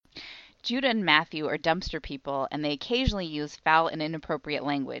Judah and Matthew are dumpster people, and they occasionally use foul and inappropriate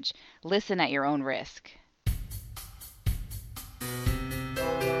language. Listen at your own risk.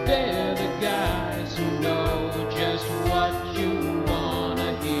 They're the guys who know just what you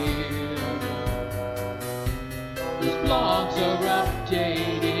wanna hear. Those blogs are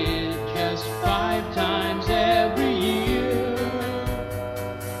updated just 5 times every year.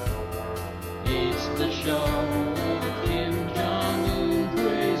 It's the show of Kim Jong-un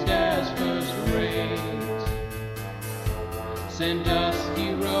praised as first rate.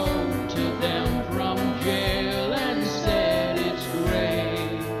 Sandusky wrote to them from jail and said it's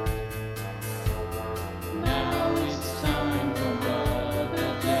great. Now it's time for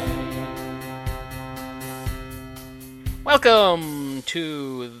Brother Day. Welcome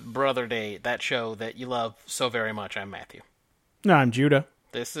to Brother Day, that show that you love so very much. I'm Matthew. No, I'm Judah,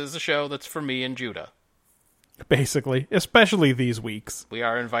 This is a show that's for me and Judah. basically, especially these weeks. We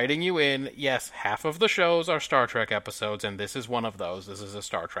are inviting you in. Yes, half of the shows are Star Trek episodes, and this is one of those. This is a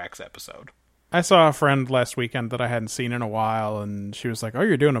Star Trek episode. I saw a friend last weekend that I hadn't seen in a while, and she was like, "Oh,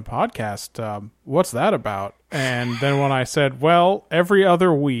 you're doing a podcast. What's that about?" And then when I said, "Well, every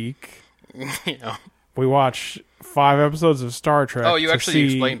other week You know. we watch 5 episodes of Star Trek." Oh, you to actually see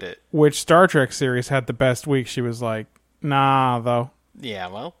explained it. Which Star Trek series had the best week? She was like, "Nah, though," Yeah,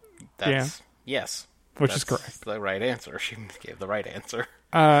 well, that's... Yes. which is That's correct. the right answer. She gave the right answer.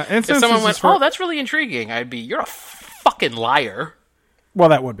 And If since someone this went, is for- oh, that's really intriguing, I'd be, you're a fucking liar. well,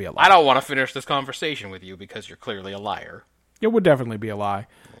 that would be a lie. I don't want to finish this conversation with you because you're clearly a liar. It would definitely be a lie.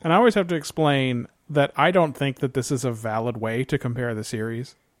 And I always have to explain that I don't think that this is a valid way to compare the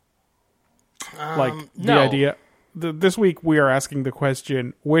series. The no. idea... This week we are asking the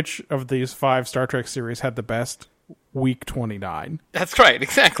question, which of these 5 Star Trek series had the best week 29? That's right,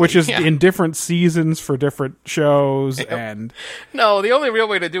 exactly. Which is yeah. in different seasons for different shows, and... No, the only real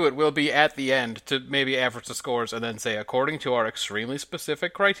way to do it will be at the end to maybe average the scores and then say, according to our extremely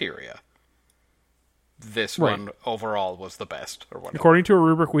specific criteria, this Right. one overall was the best, or whatever. According to a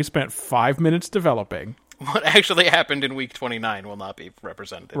rubric we spent 5 minutes developing. What actually happened in week 29 will not be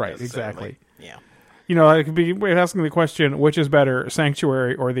represented. Right, necessarily. exactly. Yeah. You know, it could be asking the question, which is better,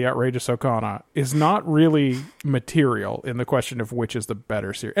 Sanctuary or The Outrageous Okana, is not really material in the question of which is the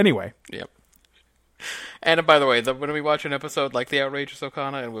better series. Anyway, Yep. And by the way, when we watch an episode like The Outrageous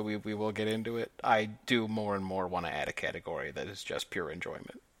Okana, and we will get into it, I do more and more want to add a category that is just pure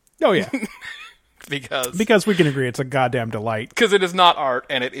enjoyment. oh yeah, Because we can agree it's a goddamn delight. it is not art,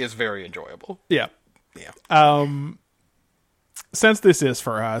 and it is very enjoyable. Yeah. Yeah. Since this is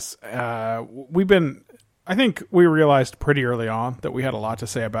for us, I think we realized pretty early on that we had a lot to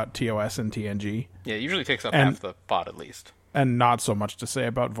say about TOS and TNG, Yeah, it usually takes up And- half the pot at least. and not so much to say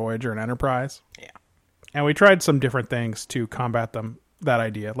about Voyager and Enterprise. Yeah. And we tried some different things to combat that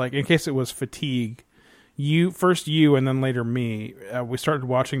idea. Like, in case it was fatigue, first you and then later me, we started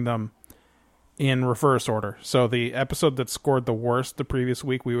watching them in reverse order. So the episode that scored the worst the previous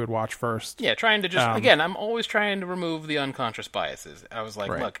week, we would watch first. Yeah, trying to just, again, I'm always trying to remove the unconscious biases. I was like,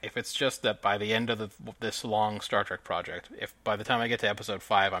 Right. look, if it's just that by the end of this long Star Trek project, if by the time I get to episode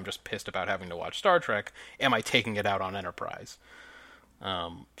 5, I'm just pissed about having to watch Star Trek, am I taking it out on Enterprise?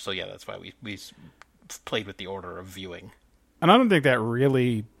 So yeah, that's why we played with the order of viewing. And I don't think that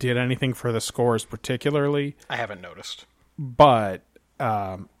really did anything for the scores particularly, I haven't noticed. but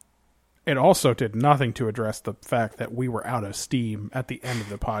it also did nothing to address the fact that we were out of steam at the end of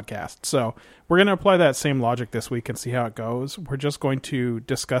the podcast. So we're going to apply that same logic this week and see how it goes. We're just going to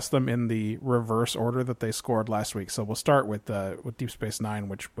discuss them in the reverse order that they scored last week. So we'll start with Deep Space Nine,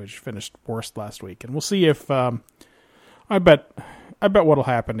 which finished worst last week, and we'll see if I bet what'll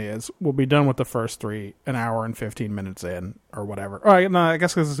happen is we'll be done with the first 3 an hour and 15 minutes in or whatever. All right, no, I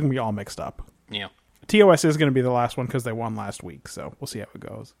guess this is going to be all mixed up. Yeah. TOS is going to be the last one because they won last week, so we'll see how it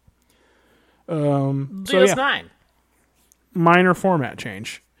goes. DS9. Minor format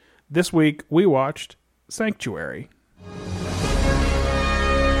change. This week we watched Sanctuary.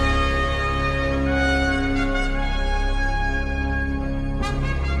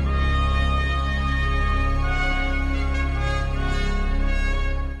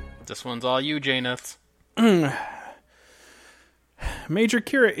 This one's all you, Janeth. Major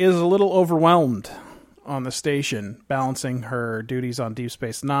Kira is a little overwhelmed on the station, balancing her duties on Deep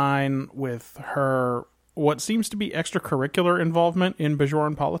Space Nine with her what seems to be extracurricular involvement in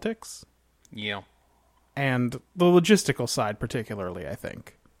Bajoran politics. Yeah. And the logistical side particularly, I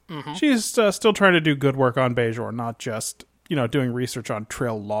think. Mm-hmm. She's still trying to do good work on Bajor, not just, doing research on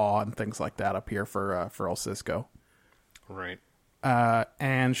Trill law and things like that up here for El Cisco. Right.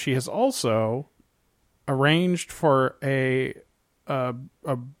 And she has also arranged for a a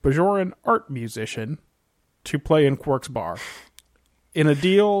Bajoran art musician to play in Quark's bar in a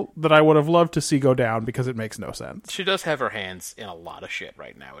deal that I would have loved to see go down because it makes no sense. She does have her hands in a lot of shit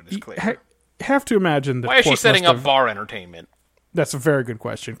right now, it is clear. Have to imagine that Why is she Quark setting must up have- bar entertainment? That's a very good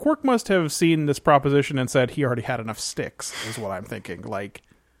question. Quark must have seen this proposition and said he already had enough sticks, is what I'm thinking. Like,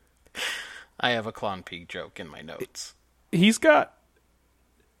 I have a Clon Peak joke in my notes. he's got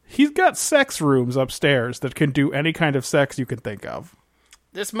sex rooms upstairs that can do any kind of sex you can think of.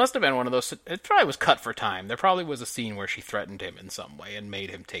 This must have been one of those... It probably was cut for time. There probably was a scene where she threatened him in some way and made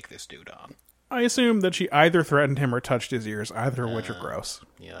him take this dude on. I assume that she either threatened him or touched his ears, either of which are gross.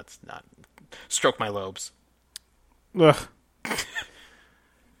 Yeah, that's not... Stroke my lobes. Ugh.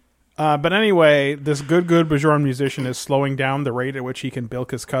 But anyway, this good Bajoran musician is slowing down the rate at which he can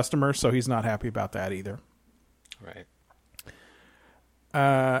bilk his customers, so he's not happy about that either. Right.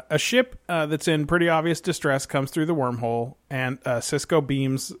 A ship that's in pretty obvious distress comes through the wormhole, and Cisco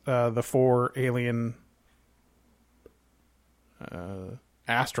beams the 4 alien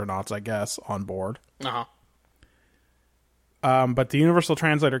astronauts, I guess, on board. Uh-huh. But the Universal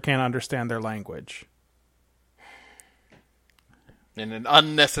Translator can't understand their language. In an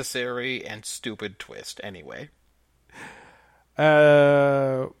unnecessary and stupid twist, anyway.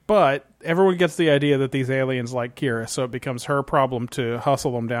 But everyone gets the idea that these aliens like Kira, so it becomes her problem to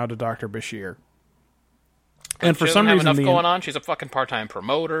hustle them down to Dr. Bashir. And for She some doesn't have reason, enough going on. She's a fucking part-time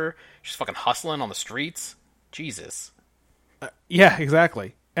promoter. She's fucking hustling on the streets. Jesus. Yeah,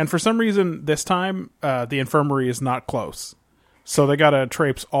 exactly. And for some reason, this time, the infirmary is not close. So they gotta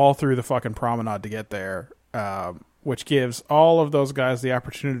traipse all through the fucking promenade to get there, which gives all of those guys the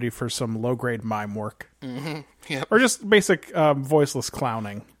opportunity for some low-grade mime work. Mm-hmm. Yep. Or just basic voiceless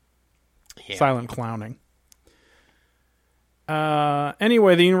clowning. Yeah. Silent clowning.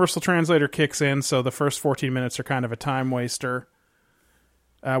 Anyway, the Universal Translator kicks in, so the first 14 minutes are kind of a time waster.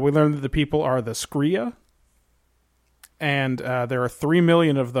 We learn that the people are the Skria, and there are 3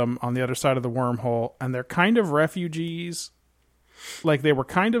 million of them on the other side of the wormhole, and they're kind of refugees. Like, they were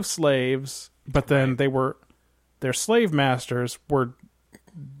kind of slaves, but then their slave masters were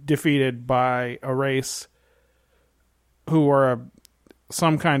defeated by a race who are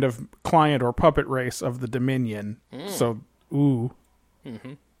some kind of client or puppet race of the Dominion. So, ooh.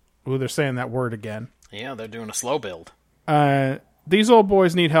 Mm-hmm. Ooh, they're saying that word again. Yeah, they're doing a slow build. These old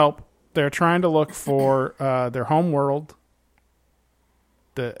boys need help. They're trying to look for their home world,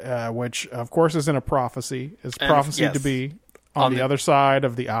 which, of course, is in a prophecy. Is prophesied yes. to be on the other side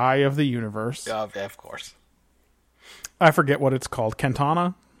of the eye of the universe. Of course. I forget what it's called.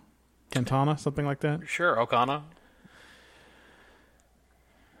 Kentana, something like that. Sure, Okana.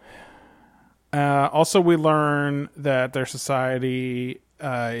 Also, we learn that their society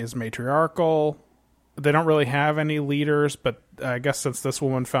is matriarchal. They don't really have any leaders, but I guess since this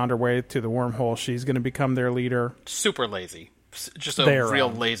woman found her way to the wormhole, she's going to become their leader. Super lazy. Just a They're,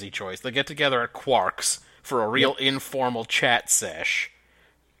 real lazy choice. They get together at Quark's for a real informal chat sesh.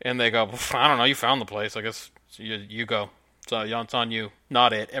 And they go, I don't know, you found the place. I guess you go. So it's on you.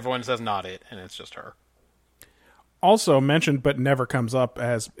 Not it. Everyone says not it, and it's just her. Also mentioned, but never comes up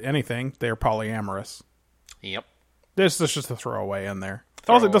as anything, they're polyamorous. Yep. This is just a throwaway in there.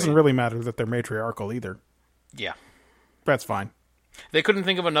 Also, it doesn't really matter that they're matriarchal either. Yeah. That's fine. They couldn't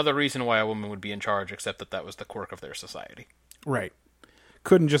think of another reason why a woman would be in charge except that was the quirk of their society. Right.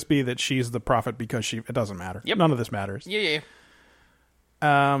 Couldn't just be that she's the prophet because it doesn't matter. Yep. None of this matters. Yeah.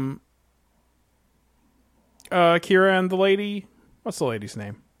 Kira and the lady. What's the lady's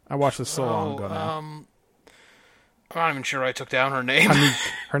name? I watched this so long ago now. I'm not even sure I took down her name.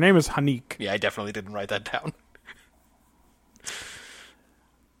 Hanik. Her name is Hanik. Yeah, I definitely didn't write that down.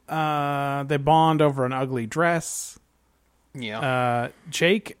 They bond over an ugly dress. Yeah.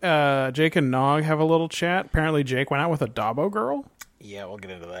 Jake and Nog have a little chat. Apparently Jake went out with a Dabo girl. Yeah, we'll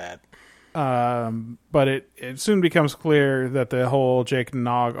get into that. But it soon becomes clear that the whole Jake and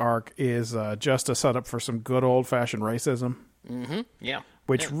Nog arc is just a setup for some good old-fashioned racism. Mm-hmm. Yeah.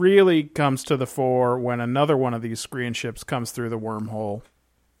 Which really comes to the fore when another one of these screen ships comes through the wormhole.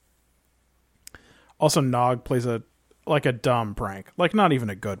 Also, Nog plays a dumb prank. Like, not even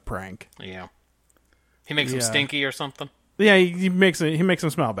a good prank. Yeah. He makes him stinky or something? Yeah, he makes him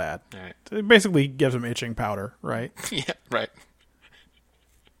smell bad. All right. It basically gives him itching powder, right? Yeah, right.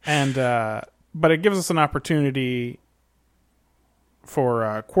 And but it gives us an opportunity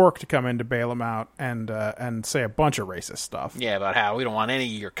for Quark to come in to bail him out and say a bunch of racist stuff. Yeah, about how we don't want any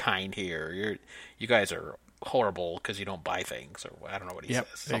of your kind here. You guys are horrible because you don't buy things, or I don't know what he says.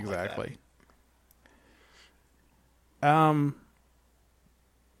 Something Exactly. Like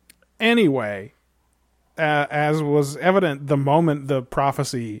Anyway, as was evident the moment the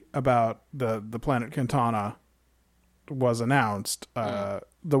prophecy about the planet Quintana was announced,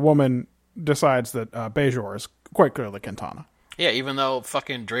 the woman decides that Bajor is quite clearly Quintana. Yeah, even though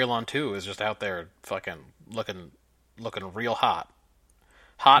fucking Draylon 2 is just out there fucking looking real hot.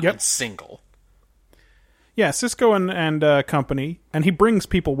 Hot Yep. and single. Yeah, Cisco and company, and he brings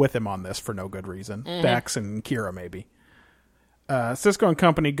people with him on this for no good reason. Dax and Kira, maybe. Cisco and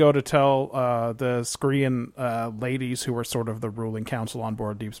company go to tell the Skrean ladies who are sort of the ruling council on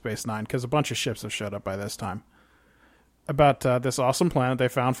board Deep Space Nine, because a bunch of ships have showed up by this time, about this awesome planet they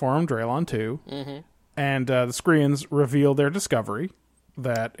found for him, Draylon 2. Mm-hmm. And the Skreans reveal their discovery,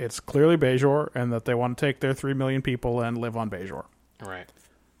 that it's clearly Bajor, and that they want to take their 3 million people and live on Bajor. Right.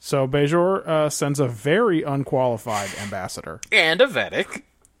 So Bajor sends a very unqualified ambassador. And a Vedic.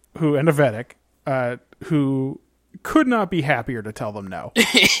 Who could not be happier to tell them no.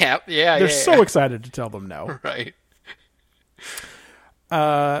 yeah. They're so excited to tell them no. Right.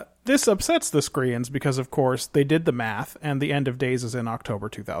 This upsets the Skreans because, of course, they did the math, and the end of days is in October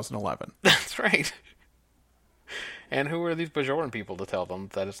 2011. That's right. And who are these Bajoran people to tell them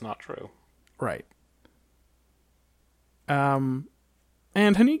that it's not true? Right. And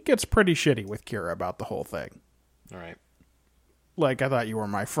Haneke gets pretty shitty with Kira about the whole thing. All right. Like, I thought you were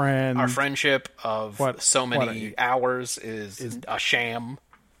my friend. Our friendship of so many what hours is a sham.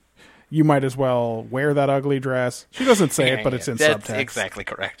 You might as well wear that ugly dress. She doesn't say it, but it's in That's subtext. exactly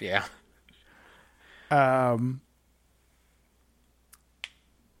correct, yeah. And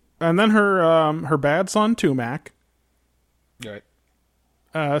then her bad son, Tumac, Right.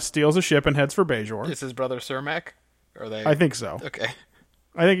 steals a ship and heads for Bajor. Is his brother Cermak? Are they? I think so. Okay.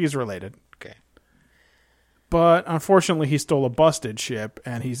 I think he's related. Okay. But unfortunately, he stole a busted ship,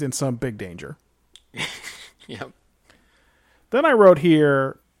 and he's in some big danger. Yep. Then I wrote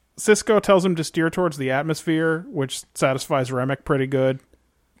here, Cisco tells him to steer towards the atmosphere, which satisfies Remick pretty good.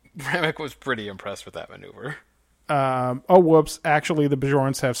 Remick was pretty impressed with that maneuver. Oh, whoops. Actually, the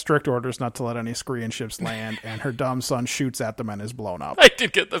Bajorans have strict orders not to let any Skrean ships land, and her dumb son shoots at them and is blown up. I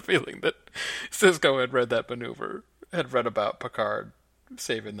did get the feeling that Cisco had read that maneuver, had read about Picard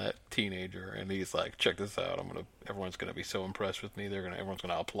saving that teenager, and he's like, check this out, everyone's gonna be so impressed with me, everyone's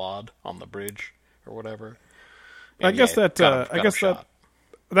gonna applaud on the bridge or whatever. And I guess that shot.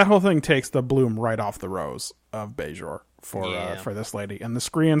 that whole thing takes the bloom right off the rose of Bajor for this lady. And the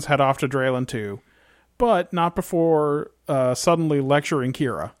Skreans head off to Draylon 2, but not before suddenly lecturing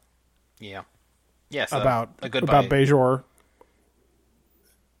Kira. Yeah. Yes. About a goodbye. Bajor.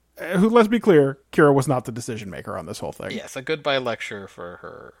 Who, let's be clear, Kira was not the decision maker on this whole thing. Yes, a goodbye lecture for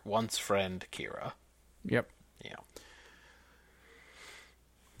her once friend Kira. Yep. Yeah.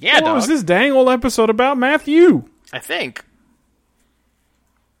 Yeah, What dog. was this dang old episode about Matthew? I think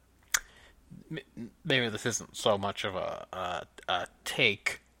maybe this isn't so much of a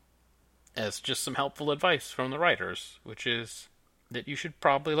take as just some helpful advice from the writers, which is that you should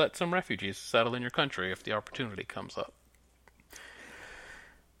probably let some refugees settle in your country if the opportunity comes up.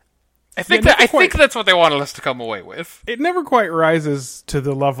 I think that's what they wanted us to come away with. It never quite rises to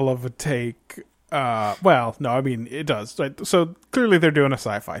the level of a take. Well, no, I mean, it does. So clearly they're doing a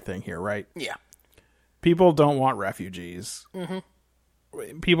sci-fi thing here, right? Yeah. People don't want refugees.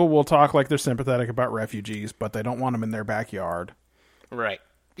 Mm-hmm. People will talk like they're sympathetic about refugees, but they don't want them in their backyard. Right.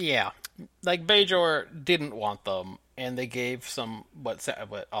 Yeah. Like, Bajor didn't want them, and they gave some, what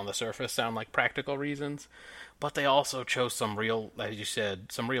on the surface sound like practical reasons, but they also chose some real, as you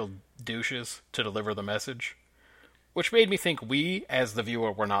said, some real douches to deliver the message, which made me think we, as the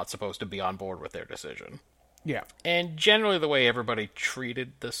viewer, were not supposed to be on board with their decision. Yeah. And generally the way everybody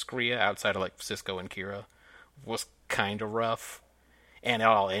treated the Skria, outside of, like, Cisco and Kira, was kind of rough. And it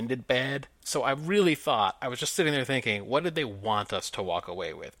all ended bad. So I really thought, I was just sitting there thinking, what did they want us to walk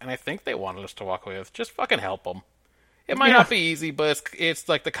away with? And I think they wanted us to walk away with, just fucking help them. It might not be easy, but it's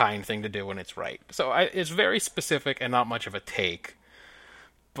like the kind thing to do when it's right. So it's very specific and not much of a take.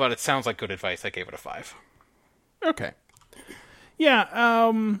 But it sounds like good advice. I gave it a 5. Okay. Yeah,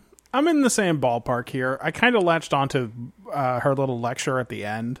 I'm in the same ballpark here. I kind of latched onto her little lecture at the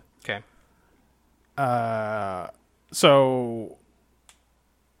end. Okay. So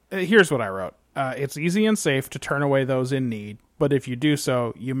here's what I wrote. It's easy and safe to turn away those in need, but if you do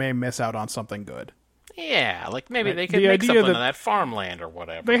so, you may miss out on something good. Yeah, like maybe they could The make idea something that of that farmland or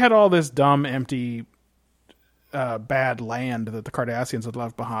whatever. They had all this dumb, empty, bad land that the Cardassians had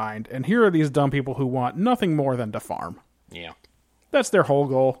left behind, and here are these dumb people who want nothing more than to farm. Yeah. That's their whole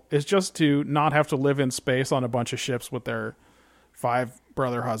goal, is just to not have to live in space on a bunch of ships with their 5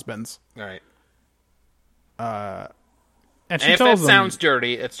 brother husbands. Right. And And she if that tells them, sounds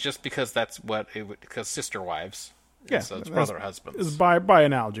dirty, it's just because that's what it would, because sister wives. yeah, So it's that's- brother husbands. is by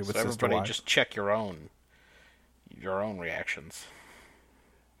analogy with So sister everybody wives. just check your own reactions.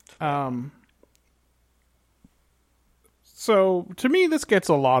 So to me, this gets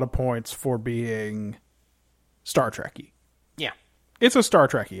a lot of points for being Star Trek-y. Yeah. It's a Star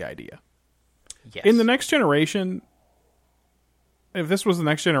Trek-y idea. Yes. In the Next Generation, if this was the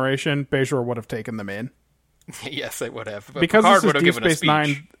Next Generation, Bajor would have taken them in. Yes, they would have. But Because Picard this would is have Deep given a Space speech.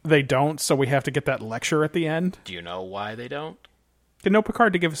 Nine, they don't, so we have to get that lecture at the end. Do you know why they don't? Get no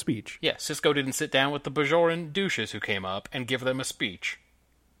Picard to give a speech. Yeah, Cisco didn't sit down with the Bajoran douches who came up and give them a speech.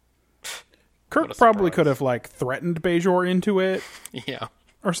 Kirk What a probably surprise. could have, like, threatened Bajor into it Yeah.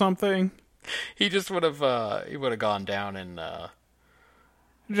 or something. He just would have gone down and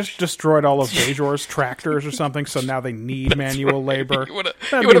Just destroyed all of Bajor's tractors or something, so now they need manual labor. he would have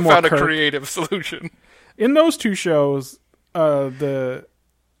That'd be more found a Kirk. creative solution. In those two shows, the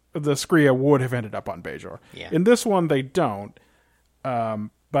Skria would have ended up on Bajor. Yeah. In this one, they don't. But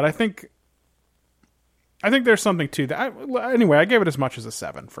I think there's something to that. Anyway, I gave it as much as a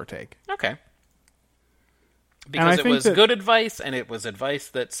 7 for Take. Okay. I Because it think was that- good advice, and it was advice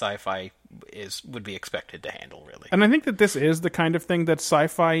that sci-fi would be expected to handle, really. And I think that this is the kind of thing that's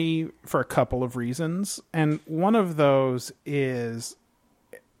sci-fi for a couple of reasons. And one of those is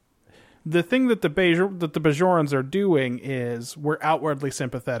the thing that the Bajorans are doing is we're outwardly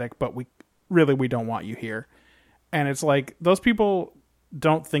sympathetic, but we don't want you here. And it's like those people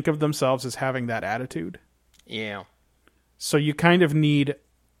don't think of themselves as having that attitude. Yeah. So you kind of need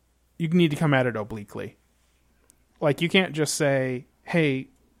to come at it obliquely. Like you can't just say, "Hey,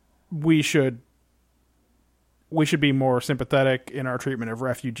 we should be more sympathetic in our treatment of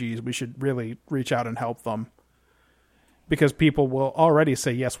refugees. We should really reach out and help them." Because people will already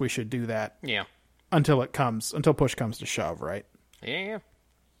say, "Yes, we should do that," Yeah. until push comes to shove, right? Yeah.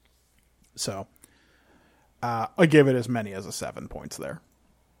 So, I give it as many as a 7 points there.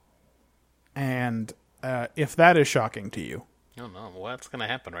 And if that is shocking to you, Oh no, what's going to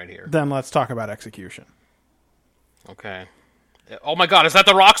happen right here? then let's talk about execution. Okay. Oh my god, is that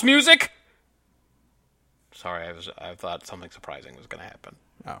the Rock's music? Sorry, I thought something surprising was going to happen.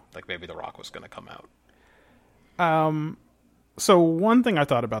 Oh. Like maybe the Rock was going to come out. So one thing I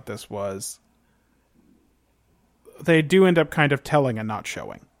thought about this was they do end up kind of telling and not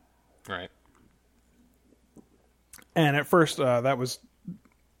showing. Right. And at first, that was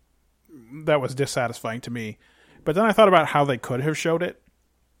dissatisfying to me. But then I thought about how they could have showed it.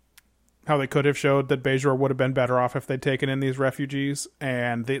 How they could have showed that Bajor would have been better off if they'd taken in these refugees.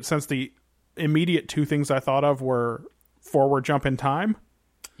 And since the immediate two things I thought of were forward jump in time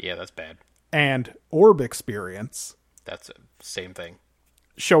Yeah, that's bad. and orb experience, That's the same thing.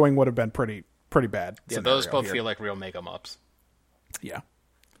 showing would have been pretty bad. Yeah, those scenario both here. feel like real make-em-ups. Yeah.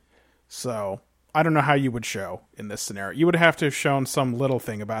 So, I don't know how you would show in this scenario. You would have to have shown some little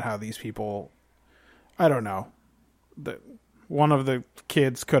thing about how these people, I don't know. One of the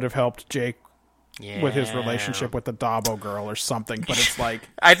kids could have helped Jake Yeah. with his relationship with the Dabo girl or something, but it's like,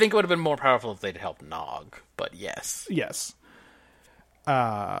 I think it would have been more powerful if they'd helped Nog, but yes. yes.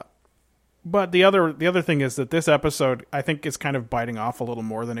 But the other thing is that this episode, I think, is kind of biting off a little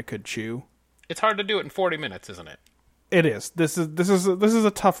more than it could chew. It's hard to do it in 40 minutes, isn't it? It is. This is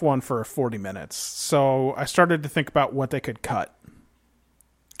a tough one for 40 minutes. So I started to think about what they could cut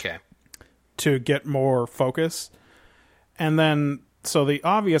Okay. to get more focus. And then, so the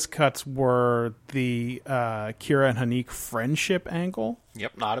obvious cuts were the Kira and Hanik friendship angle,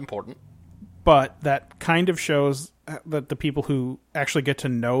 Yep, not important. but that kind of shows that the people who actually get to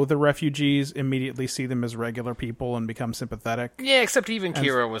know the refugees immediately see them as regular people and become sympathetic. Yeah, except even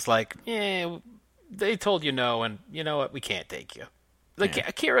Kira was like, yeah, they told you no, and you know what, we can't take you. Like,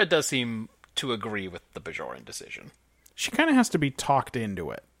 Kira does seem to agree with the Bajoran decision. She kind of has to be talked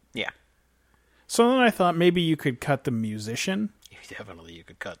into it. Yeah. So then I thought maybe you could cut the musician Definitely you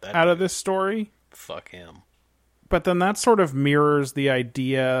could cut that out of this story. Fuck him. But then that sort of mirrors the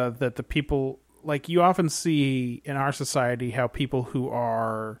idea that the people, like you often see in our society how people who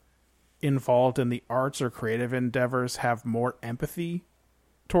are involved in the arts or creative endeavors have more empathy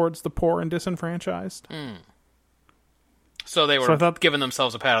towards the poor and disenfranchised. So they were So I thought- giving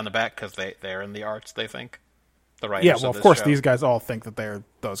themselves a pat on the back because they're in the arts, they think? The writers Yeah, well, of this course, show. these guys all think that they're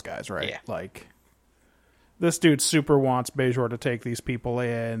those guys, right? Yeah. Like, this dude super wants Bajor to take these people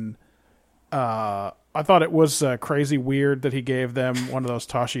in. I thought it was crazy weird that he gave them one of those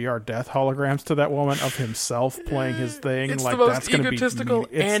Tasha Yar death holograms to that woman of himself playing his thing. It's like the most that's going to be egotistical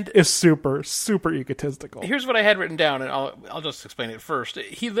it's super super egotistical. Here's what I had written down, and I'll just explain it first.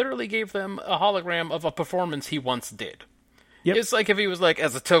 He literally gave them a hologram of a performance he once did. Yep. It's like if he was like,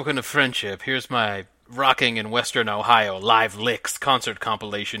 as a token of friendship, here's my Rocking in Western Ohio Live Licks concert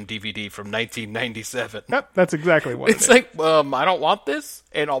compilation DVD from 1997. Yep, that's exactly what It's it is. like, I don't want this,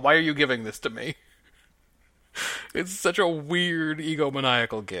 and why are you giving this to me? It's such a weird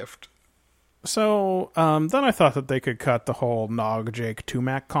egomaniacal gift. So, then I thought that they could cut the whole Nog, Jake,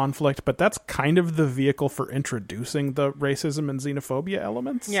 Tumac conflict, but that's kind of the vehicle for introducing the racism and xenophobia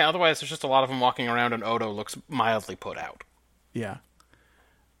elements. Yeah, otherwise there's just a lot of them walking around and Odo looks mildly put out. Yeah.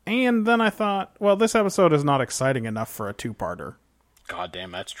 And then I thought, well, this episode is not exciting enough for a two-parter. God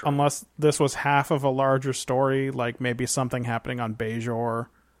damn, that's true. Unless this was half of a larger story, like maybe something happening on Bajor,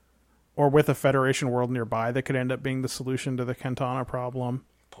 or with a Federation world nearby that could end up being the solution to the Kentana problem.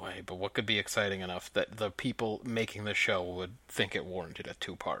 Boy, but what could be exciting enough that the people making the show would think it warranted a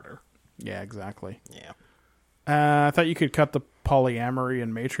two-parter? Yeah, exactly. Yeah. I thought you could cut the polyamory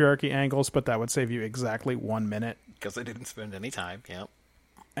and matriarchy angles, but that would save you exactly 1 minute. Because they didn't spend any time, yep.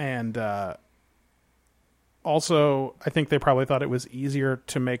 And also, I think they probably thought it was easier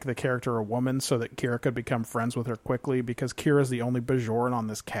to make the character a woman so that Kira could become friends with her quickly, because Kira's the only Bajoran on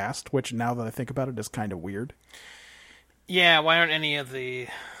this cast, which, now that I think about it, is kind of weird. Yeah, why aren't any of the...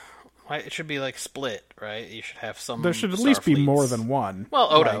 Why, it should be, like, split, right? You should have some There should at least be Starfleets. more than one.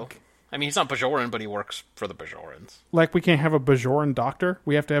 Well, Odo. Like, I mean, he's not Bajoran, but he works for the Bajorans. like we can't have a Bajoran doctor?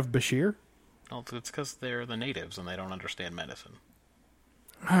 We have to have Bashir? Well, it's because they're the natives and they don't understand medicine.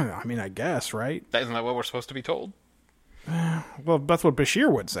 I mean, I guess, right? Isn't that what we're supposed to be told? Well, that's what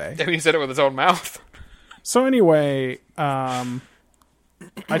Bashir would say. I mean, he said it with his own mouth. So anyway, I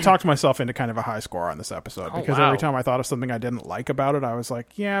talked myself into kind of a high score on this episode, because wow. every time I thought of something I didn't like about it, I was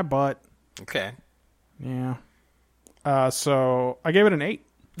like, yeah, but, Okay. yeah. So I gave it an 8.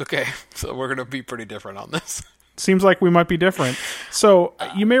 Okay, so we're going to be pretty different on this. Seems like we might be different. So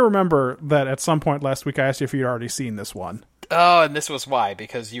you may remember that at some point last week I asked you if you'd already seen this one. Oh, and this was why,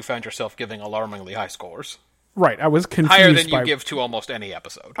 because you found yourself giving alarmingly high scores. Right, I was confused. Higher than you by, give to almost any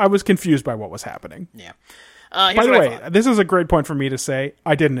episode. I was confused by what was happening. Yeah. By Here's the what I way, thought. this is a great point for me to say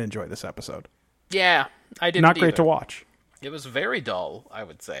I didn't enjoy this episode. Yeah, I didn't Not great either. to watch. It was very dull, I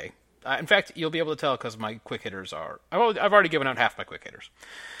would say. In fact, you'll be able to tell because my quick hitters are... I've already given out half my quick hitters.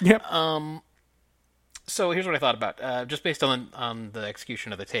 Yep. So here's what I thought about. Just based on the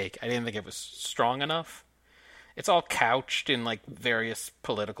execution of the take, I didn't think it was strong enough. It's all couched in like various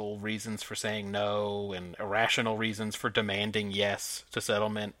political reasons for saying no and irrational reasons for demanding yes to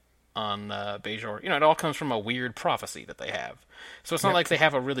settlement on Bajor. You know, it all comes from a weird prophecy that they have. So it's not like they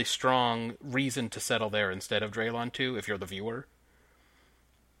have a really strong reason to settle there instead of Draylon 2 if you're the viewer.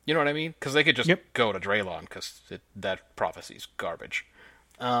 You know what I mean? Because they could just go to Draylon because that prophecy's garbage.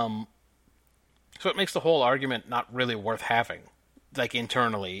 So it makes the whole argument not really worth having, like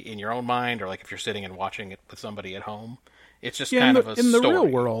internally in your own mind, or like if you're sitting and watching it with somebody at home. It's just kind of a in the story. real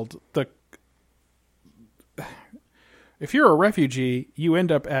world, if you're a refugee, you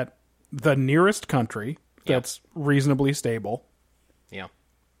end up at the nearest country that's reasonably stable, Yeah.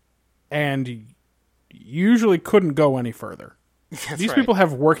 and you usually couldn't go any further. These right. people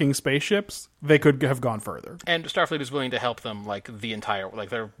have working spaceships. They could have gone further. And Starfleet is willing to help them, like,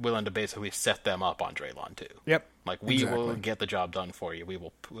 they're willing to basically set them up on Draylon 2. Yep. Like, we will get the job done for you.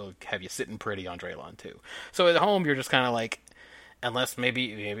 We'll have you sitting pretty on Draylon 2. So at home, you're just kind of like, unless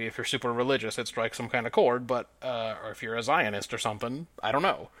maybe if you're super religious, it strikes some kind of chord, but, or if you're a Zionist or something, I don't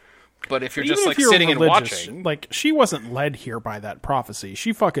know. But if you're just, like, sitting and watching... Like, she wasn't led here by that prophecy.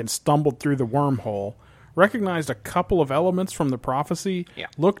 She fucking stumbled through the wormhole, recognized a couple of elements from the prophecy,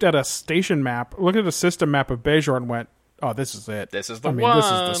 looked at a station map, looked at a system map of Bajor and went, oh, this is it. This is the one. This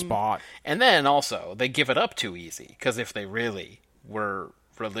is the spot. And then also, they give it up too easy, because if they really were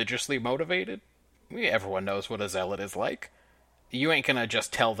religiously motivated, everyone knows what a zealot is like. You ain't gonna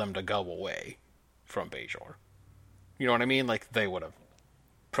just tell them to go away from Bajor. You know what I mean? Like, they would have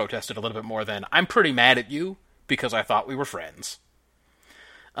protested a little bit more than, I'm pretty mad at you, because I thought we were friends.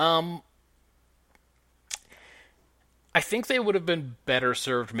 I think they would have been better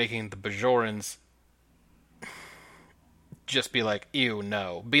served making the Bajorans just be like, ew,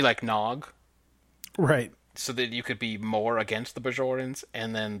 no. Be like Nog. Right. So that you could be more against the Bajorans,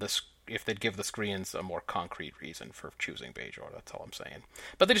 and then if they'd give the Skreans a more concrete reason for choosing Bajor, that's all I'm saying.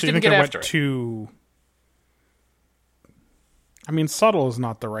 But they just didn't get after it. Too... I mean, subtle is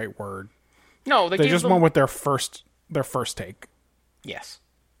not the right word. No, they just went with their first take. Yes.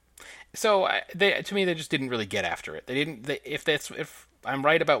 So to me, they just didn't really get after it. They didn't. If I'm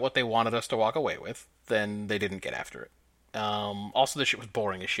right about what they wanted us to walk away with, then they didn't get after it. Also, the shit was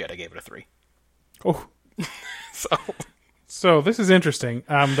boring as shit. I gave it a 3. Oh, So So this is interesting.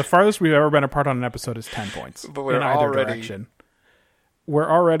 The farthest we've ever been apart on an episode is 10 points. But we're in either already- direction. We're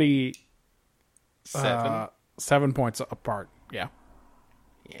already 7. 7 points apart. Yeah.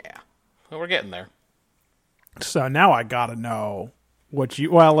 Yeah. Well, we're getting there. So now I gotta know what you.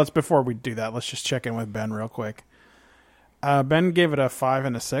 Well, before we do that, let's just check in with Ben real quick. Ben gave it a 5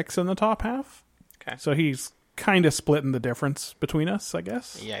 and a 6 in the top half. Okay. So he's kind of splitting the difference between us, I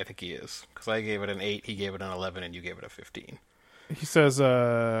guess. Yeah, I think he is. Because I gave it an 8, he gave it an 11, and you gave it a 15. He says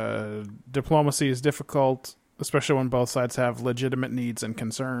diplomacy is difficult, especially when both sides have legitimate needs and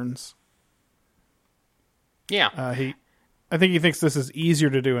concerns. Yeah. I think he thinks this is easier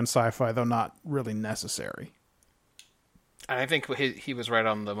to do in sci-fi, though not really necessary. And I think he was right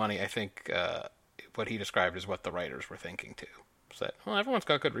on the money. I think what he described is what the writers were thinking, too. So that, well, everyone's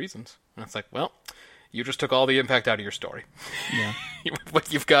got good reasons. And it's like, well, you just took all the impact out of your story. Yeah.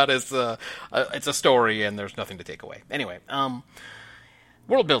 What you've got is it's a story, and there's nothing to take away. Anyway,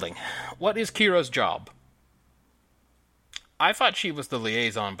 world building. What is Kira's job? I thought she was the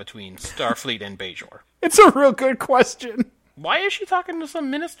liaison between Starfleet and Bajor. It's a real good question. Why is she talking to some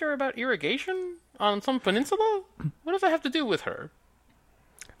minister about irrigation on some peninsula? What does that have to do with her?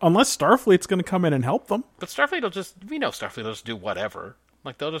 Unless Starfleet's going to come in and help them. But Starfleet will we know Starfleet will just do whatever.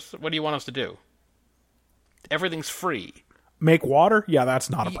 Like, they'll just, what do you want us to do? Everything's free. Make water? Yeah, that's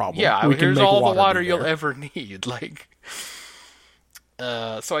not a problem. Yeah, We can here's make all the water be you'll there. ever need. Like,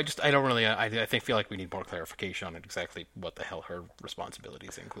 so I don't really, I feel like we need more clarification on exactly what the hell her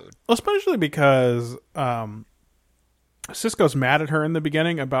responsibilities include. Especially because Cisco's mad at her in the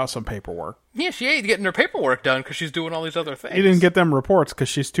beginning about some paperwork. Yeah, she ain't getting her paperwork done because she's doing all these other things. He didn't get them reports because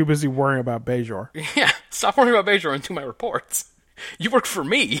she's too busy worrying about Bajor. Yeah, stop worrying about Bajor and do my reports. You work for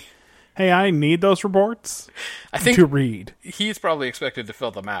me. Hey, I need those reports I think to read. he's probably expected to fill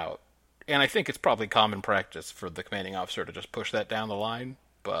them out. And I think it's probably common practice for the commanding officer to just push that down the line.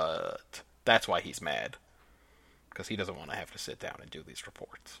 But that's why he's mad. Because he doesn't want to have to sit down and do these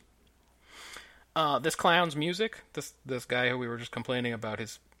reports. This clown's music, this guy who we were just complaining about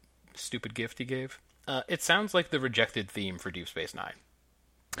his stupid gift he gave, it sounds like the rejected theme for Deep Space Nine.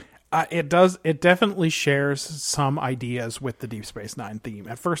 It does. It definitely shares some ideas with the Deep Space Nine theme.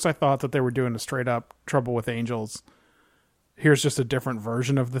 At first, I thought that they were doing a straight up Trouble with Angels. Here's just a different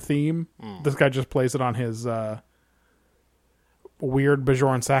version of the theme. This guy just plays it on his weird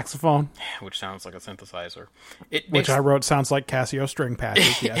Bajoran saxophone, Which sounds like a synthesizer. which I wrote sounds like Casio string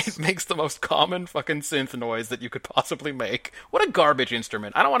patches. Yes. It makes the most common fucking synth noise that you could possibly make. What a garbage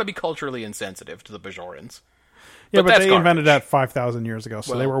instrument. I don't want to be culturally insensitive to the Bajorans. Yeah, but that's they garbage. invented that 5,000 years ago,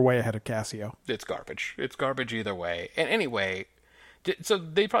 so they Well- were way ahead of Casio. It's garbage. It's garbage either way. And anyway, so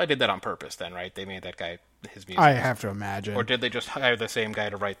they probably did that on purpose then, right? They made that guy his music. I have to imagine. Or did they just hire the same guy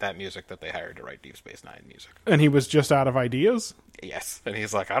to write that music that they hired to write Deep Space Nine music? And he was just out of ideas? Yes. And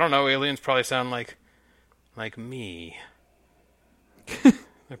he's like, I don't know, aliens probably sound like me.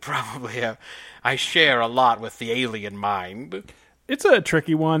 I probably have. I share a lot with the alien mind. It's a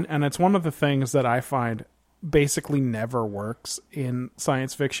tricky one, and it's one of the things that I find basically never works in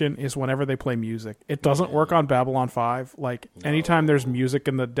science fiction is whenever they play music. It doesn't work on Babylon 5. Like, anytime there's music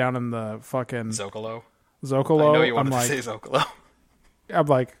down in the fucking Zocalo. Zocalo, I know you I'm wanted like, to say Zocalo. I'm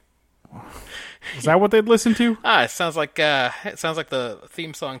like, is that what they'd listen to? It sounds like the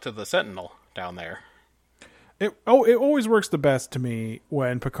theme song to the Sentinel down there. It always works the best to me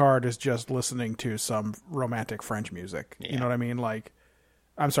when Picard is just listening to some romantic French music. Yeah. You know what I mean? Like,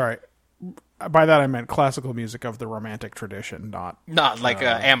 I'm sorry. By that I meant classical music of the romantic tradition, not Not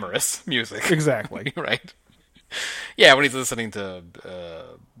amorous music. exactly. Right. Yeah, when he's listening to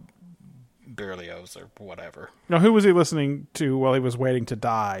Berlioz or whatever. Now, who was he listening to while he was waiting to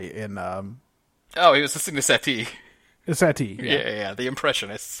die in Oh, he was listening to Satie. Satie? Yeah, the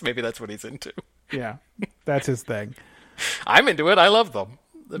Impressionists. Maybe that's what he's into. Yeah, that's his thing. I'm into it. I love them.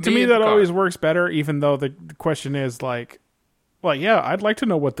 To me, that always works better, even though the question is like, well, yeah, I'd like to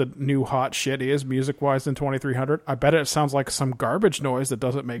know what the new hot shit is music-wise in 2300. I bet it sounds like some garbage noise that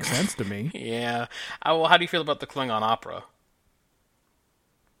doesn't make sense to me. Yeah. Well, how do you feel about the Klingon opera?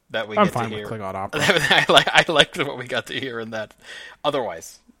 That we I'm get fine to with hear. Klingon opera. I liked what we got to hear in that.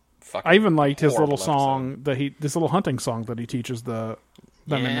 Otherwise, fucking I even liked his horrible little song this little hunting song that he teaches them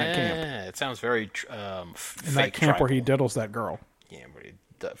in that camp. Yeah, it sounds very In that camp where he diddles that girl. Yeah, but he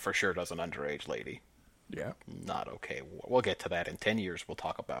for sure does an underage lady. Yeah. Not okay. We'll get to that in 10 years. We'll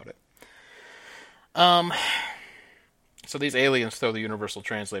talk about it. So these aliens throw the universal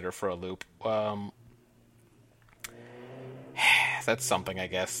translator for a loop. That's something, I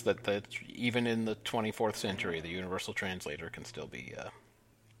guess, that even in the 24th century, the universal translator can still be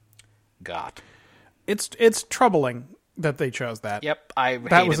got. It's troubling that they chose that. Yep, I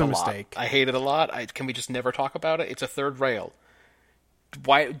That hate was it a lot. mistake. I hate it a lot. Can we just never talk about it? It's a third rail.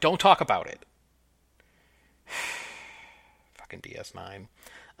 Why? Don't talk about it. Fucking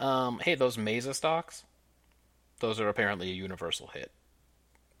DS9. Hey, those Mesa stocks? Those are apparently a universal hit.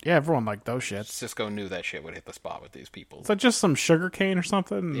 Yeah, everyone liked those shits. Cisco knew that shit would hit the spot with these people. Is that just some sugar cane or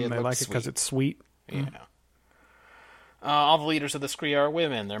something? And It they looks like it because sweet. it's sweet. Yeah. All the leaders of the Scree are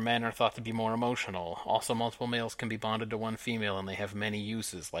women. Their men are thought to be more emotional. Also, multiple males can be bonded to one female, and they have many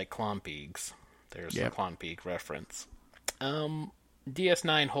uses, like Klonpeegs. There's Yep. the Klonpeeg reference.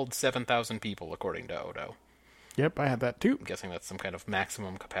 DS9 holds 7,000 people, according to Odo. Yep, I had that too. I'm guessing that's some kind of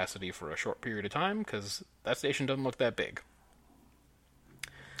maximum capacity for a short period of time, because that station doesn't look that big.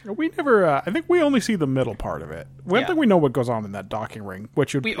 We never. I think we only see the middle part of it. We don't Yeah. think we know what goes on in that docking ring,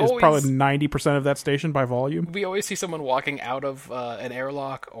 which We is always- probably 90% of that station by volume. We always see someone walking out of an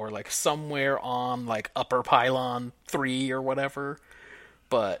airlock, or like somewhere on like upper pylon 3 or whatever.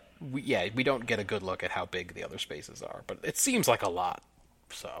 But we don't get a good look at how big the other spaces are. But it seems like a lot.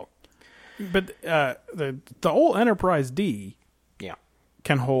 So But the old Enterprise D yeah,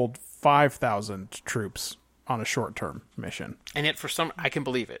 can hold 5,000 troops on a short-term mission. and yet I can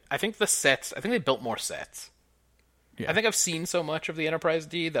believe it. I think they built more sets. Yeah. I think I've seen so much of the Enterprise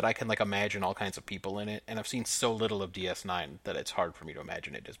D that I can like imagine all kinds of people in it, and I've seen so little of DS9 that it's hard for me to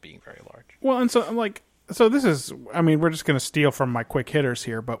imagine it as being very large. Well, and so I'm like, so this is. I mean, we're just going to steal from my quick hitters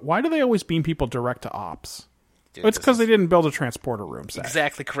here, but why do they always beam people direct to ops? Dude, It's this because is they didn't build a transporter room set.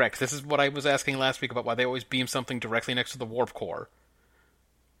 exactly correct. This is what I was asking last week about why they always beam something directly next to the warp core.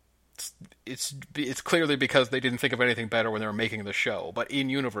 It's clearly because they didn't think of anything better when they were making the show, but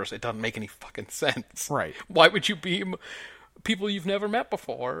in universe it doesn't make any fucking sense. Right. Why would you beam people you've never met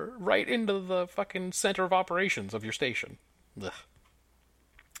before right into the fucking center of operations of your station? Ugh.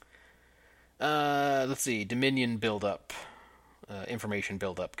 Let's see. Dominion build-up. Information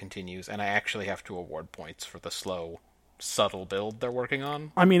build-up continues, and I actually have to award points for the slow, subtle build they're working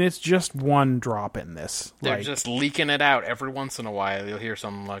on. I mean, it's just one drop in this. They're Like, just leaking it out every once in a while. You'll hear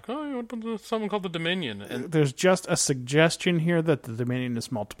something like, "Oh, you want to put something called the Dominion," and there's just a suggestion here that the Dominion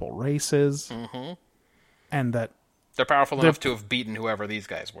is multiple races, and that they're powerful enough to have beaten whoever these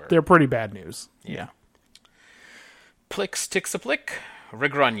guys were. they're pretty bad news. Yeah. Plix Tixaplick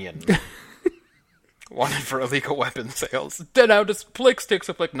Regrunion. Wanted for illegal weapon sales. Now does Plix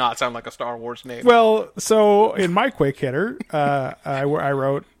Tixaplick not sound like a Star Wars name? Well, so in my quick hitter, I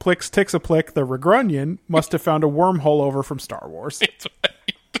wrote Plix Tixaplick the Regrunion must have found a wormhole over from Star Wars. That's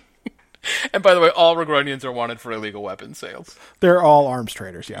right. And by the way, all Regrunions are wanted for illegal weapon sales. They're all arms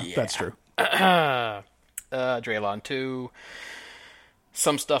traders. Yeah, that's true. Draylon 2.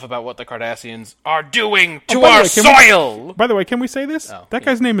 Some stuff about what the Cardassians are doing to by the our way, can we- soil! By the way, can we say this? Oh, That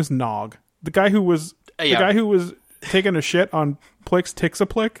guy's name is Nog. The guy who was yeah. the guy who was taking a shit on Plix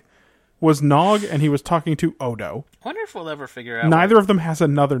Tixaplick was Nog, and he was talking to Odo. I wonder if we'll ever figure out... Neither of them has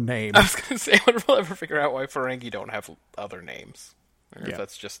another name. I was going to say, I wonder if we'll ever figure out why Ferengi don't have other names. Or Yeah. if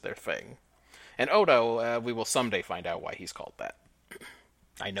that's just their thing. And Odo, we will someday find out why he's called that.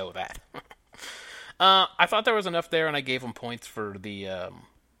 I know that. I thought there was enough there, and I gave him points for the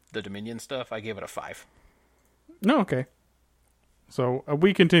Dominion stuff. I gave it a 5. No, okay. So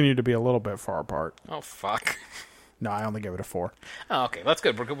we continue to be a little bit far apart. Oh, fuck. No, I only gave it a 4. Oh, okay, that's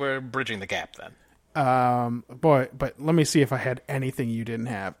good. We're bridging the gap, then. Boy, but let me see if I had anything you didn't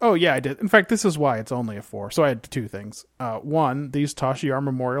have. Oh, yeah, I did. In fact, this is why it's only a 4. So I had 2 things. One, these Tashiar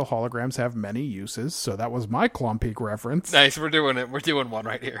Memorial holograms have many uses, so that was my Klonpeek reference. Nice, we're doing it. We're doing one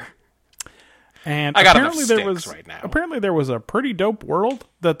right here. And I got enough apparently there sticks was right now. apparently there was a pretty dope world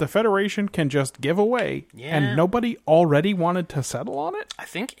that the Federation can just give away, Yeah. and nobody already wanted to settle on it. I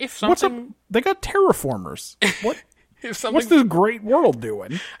think if What's up? something... They got terraformers. What? If something What's this great world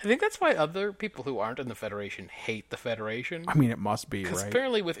doing? I think that's why other people who aren't in the Federation hate the Federation. I mean, it must be Because right.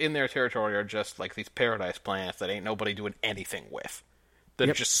 apparently within their territory are just like these paradise planets that ain't nobody doing anything with. That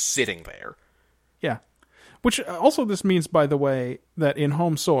are just sitting there. Yeah. Which also this means, by the way, that in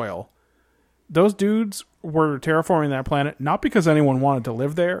home soil, those dudes were terraforming that planet not because anyone wanted to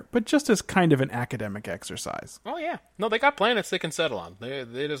live there, but just as kind of an academic exercise. Oh yeah. No, they got planets they can settle on.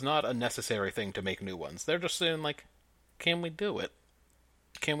 It is not a necessary thing to make new ones. They're just saying like, can we do it?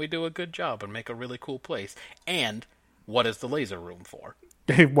 Can we do a good job and make a really cool place? And what is the laser room for?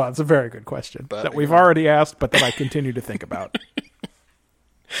 Well, it's a very good question But, that we've you know. already asked, but that I continue to think about.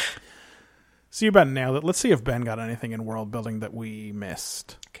 So you about nailed it. Let's see if Ben got anything in world building that we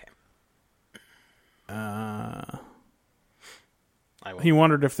missed. Okay. I will. He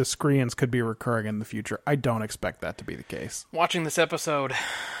wondered if the Screens could be recurring in the future. I don't expect that to be the case. Watching this episode,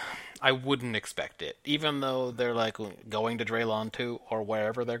 I wouldn't expect it, even though they're like going to Draylon 2 or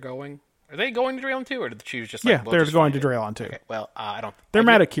wherever they're going. Are they going to Draylon 2, or did she just like? Yeah, we'll they're just going find to it? Draylon too. Okay, well, I don't. They're I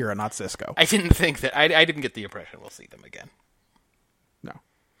mad didn't- at Kira, not Cisco. I didn't think that. I didn't get the impression we'll see them again.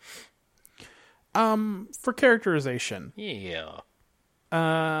 No. For characterization, Yeah.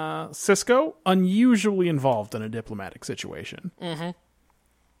 Cisco unusually involved in a diplomatic situation. Mm-hmm.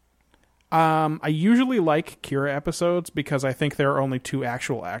 I usually like Kira episodes because I think there are only 2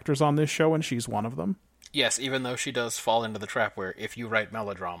 actual actors on this show, and she's one of them. Yes, even though she does fall into the trap where if you write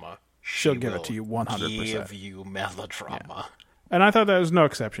melodrama, She'll she give it will to you 100%. Give you melodrama. And I thought that was no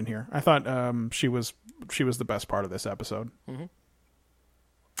exception here. I thought she was the best part of this episode. Mm-hmm.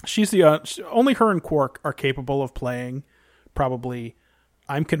 She's the only her and Quark are capable of playing. Probably,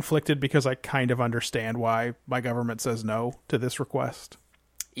 I'm conflicted because I kind of understand why my government says no to this request.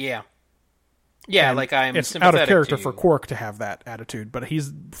 Yeah. Yeah, And like I'm it's sympathetic out of character to for Quark to have that attitude, but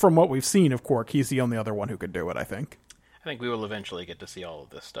he's, from what we've seen of Quark, he's the only other one who could do it, I think. I think we will eventually get to see all of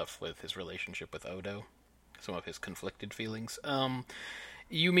this stuff with his relationship with Odo, some of his conflicted feelings.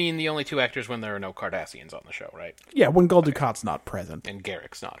 You mean the only 2 actors when there are no Cardassians on the show, right? Yeah, when Gul Dukat's not present. And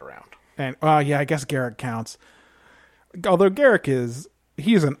Garrick's not around. And, yeah, I guess Garrick counts. Although Garrick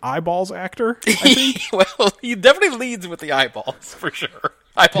he's an eyeballs actor, I think. Well, he definitely leads with the eyeballs, for sure.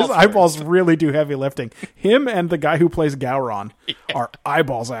 His eyeballs really do heavy lifting. Him and the guy who plays Gowron are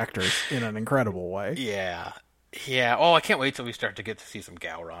eyeballs actors in an incredible way. Yeah. Yeah. Oh, I can't wait till we start to get to see some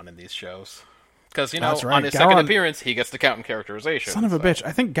Gowron in these shows. Because, That's right. on his Gowron- second appearance, he gets to count in characterization. Son of a bitch.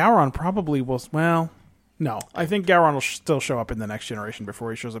 I think Gowron probably will... Well, no. I think Gowron will still show up in the Next Generation before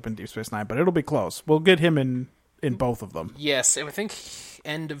he shows up in Deep Space Nine, but it'll be close. We'll get him in both of them. Yes, I think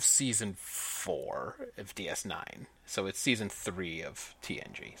end of season 4 of DS9. So it's season 3 of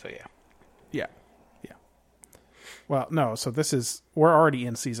TNG. So yeah. Yeah. Yeah. Well, no, so we're already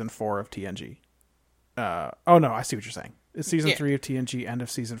in season 4 of TNG. Oh no, I see what you're saying. It's season 3 of TNG, end of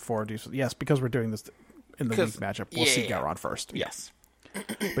season 4 of Deep Space. Yes, because we're doing this in the week matchup. We'll see Gowron first. Yes.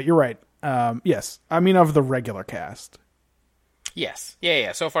 But you're right. Yes. I mean, of the regular cast. Yes.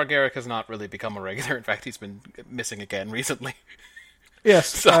 Yeah. So far, Garrick has not really become a regular. In fact, he's been missing again recently. Yes.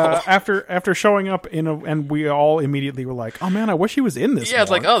 So- After showing up and we all immediately were like, "Oh man, I wish he was in this." Yeah, it's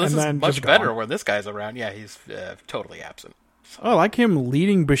like, more." oh, this And is then much just better gone. when this guy's around. Yeah, he's totally absent. Oh, I like him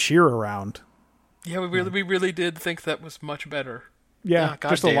leading Bashir around. Yeah, we really did think that was much better. Yeah, Ah, God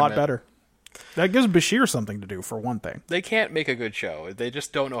just a damn lot it. better. That gives Bashir something to do for one thing. They can't make a good show. They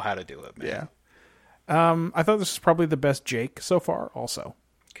just don't know how to do it, man. Yeah. I thought this was probably the best Jake so far. Also.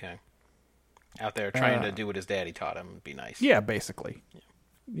 Okay. Out there trying to do what his daddy taught him would be nice. Yeah, basically.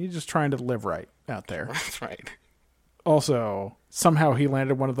 He's just trying to live right out there. That's right. Also, somehow he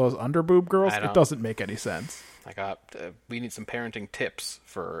landed one of those underboob girls. I know. It doesn't make any sense. I got. We need some parenting tips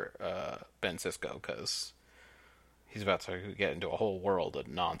for Ben Sisko because he's about to get into a whole world of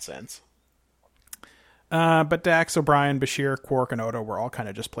nonsense. But Dax, O'Brien, Bashir, Quark, and Odo were all kind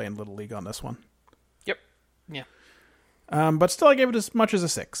of just playing Little League on this one. Yep. Yeah. But still, I gave it as much as a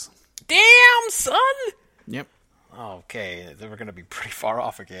 6. Damn, son. Yep. Okay, then we're gonna be pretty far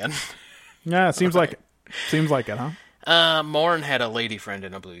off again. Yeah, it seems like it. Seems like it, huh? Morn had a lady friend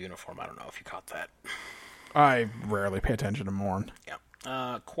in a blue uniform. I don't know if you caught that. I rarely pay attention to Morn.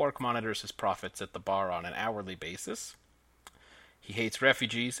 Yeah. Quark monitors his profits at the bar on an hourly basis. He hates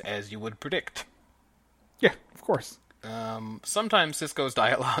refugees, as you would predict. Yeah, of course. Sometimes Sisko's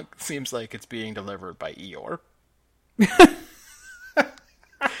dialogue seems like it's being delivered by Eeyore.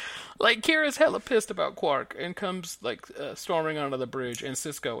 Like, Kira's hella pissed about Quark and comes, storming onto the bridge, and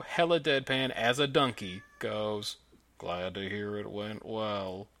Sisko, hella deadpan as a donkey, goes, "Glad to hear it went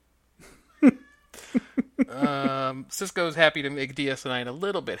well." Sisko's happy to make DS9 a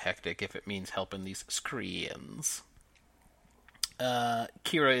little bit hectic if it means helping these screens.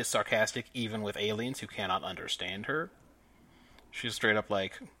 Kira is sarcastic even with aliens who cannot understand her. She's straight up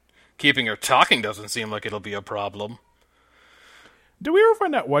like, "Keeping her talking doesn't seem like it'll be a problem." Do we ever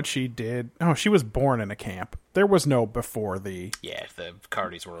find out what she did? Oh, she was born in a camp. There was no before the... Yeah, the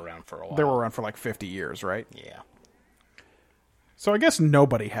Cardis were around for a while. They were around for like 50 years, right? Yeah. So I guess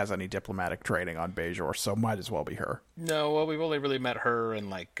nobody has any diplomatic training on Bajor, so might as well be her. No, well, we've only really met her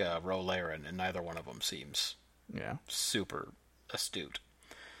and, Ro Laren, and neither one of them seems Yeah. super astute.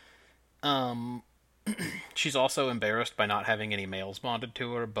 She's also embarrassed by not having any males bonded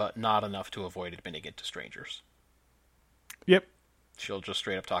to her, but not enough to avoid admitting it to strangers. Yep. She'll just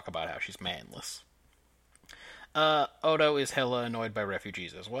straight up talk about how she's manless. Odo is hella annoyed by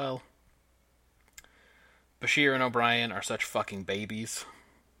refugees as well. Bashir and O'Brien are such fucking babies.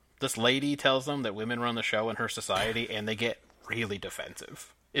 This lady tells them that women run the show in her society, and they get really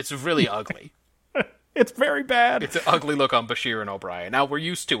defensive. It's really ugly. It's very bad. It's an ugly look on Bashir and O'Brien. Now, we're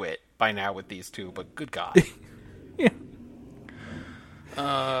used to it by now with these two, but good God. Yeah.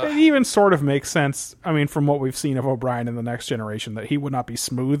 It even sort of makes sense, I mean, from what we've seen of O'Brien in The Next Generation, that he would not be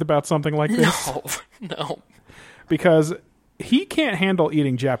smooth about something like this. No. Because he can't handle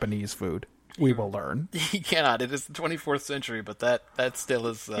eating Japanese food, we will learn. He cannot. It is the 24th century, but that still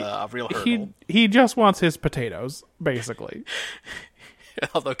is a real hurdle. He just wants his potatoes, basically.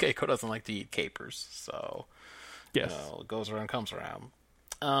 Although Keiko doesn't like to eat capers, so... Yes. It goes around, comes around.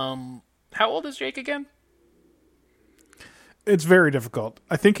 How old is Jake again? It's very difficult.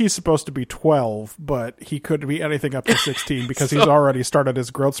 I think he's supposed to be 12, but he could be anything up to 16 because he's already started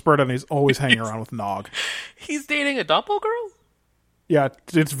his growth spurt and he's always hanging around with Nog. He's dating a Dumbo girl? Yeah,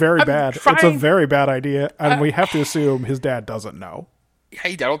 it's very bad. It's a very bad idea, and we have to assume his dad doesn't know.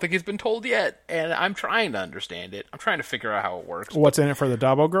 I don't think he's been told yet, and I'm trying to understand it. I'm trying to figure out how it works. What's in it for the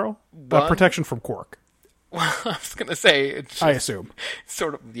Dabo girl? Protection from Quark. Well, I was going to say... It's just, I assume.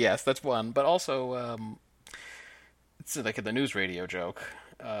 Sort of, yes, that's one. But also, it's like the news radio joke.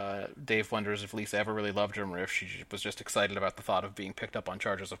 Dave wonders if Lisa ever really loved him or if she was just excited about the thought of being picked up on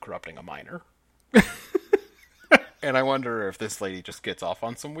charges of corrupting a minor. And I wonder if this lady just gets off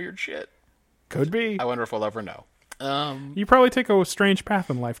on some weird shit. Could be. I wonder if we'll ever know. You probably take a strange path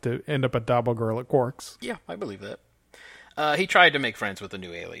in life to end up a Dabo girl at Quark's. Yeah, I believe that. He tried to make friends with the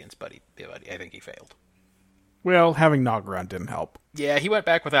new aliens, but I think he failed. Well, having Nog around didn't help. Yeah, he went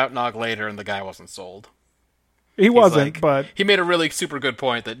back without Nog later, and the guy wasn't sold. He wasn't, but... He made a really super good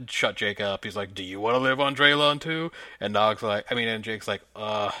point that shut Jake up. He's like, do you want to live on Draylon too? And and Jake's like,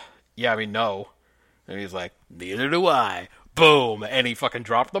 yeah, no. And he's like, neither do I. Boom! And he fucking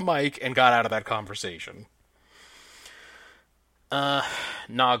dropped the mic and got out of that conversation.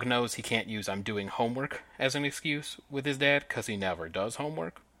 Nog knows he can't use I'm doing homework as an excuse with his dad, because he never does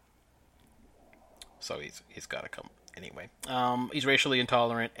homework. So he's got to come anyway. He's racially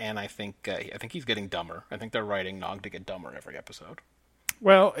intolerant, and I think he's getting dumber. I think they're writing Nog to get dumber every episode.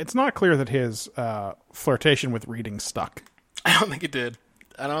 Well, it's not clear that his flirtation with reading stuck. I don't think it did.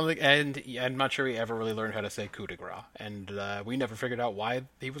 And I'm not sure he ever really learned how to say coup de grace, and we never figured out why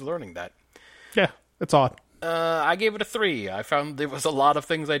he was learning that. Yeah, it's odd. I gave it a 3. I found there was a lot of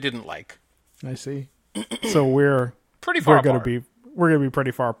things I didn't like. I see. So we're pretty far apart. We're gonna be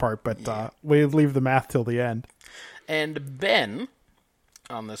pretty far apart, but we leave the math till the end. And Ben,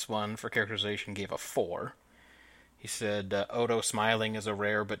 on this one for characterization, gave a 4. He said Odo smiling is a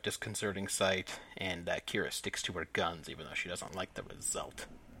rare but disconcerting sight, and Kira sticks to her guns even though she doesn't like the result.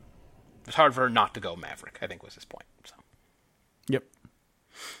 It's hard for her not to go Maverick, I think was his point. So. Yep.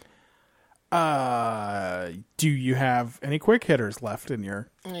 Do you have any quick hitters left in your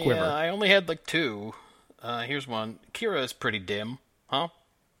quiver? Yeah, I only had 2. Here's one. Kira is pretty dim, huh?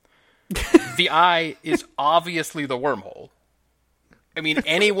 The eye is obviously the wormhole. I mean,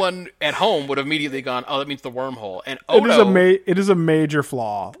 anyone at home would have immediately gone, oh, that means the wormhole. And Odo... It is a major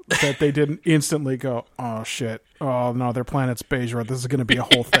flaw that they didn't instantly go, oh, shit. Oh, no, their planet's Bajor. This is going to be a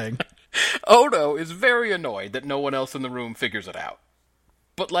whole thing. Odo is very annoyed that no one else in the room figures it out.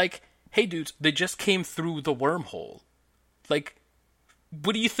 But, hey, dudes, they just came through the wormhole.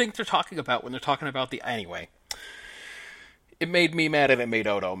 What do you think they're talking about when they're talking about the... Anyway. It made me mad and it made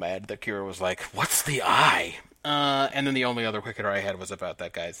Odo mad that Kira was like, what's the eye? And then the only other quick hitter I had was about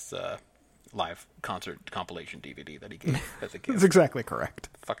that guy's live concert compilation DVD that he gave as a kid. That's exactly correct.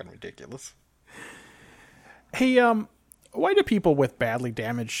 Fucking ridiculous. Hey, why do people with badly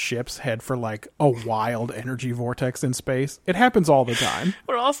damaged ships head for a wild energy vortex in space? It happens all the time.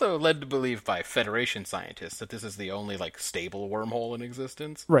 We're also led to believe by Federation scientists that this is the only stable wormhole in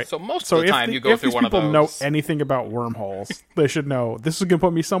existence. Right. So most of the time you go through one of those. If people know anything about wormholes, they should know this is going to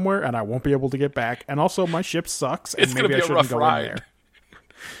put me somewhere and I won't be able to get back. And also my ship sucks and maybe I shouldn't go in there.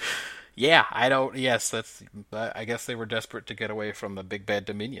 Yeah, I don't. Yes, that's. I guess they were desperate to get away from the big bad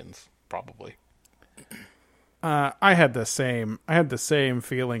Dominions, probably. I had the same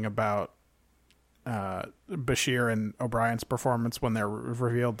feeling about Bashir and O'Brien's performance when they're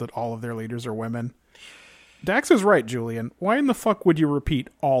revealed that all of their leaders are women. Dax is right, Julian. Why in the fuck would you repeat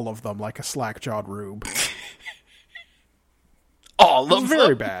all of them like a slack-jawed rube? All of them?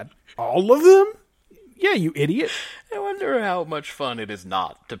 Very bad. All of them? Yeah, you idiot. I wonder how much fun it is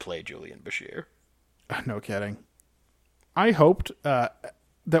not to play Julian Bashir. No kidding. I hoped...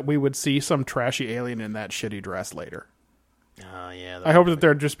 that we would see some trashy alien in that shitty dress later. Yeah. I hope that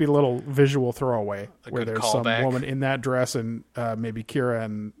there'd just be a little visual throwaway where there's some callback. woman in that dress and maybe Kira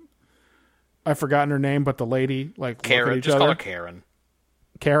and I've forgotten her name, but the lady Karen. look at each just other. Call her Karen.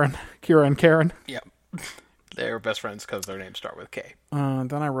 Kira and Karen. Yep. They're best friends because their names start with K.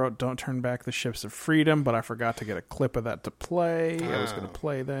 Then I wrote "Don't Turn Back the Ships of Freedom," but I forgot to get a clip of that to play. I was going to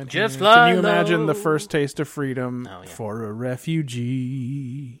play that. Just here. fly Can you imagine low. the first taste of freedom Oh, yeah. for a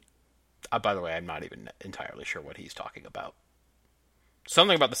refugee? By the way, I'm not even entirely sure what he's talking about.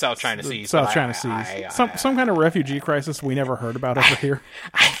 Something about the South China Sea. South China Seas. Some kind of refugee crisis we never heard about over here.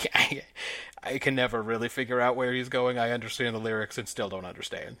 I can never really figure out where he's going. I understand the lyrics and still don't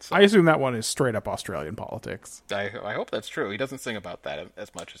understand. So I assume that one is straight up Australian politics. I hope that's true. He doesn't sing about that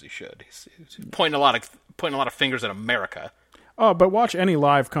as much as he should. He's pointing a lot of fingers at America. Oh, but watch any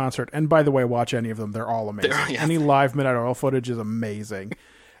live concert, and by the way, watch any of them. They're all amazing. Yeah. Any live Midnight Oil footage is amazing.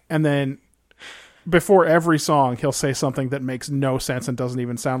 And then before every song, he'll say something that makes no sense and doesn't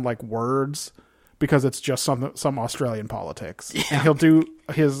even sound like words because it's just some Australian politics. Yeah. And he'll do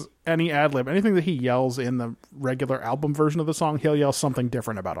any ad-lib, anything that he yells in the regular album version of the song, he'll yell something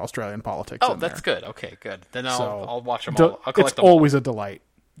different about Australian politics. Oh, that's good. Okay, good. Then I'll watch them all. all. I'll collect it's them all. always a delight.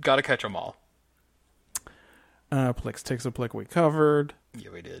 Gotta catch them all. Plix Takes a Plick we covered.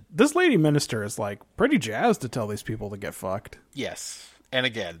 Yeah, we did. This lady minister is like pretty jazzed to tell these people to get fucked. Yes. And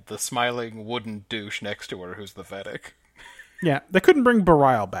again, the smiling wooden douche next to her who's the Vedic. Yeah, they couldn't bring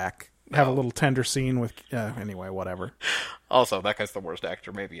Bareil back. Have a little tender scene with... anyway, whatever. Also, that guy's the worst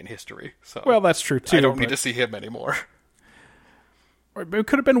actor maybe in history. So well, that's true, too. I don't need to see him anymore. It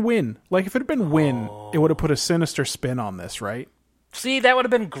could have been Wynn. Like, if it had been Wynn, it would have put a sinister spin on this, right? See, that would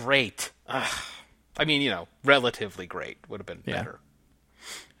have been great. I mean, relatively great. Would have been better.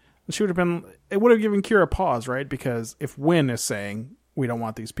 She would have been... It would have given Kira pause, right? Because if Wynn is saying, we don't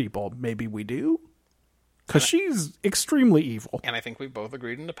want these people, maybe we do? Because she's extremely evil. And I think we've both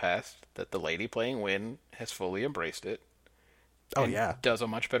agreed in the past that the lady playing Wynn has fully embraced it. Oh, and yeah. does a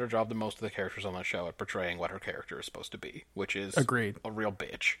much better job than most of the characters on the show at portraying what her character is supposed to be, which is Agreed. A real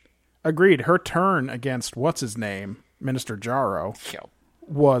bitch. Agreed. Her turn against what's-his-name, Minister Jarro,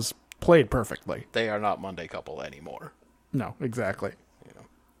 was played perfectly. They are not Monday couple anymore. No, exactly.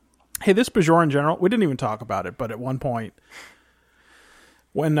 Hey, this Bajoran general, we didn't even talk about it, but at one point,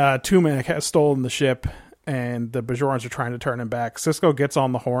 when Tumac has stolen the ship and the Bajorans are trying to turn him back, Sisko gets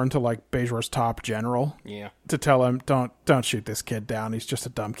on the horn to like Bajor's top general to tell him, don't shoot this kid down. He's just a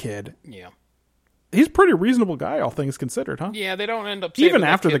dumb kid. Yeah. He's a pretty reasonable guy, all things considered, huh? Yeah, they don't end up saving even that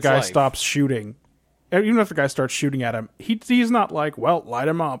after the kid's guy life. stops shooting. Even if the guy starts shooting at him, he's not like, well, light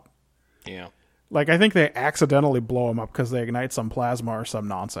him up. Yeah. Like, I think they accidentally blow him up because they ignite some plasma or some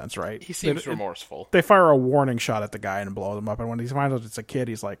nonsense, right? He seems remorseful. They fire a warning shot at the guy and blow him up, and when he finds out it's a kid,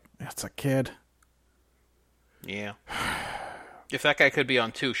 he's like, it's a kid. Yeah. If that guy could be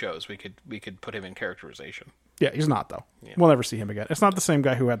on 2 shows, we could put him in characterization. Yeah, he's not, though. Yeah. We'll never see him again. It's not the same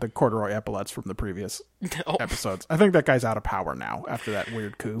guy who had the corduroy epaulets from the previous episodes. I think that guy's out of power now after that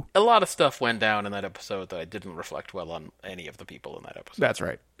weird coup. A lot of stuff went down in that episode that I didn't reflect well on any of the people in that episode. That's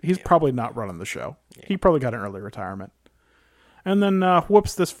right. He's probably not running the show. Yeah. He probably got an early retirement. And then,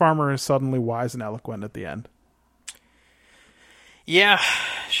 whoops, this farmer is suddenly wise and eloquent at the end. Yeah,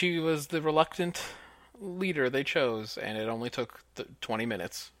 she was the reluctant leader they chose, and it only took 20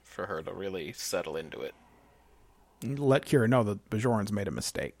 minutes for her to really settle into it. Let Kira know that Bajorans made a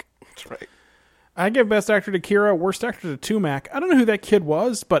mistake. That's right. I give best actor to Kira, worst actor to Tumac. I don't know who that kid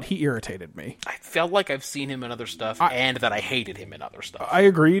was, but he irritated me. I felt like I've seen him in other stuff, and that I hated him in other stuff. I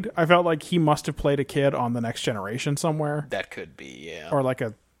agreed. I felt like he must have played a kid on The Next Generation somewhere. That could be, yeah. Or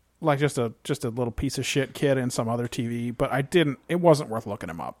just a little piece of shit kid in some other TV, but it wasn't worth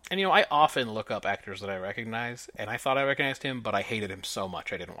looking him up. And I often look up actors that I recognize, and I thought I recognized him, but I hated him so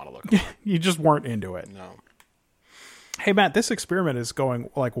much I didn't want to look him up. You just weren't into it. No. Hey, Matt, this experiment is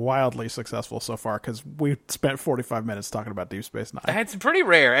going like wildly successful so far because we spent 45 minutes talking about Deep Space Nine. It's pretty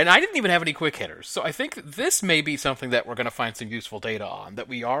rare, and I didn't even have any quick hitters. So I think this may be something that we're going to find some useful data on, that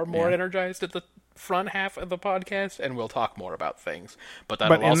we are more energized at the front half of the podcast, and we'll talk more about things. But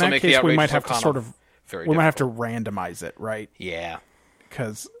that'll also make the outrageous we might have to might have to randomize it, right? Yeah.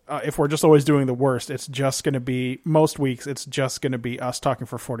 Because if we're just always doing the worst, it's just going to be, most weeks, it's just going to be us talking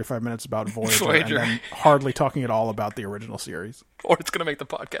for 45 minutes about Voyager. And then hardly talking at all about the original series. Or it's going to make the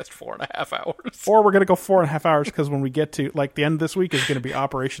podcast 4.5 hours. Or we're going to go 4.5 hours because when we get to, like, the end of this week is going to be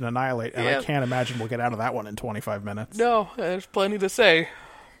Operation Annihilate, and I can't imagine we'll get out of that one in 25 minutes. No, there's plenty to say.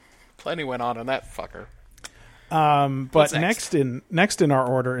 Plenty went on in that fucker. But next in our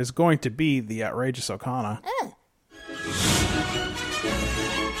order is going to be the outrageous Okana.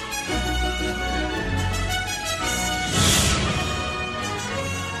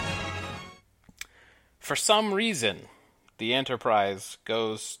 For some reason, the Enterprise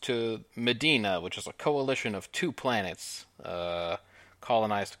goes to Medina, which is a coalition of 2 planets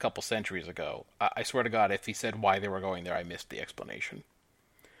colonized a couple centuries ago. I swear to God, if he said why they were going there, I missed the explanation.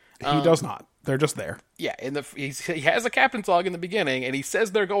 He does not. They're just there. Yeah, he has a captain's log in the beginning, and he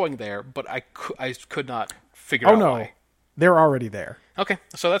says they're going there, but I could not figure out why. They're already there. Okay,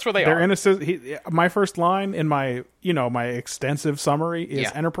 so that's where they They're are. in my first line in my my extensive summary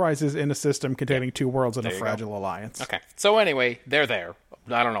is Enterprise is in a system containing two worlds and a fragile alliance. Okay, so anyway, they're there.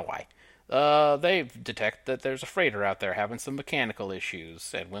 I don't know why. They detect that there's a freighter out there having some mechanical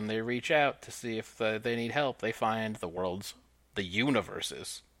issues, and when they reach out to see if they need help, they find the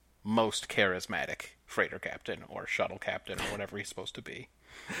universe's most charismatic freighter captain or shuttle captain or whatever he's supposed to be.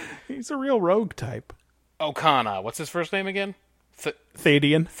 He's a real rogue type. Okana. What's his first name again?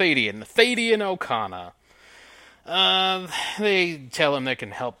 Thadian. Thadian Okana. They tell him they can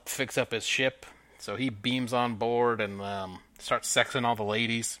help fix up his ship, so he beams on board and starts sexing all the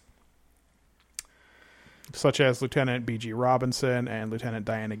ladies. Such as Lieutenant B.G. Robinson and Lieutenant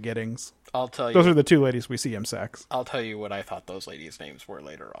Diana Giddings. I'll tell you. Those are the two ladies we see him sex. I'll tell you what I thought those ladies' names were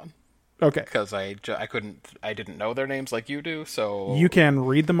later on. Okay. Because I didn't know their names like you do, so... You can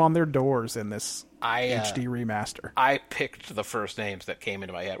read them on their doors in this HD remaster. I picked the first names that came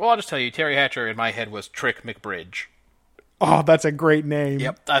into my head. Well, I'll just tell you, Terry Hatcher in my head was Trick McBridge. Oh, that's a great name.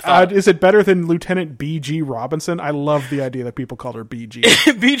 Yep, I thought... is it better than Lieutenant B.G. Robinson? I love the idea that people called her B.G.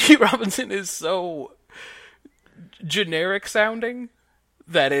 B.G. Robinson is so generic sounding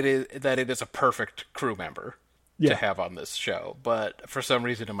that it is a perfect crew member to have on this show. But for some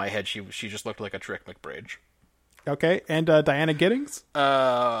reason in my head, she just looked like a Trick McBridge. Okay, and Diana Giddings?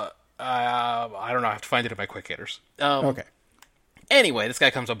 I don't know. I have to find it in my quick hitters. Okay. Anyway, this guy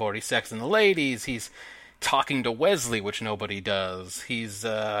comes on board. He's sexing the ladies. He's talking to Wesley, which nobody does. He's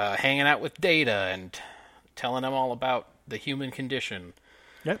hanging out with Data and telling them all about the human condition.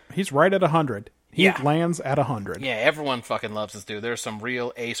 Yep, he's right at 100. He lands at 100. Yeah, everyone fucking loves this dude. There's some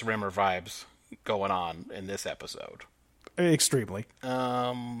real Ace Rimmer vibes going on in this episode. Extremely.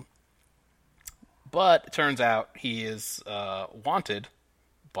 But it turns out he is wanted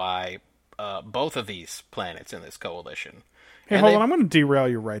by both of these planets in this coalition. Hey, hold on. I'm going to derail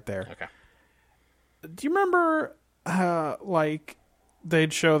you right there. Okay. Do you remember,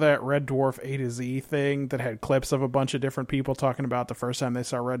 they'd show that Red Dwarf A to Z thing that had clips of a bunch of different people talking about the first time they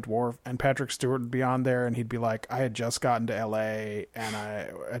saw Red Dwarf, and Patrick Stewart would be on there, and he'd be like, I had just gotten to LA, and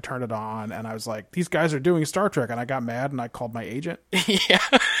I turned it on, and I was like, these guys are doing Star Trek, and I got mad, and I called my agent. Yeah.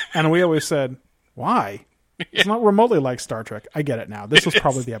 And we always said, why? It's not remotely like Star Trek. I get it now. This was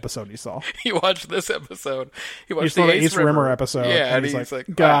probably the episode you saw. He watched this episode. He watched the Ace Rimmer episode. Yeah, and he's like,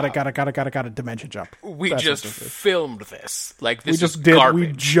 got it, dimension jump. We just filmed this. Like, this is garbage. We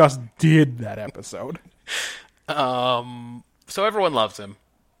garbage. just did that episode. So everyone loves him.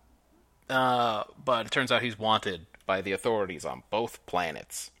 But it turns out he's wanted by the authorities on both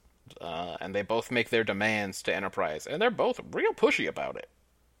planets. And they both make their demands to Enterprise. And they're both real pushy about it.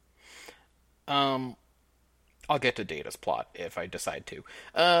 I'll get to Data's plot if I decide to.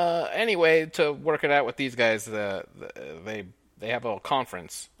 Anyway, to work it out with these guys, they have a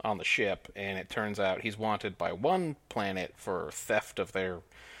conference on the ship, and it turns out he's wanted by one planet for theft of their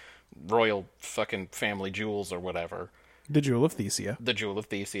royal fucking family jewels or whatever. The Jewel of Thesia. The Jewel of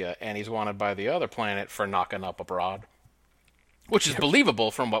Thesia, and he's wanted by the other planet for knocking up abroad. Which is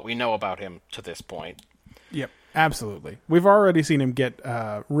believable from what we know about him to this point. Yep, absolutely. We've already seen him get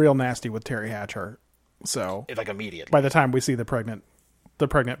real nasty with Terry Hatcher. So, like, immediately. By the time we see the pregnant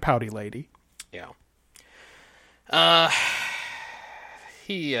pouty lady. Yeah.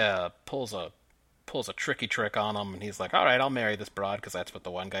 He pulls a tricky trick on him, and he's like, all right, I'll marry this broad, because that's what the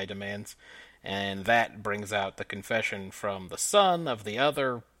one guy demands. And that brings out the confession from the son of the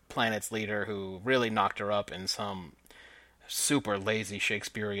other planet's leader, who really knocked her up in some super lazy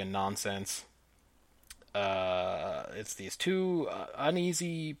Shakespearean nonsense. It's these two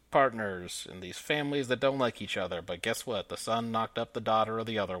uneasy partners and these families that don't like each other, but guess what? The son knocked up the daughter of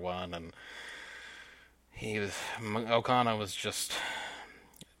the other one, and Okana was just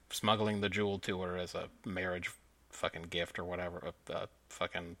smuggling the jewel to her as a marriage fucking gift or whatever.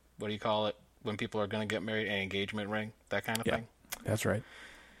 Fucking, what do you call it? When people are going to get married, an engagement ring, that kind of thing. That's right.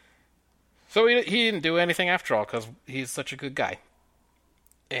 So he didn't do anything after all, because he's such a good guy.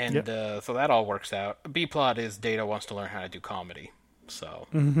 And so that all works out. B-plot is Data wants to learn how to do comedy. So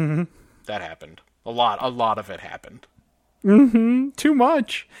that happened. A lot of it happened. Too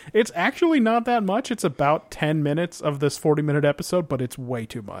much. It's actually not that much. It's about 10 minutes of this 40-minute episode, but it's way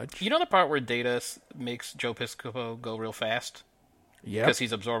too much. You know the part where Data makes Joe Piscopo go real fast? Yeah. Because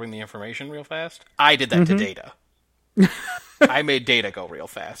he's absorbing the information real fast? I did that to Data. I made Data go real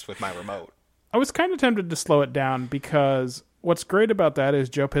fast with my remote. I was kind of tempted to slow it down because what's great about that is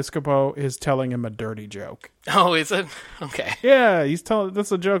Joe Piscopo is telling him a dirty joke. Oh, is it? Okay. Yeah, he's telling.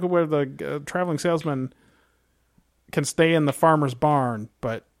 That's a joke where the traveling salesman can stay in the farmer's barn,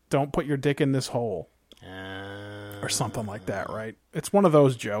 but don't put your dick in this hole, or something like that. Right? It's one of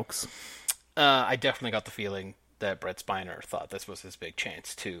those jokes. I definitely got the feeling that Brett Spiner thought this was his big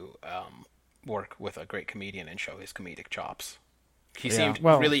chance to work with a great comedian and show his comedic chops. He seemed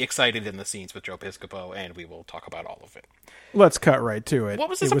really excited in the scenes with Joe Piscopo, and we will talk about all of it. Let's cut right to it. What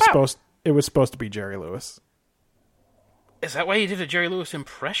was this about? It was supposed to be Jerry Lewis. Is that why he did a Jerry Lewis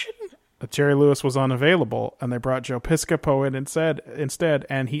impression? Jerry Lewis was unavailable, and they brought Joe Piscopo in instead,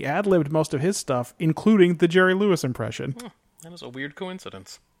 and he ad-libbed most of his stuff, including the Jerry Lewis impression. That is a weird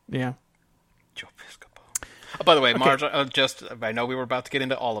coincidence. Yeah. Joe Piscopo. Oh, by the way, Marjan, I know we were about to get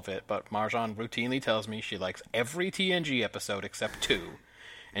into all of it, but Marjan routinely tells me she likes every TNG episode except 2,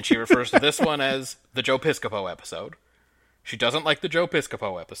 and she refers to this one as the Joe Piscopo episode. She doesn't like the Joe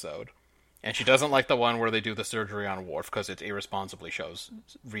Piscopo episode, and she doesn't like the one where they do the surgery on Worf because it irresponsibly shows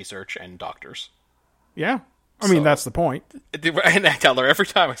research and doctors. Yeah. I mean, that's the point. And I tell her every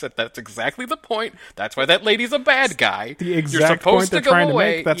time, I said, that's exactly the point. That's why that lady's a bad guy. The exact point they're trying to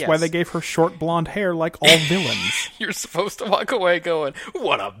make. That's why they gave her short blonde hair like all villains. You're supposed to walk away going,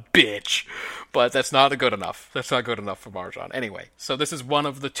 what a bitch. But that's not good enough. That's not good enough for Marjan. Anyway, so this is one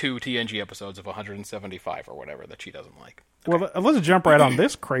of the 2 TNG episodes of 175 or whatever that she doesn't like. Okay. Well, let's jump right on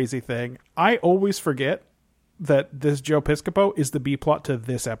this crazy thing. I always forget that this Joe Piscopo is the B-plot to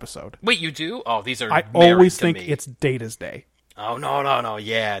this episode. Wait, you do? Oh, these are I always think it's Data's Day. Oh, no.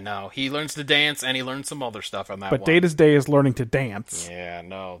 Yeah, no. He learns to dance, and he learns some other stuff on that But one. Data's Day is learning to dance. Yeah,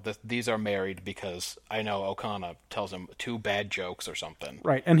 no. These are married because I know Okana tells him 2 bad jokes or something.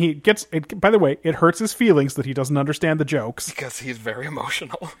 Right, and he gets... By the way, it hurts his feelings that he doesn't understand the jokes. Because he's very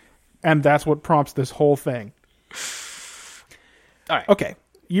emotional. And that's what prompts this whole thing. All right. Okay.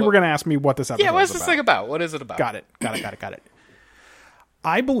 You were going to ask me what this episode is about. Yeah, what's this thing about? What is it about? Got it.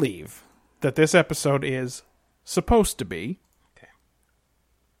 I believe that this episode is supposed to be... Okay.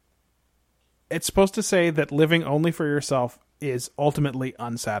 It's supposed to say that living only for yourself is ultimately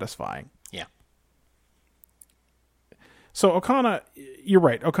unsatisfying. Yeah. So Okana... You're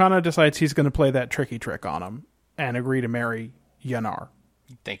right. Okana decides he's going to play that tricky trick on him and agree to marry Yanar.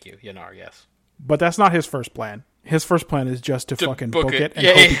 Thank you, Yanar, yes. But that's not his first plan. His first plan is just to fucking book it and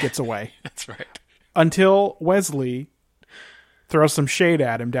hope he gets away. That's right. Until Wesley throws some shade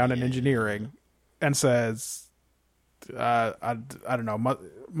at him down in engineering and says, I don't know,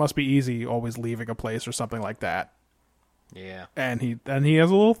 must be easy always leaving a place or something like that. Yeah. And he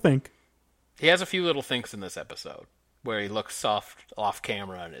has a little think. He has a few little thinks in this episode where he looks soft off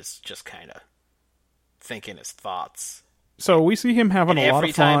camera and is just kind of thinking his thoughts. So we see him having a lot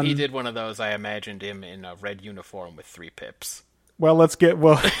of fun. Every time he did one of those, I imagined him in a red uniform with 3 pips. Well,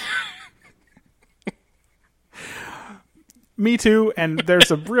 me too, and there's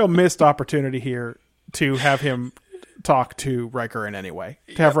a real missed opportunity here to have him talk to Riker in any way.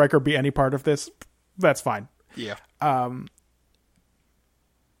 To have Riker be any part of this, that's fine. Yeah.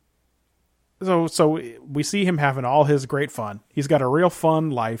 So we see him having all his great fun. He's got a real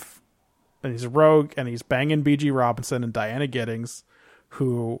fun life, and he's a rogue, and he's banging B.G. Robinson and Diana Giddings,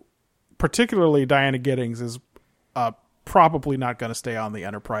 who, particularly Diana Giddings, is probably not going to stay on the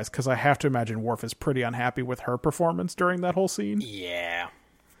Enterprise, because I have to imagine Worf is pretty unhappy with her performance during that whole scene. Yeah.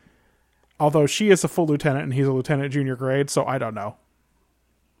 Although she is a full lieutenant and he's a lieutenant junior grade, so I don't know.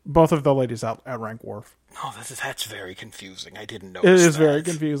 Both of the ladies outrank Worf. Oh, that's very confusing. I didn't know. It is very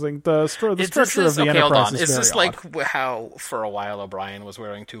confusing. The structure of the Enterprise is very odd. Like how for a while O'Brien was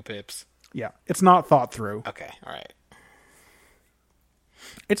wearing 2 pips? Yeah, it's not thought through. Okay, all right.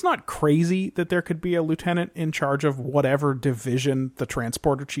 It's not crazy that there could be a lieutenant in charge of whatever division the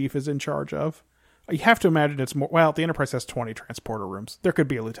transporter chief is in charge of. You have to imagine it's more... Well, the Enterprise has 20 transporter rooms. There could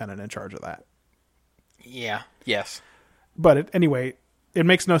be a lieutenant in charge of that. Yeah, yes. But anyway, it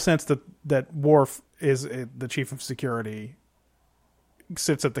makes no sense that Worf is the chief of security,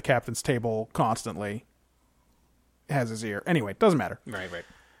 sits at the captain's table constantly, has his ear. Anyway, doesn't matter. Right.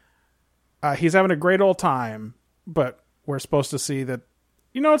 He's having a great old time, but we're supposed to see that,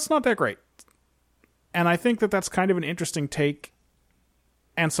 it's not that great. And I think that that's kind of an interesting take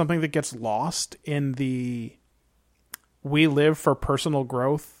and something that gets lost in the we live for personal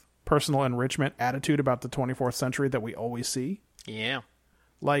growth, personal enrichment attitude about the 24th century that we always see. Yeah.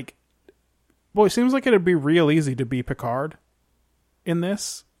 Like, boy, it seems like it'd be real easy to be Picard in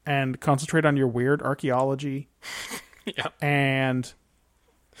this and concentrate on your weird archaeology. Yeah. And,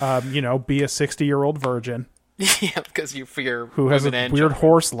 be a 60-year-old virgin. Yeah, because you fear who has a weird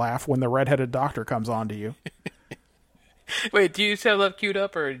horse laugh when the redheaded doctor comes on to you. Wait, do you still have that queued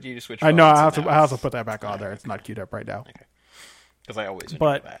up, or do you just switch? I know. I phones have and to. I now have to put that back on there. It's not queued up right now. because I always enjoy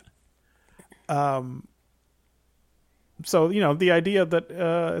But- that. So the idea that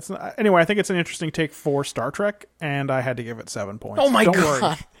it's not, anyway. I think it's an interesting take for Star Trek, and I had to give it 7 points. Oh my Don't God.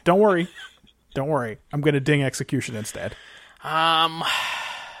 Worry. Don't worry. Don't worry. I'm going to ding execution instead. All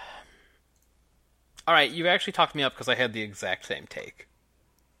right, you actually talked me up because I had the exact same take.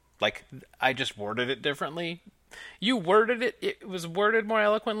 Like, I just worded it differently. You worded it, it was worded more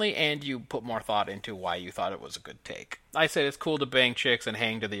eloquently, and you put more thought into why you thought it was a good take. I said it's cool to bang chicks and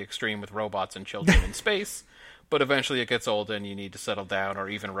hang to the extreme with robots and children in space, but eventually it gets old and you need to settle down, or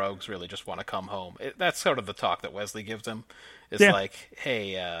even rogues really just want to come home. That's sort of the talk that Wesley gives him. It's Yeah. like,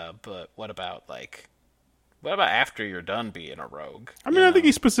 hey, but what about after you're done being a rogue? I mean, I think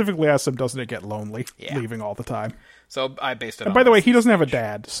he specifically asked him, doesn't it get lonely Yeah. leaving all the time? So I based it And on by the way, this. he doesn't have a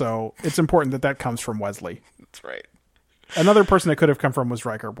dad, so it's important that comes from Wesley. That's right. Another person that could have come from was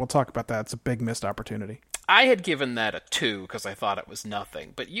Riker. We'll talk about that. It's a big missed opportunity. I had given that a 2 because I thought it was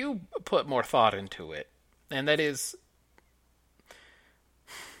nothing, but you put more thought into it. And that is,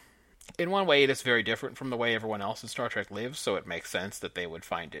 in one way, it is very different from the way everyone else in Star Trek lives, so it makes sense that they would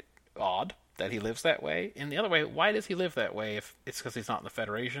find it odd that he lives that way. In the other way, why does he live that way if it's because he's not in the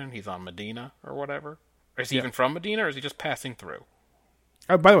Federation, he's on Medina or whatever? Or is he even from Medina, or is he just passing through?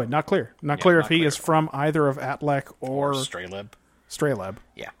 Oh, by the way, not clear. Not clear not if he clear. is from either of Atlek or Streleb? Streleb.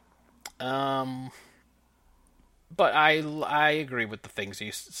 Yeah. But I agree with the things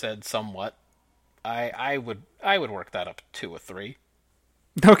you said somewhat. I would work that up to a 3.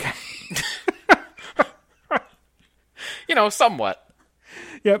 Okay. Somewhat.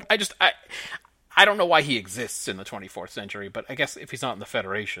 Yep. I don't know why he exists in the 24th century, but I guess if he's not in the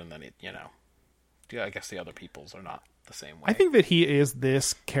Federation, then I guess the other peoples are not the same way. I think that he is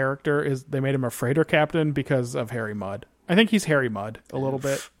this character. They made him a freighter captain because of Harry Mudd. I think he's Harry Mudd a little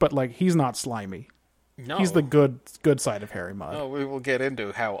bit, but like he's not slimy. no, He's the good side of Harry Mudd. No, we will get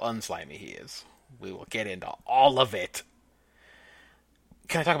into how unslimy he is. We will get into all of it.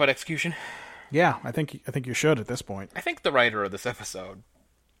 Can I talk about execution? Yeah, I think you should at this point. I think the writer of this episode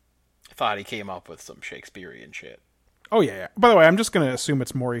thought he came up with some Shakespearean shit. Oh yeah. By the way, I'm just going to assume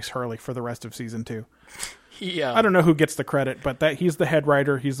it's Maurice Hurley for the rest of season 2. Yeah. I don't know who gets the credit, but he's the head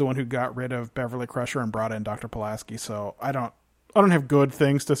writer. He's the one who got rid of Beverly Crusher and brought in Dr. Pulaski. So I don't have good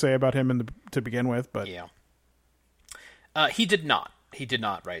things to say about him to begin with. But Yeah. He did not. He did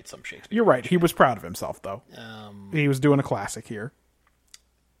not write some Shakespeare. you're right. He was proud of himself, though. He was doing a classic here.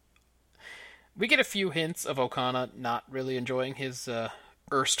 We get a few hints of Okana not really enjoying his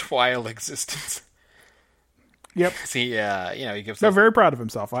erstwhile existence. Yep. See, he gives No, those, very proud of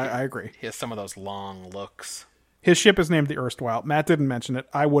himself. I agree. he has some of those long looks. His ship is named the Erstwhile. Matt didn't mention it.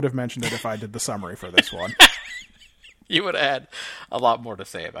 I would have mentioned it if I did the summary for this one. You would add a lot more to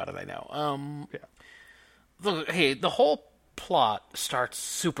say about it, I know. Yeah. The whole plot starts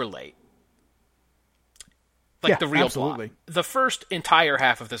super late. Like Yeah, the real absolutely. plot. The first entire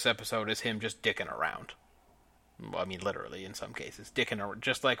half of this episode is him just dicking around. Well, I mean, literally, in some cases. Dicking around.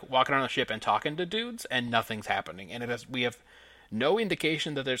 Just like walking around the ship and talking to dudes, and nothing's happening. And we have no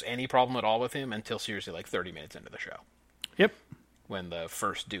indication that there's any problem at all with him until seriously like 30 minutes into the show. Yep. When the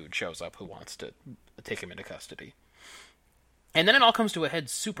first dude shows up who wants to take him into custody. And then it all comes to a head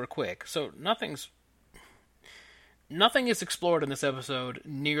super quick, so nothing is explored in this episode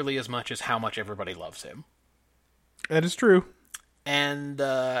nearly as much as how much everybody loves him. That is true. And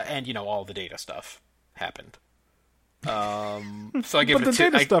all the data stuff happened. So I give But it a the 2.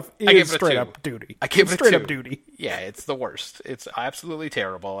 data stuff I give is it a straight 2. up duty. I give It's it a straight 2. up duty. Yeah, it's the worst. It's absolutely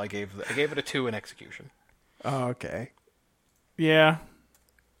terrible. I gave it a 2 in execution. Okay. Yeah.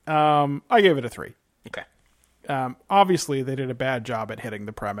 I gave it a 3. Okay. Obviously, they did a bad job at hitting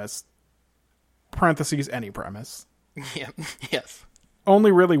the premise. Parentheses, any premise. Yeah. Yes.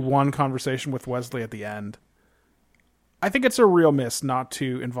 Only really one conversation with Wesley at the end. I think it's a real miss not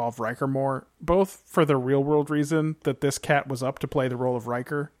to involve Riker more, both for the real-world reason that this cat was up to play the role of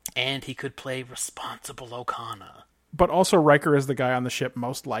Riker, And he could play responsible Okana. but also Riker is the guy on the ship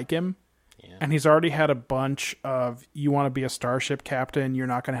most like him. Yeah. And he's already had a bunch of, you want to be a starship captain, you're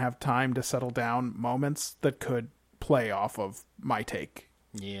not going to have time to settle down moments that could play off of my take.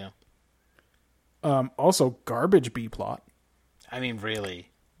 Yeah. Also, garbage B-plot. I mean, really.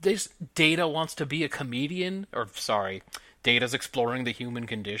 This Data wants to be a comedian? Data's exploring the human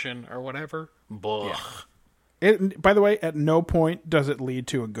condition or whatever? Blah. By the way, at no point does it lead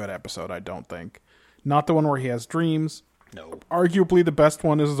to a good episode, I don't think. Not the one where he has dreams. No. Arguably, the best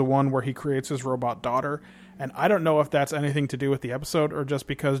one is the one where he creates his robot daughter, And I don't know if that's anything to do with the episode or just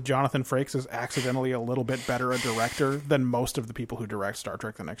because Jonathan Frakes is accidentally a little bit better a director than most of the people who direct Star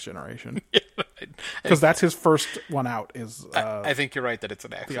Trek The Next Generation. Because that's his first one out is I think you're right that it's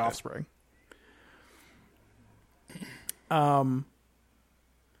an The accident. Offspring.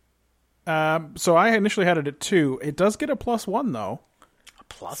 So I initially had it at 2. It does get a +1 though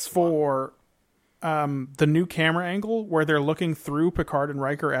Plus for the new camera angle where they're looking through Picard and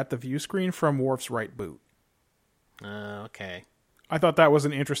Riker at the view screen from Worf's right boot. okay. I thought that was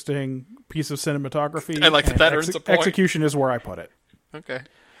an interesting piece of cinematography. I like that and that earns a point. Execution is where I put it. Okay.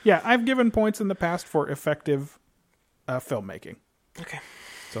 Yeah, I've given points in the past for effective filmmaking. Okay.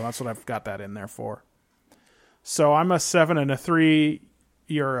 So that's what I've got that in there for. So I'm a 7 and a 3.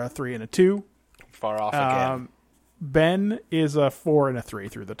 You're a 3 and a 2. Far off again. Ben is a 4 and a 3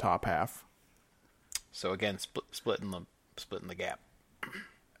 through the top half. So again, splitting the gap.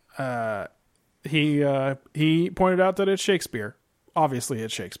 He pointed out that it's Shakespeare. Obviously,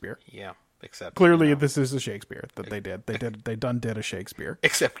 it's Shakespeare. Yeah. Except Clearly, you know. this is a Shakespeare that they did. They did a Shakespeare.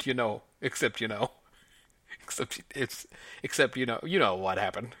 Except you know what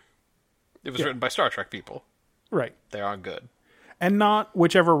happened. It was written by Star Trek people. Right. They aren't good. And not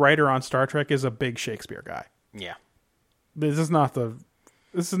whichever writer on Star Trek is a big Shakespeare guy. Yeah. This is not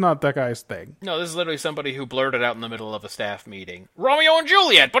that guy's thing. No, this is literally somebody who blurted out in the middle of a staff meeting, Romeo and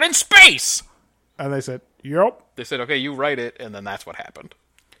Juliet, but in space! And they said, "Yep." They said, okay, you write it, and then that's what happened.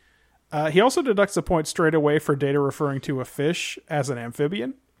 He also deducts a point straight away for Data referring to a fish as an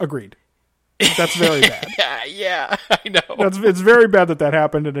amphibian. Agreed. That's very bad. Yeah, I know. It's very bad that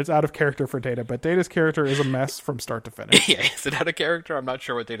happened, and it's out of character for Data. But Data's character is a mess from start to finish. Yeah, is it out of character? I'm not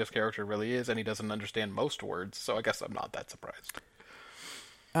sure what Data's character really is, and he doesn't understand most words, so I guess I'm not that surprised.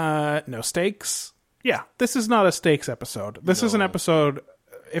 No stakes. Yeah, this is not a stakes episode. This is an episode.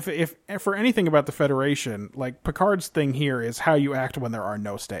 If for anything about the Federation, like Picard's thing here is how you act when there are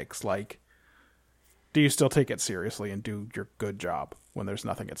no stakes. Like, do you still take it seriously and do your good job when there's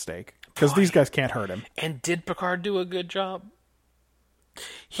nothing at stake? Because these guys can't hurt him. And did Picard do a good job?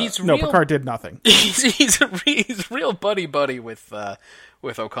 No, Picard did nothing. He's real buddy with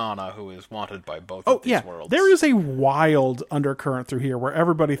Okana, who is wanted by both of these worlds. There is a wild undercurrent through here where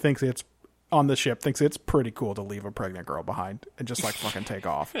everybody thinks it's on the ship thinks it's pretty cool to leave a pregnant girl behind and just like fucking take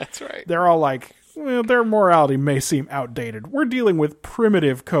off. That's right. They're all like, well, their morality may seem outdated. We're dealing with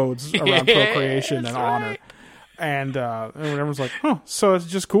primitive codes around procreation and honor. And everyone's like, huh, so it's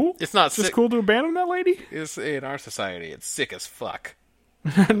just cool? It's not just sick. cool to abandon that lady? It's, in our society, it's sick as fuck.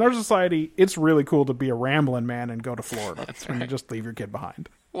 In our society, it's really cool to be a rambling man and go to Florida. That's right. And just leave your kid behind.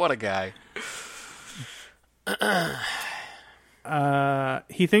 What a guy.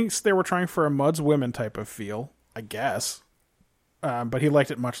 He thinks they were trying for a Mud's Women type of feel, I guess. But he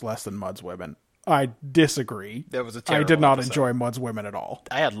liked it much less than Mud's Women. I disagree. That was a I terrible did not episode. enjoy Mud's Women at all.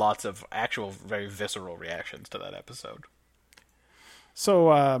 I had lots of actual very visceral reactions to that episode.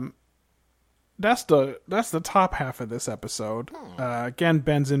 So that's the top half of this episode. Again,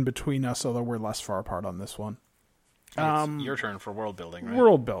 Ben's in between us, although we're less far apart on this one. It's your turn for world building, right?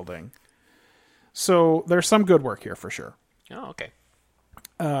 World building. So there's some good work here for sure. Oh, okay.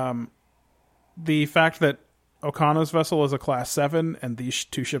 The fact that Okana's vessel is a class 7 and these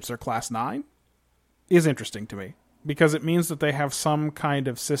two ships are class 9 is interesting to me, because it means that they have some kind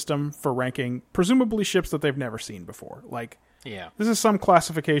of system for ranking presumably ships that they've never seen before. Like, Yeah. this is some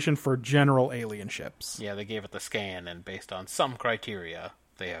classification for general alien ships. Yeah, they gave it the scan, and based on some criteria,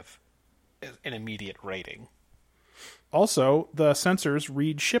 they have an immediate rating. Also, the sensors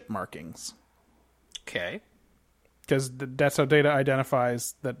read ship markings, Okay. because that's how Data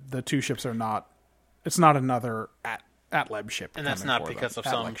identifies that the two ships are not. It's not another Atleb ship. And that's coming not for because them.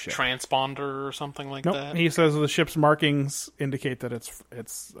 of some Atlek ship. transponder or something like Nope. that? He says the ship's markings indicate that it's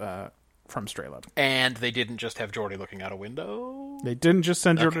from Strelab. And they didn't just have Geordi looking out a window? They didn't just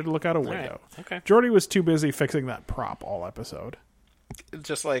send Geordi to look out a window. Right. Okay. Geordi was too busy fixing that prop all episode.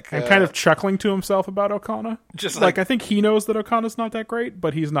 Just like... And kind of chuckling to himself about Okana. Just like, I think he knows that Okana's not that great,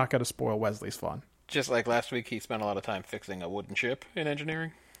 but he's not going to spoil Wesley's fun. Just like last week, he spent a lot of time fixing a wooden ship in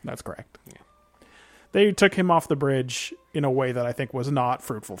engineering. That's correct. Yeah. They took him off the bridge in a way that I think was not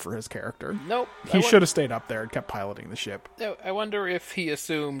fruitful for his character. Nope. He should have stayed up there and kept piloting the ship. No, I wonder if he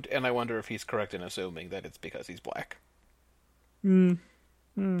assumed, and I wonder if he's correct in assuming that it's because he's black.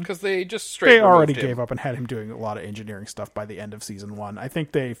 Because they just straight They already removed him. gave up and had him doing a lot of engineering stuff by the end of season 1. I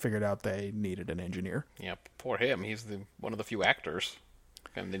think they figured out they needed an engineer. Yeah, poor him. He's one of the few actors.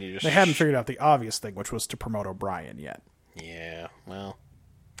 And then you just... They hadn't figured out the obvious thing, which was to promote O'Brien yet. Yeah, well...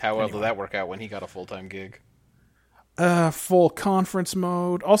 How well did that work out when he got a full-time gig? Full conference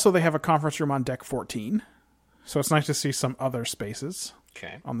mode. Also, they have a conference room on deck 14. So it's nice to see some other spaces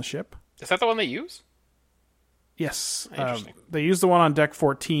Okay. on the ship. Is that the one they use? Yes. Interesting. They used the one on deck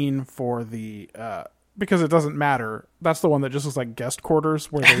 14 for the... because it doesn't matter. That's the one that just looks like guest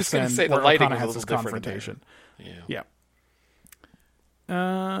quarters where they was gonna send... say, the where lighting Okana was a has little this different in there. confrontation. Yeah.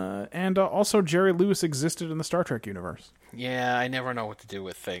 Yeah. And also Jerry Lewis existed in the Star Trek universe. Yeah, I never know what to do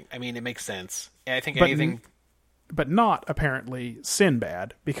with things. I mean, it makes sense. I think But anything... But not, apparently,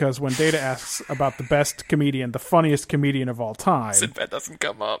 Sinbad, because when Data asks about the best comedian, the funniest comedian of all time, Sinbad doesn't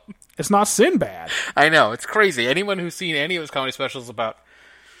come up. it's not Sinbad. I know, it's crazy. Anyone who's seen any of his comedy specials about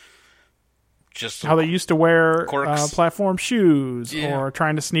just How they used to wear Quirks. platform shoes Yeah. or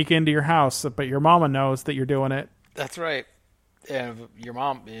trying to sneak into your house, but your mama knows that you're doing it. That's right. And your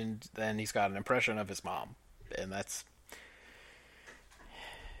mom, and then he's got an impression of his mom, and that's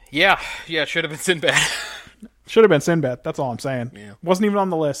yeah. It should have been Sinbad. Should have been Sinbad. That's all I'm saying. Yeah. Wasn't even on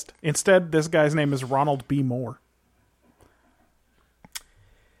the list. Instead, this guy's name is Ronald B. Moore.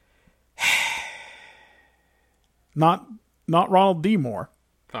 Not Ronald D. Moore.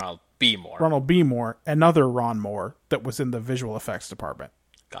 I'll be more. Ronald B. Moore, another Ron Moore that was in the visual effects department.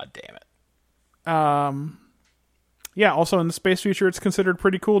 God damn it. Yeah, also in the space future, it's considered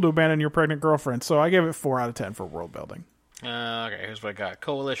pretty cool to abandon your pregnant girlfriend, so I gave it 4 out of 10 for world building. Okay, here's what I got.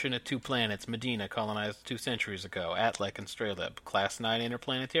 Coalition of 2 planets. Medina, colonized 2 centuries ago. Atlek and Streleb. Class 9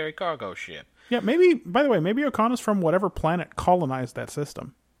 interplanetary cargo ship. Yeah, maybe, by the way, maybe Okana's from whatever planet colonized that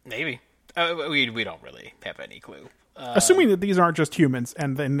system. Maybe. We don't really have any clue. Assuming that these aren't just humans,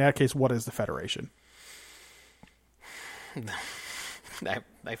 and in that case, what is the Federation?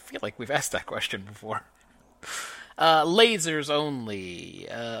 I feel like we've asked that question before. Lasers only.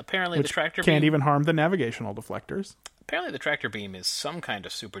 Apparently the tractor Can't beam... even harm the navigational deflectors. Apparently the tractor beam is some kind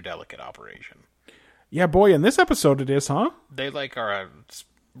of super delicate operation. Yeah, boy, in this episode it is, huh? They are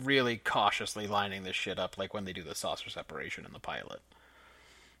really cautiously lining this shit up, like when they do the saucer separation in the pilot.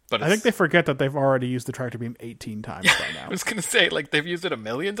 But I think they forget that they've already used the tractor beam 18 times by I now. was gonna say, like, they've used it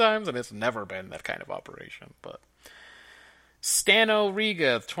 1,000,000 times, and it's never been that kind of operation. But Stano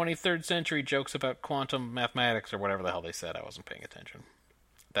Riga, 23rd century jokes about quantum mathematics, or whatever the hell they said. I wasn't paying attention.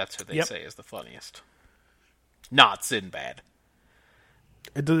 That's who they say is the funniest. Not Sinbad.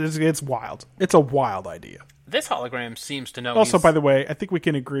 It's wild. It's a wild idea. This hologram seems to know. Also, by the way, I think we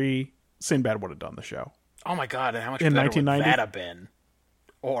can agree Sinbad would have done the show. Oh my god! And how much In better 1990? would that have been?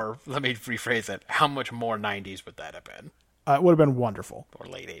 Or let me rephrase it: how much more '90s would that have been? It would have been wonderful. Or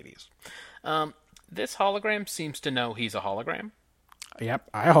late '80s. This hologram seems to know he's a hologram. Yep.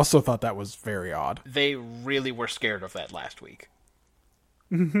 I also thought that was very odd. They really were scared of that last week.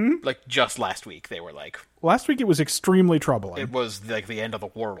 Mm-hmm. Like, just last week, they were like... Last week it was extremely troubling. It was, like, the end of the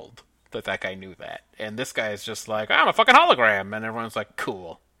world that guy knew that. And this guy is just like, I'm a fucking hologram! And everyone's like,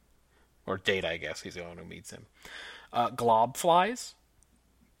 cool. Or Data, I guess. He's the one who meets him. Glob flies.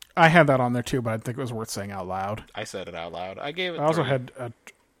 I had that on there too, but I think it was worth saying out loud. I said it out loud. I gave it I also 3. had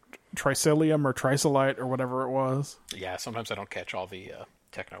Tricilium or Trisolite or whatever it was. Yeah, sometimes I don't catch all the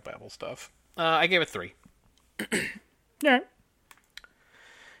technobabble stuff. I gave it 3. Yeah.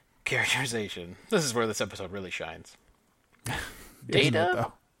 Characterization. This is where this episode really shines. Isn't it,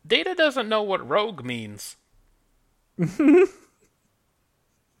 though? Data doesn't know what rogue means.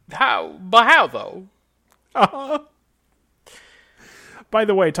 How? But how, though? By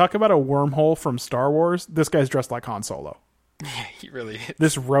the way, talk about a wormhole from Star Wars. This guy's dressed like Han Solo. He really...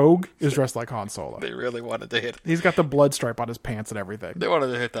 This rogue is dressed like Han Solo. They really wanted to hit... He's got the blood stripe on his pants and everything. They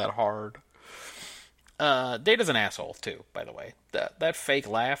wanted to hit that hard. Data's an asshole, too, by the way. That fake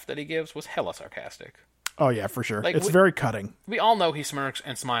laugh that he gives was hella sarcastic. Oh, yeah, for sure. Like, It's very cutting. We all know he smirks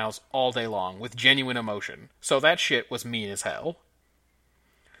and smiles all day long with genuine emotion, so that shit was mean as hell.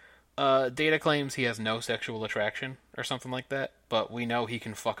 Data claims he has no sexual attraction, or something like that, but we know he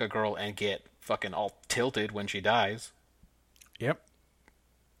can fuck a girl and get fucking all tilted when she dies. Yep.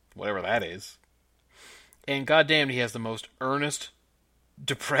 Whatever that is. And goddamn, he has the most earnest,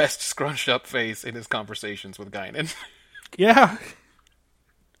 depressed, scrunched up face in his conversations with Guinan. Yeah.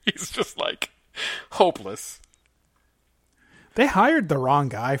 He's just like hopeless. They hired the wrong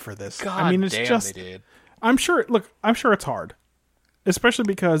guy for this. God I mean, it's damn, just... they did. I'm sure it's hard. Especially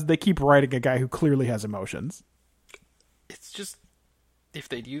because they keep writing a guy who clearly has emotions. It's just, if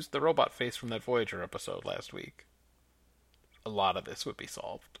they'd used the robot face from that Voyager episode last week, a lot of this would be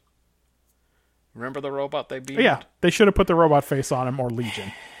solved. Remember the robot they beamed? Yeah, they should have put the robot face on him or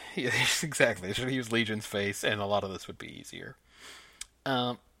Legion. Yeah, exactly. They should have used Legion's face, and a lot of this would be easier.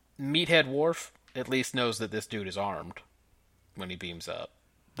 Meathead Worf at least knows that this dude is armed when he beams up.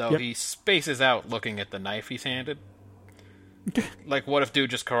 Though Yep. he spaces out looking at the knife he's handed. Like, what if dude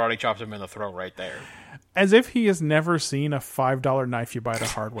just karate chops him in the throat right there? As if he has never seen a $5 knife you buy at a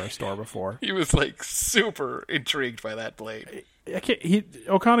hardware store before. He was, like, super intrigued by that blade.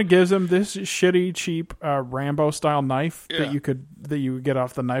 Okana gives him this shitty, cheap Rambo-style knife Yeah. that you could get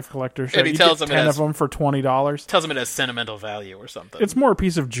off the knife collector show. And he You tells get him it 10 has- of them for $20. Tells him it has sentimental value or something. It's more a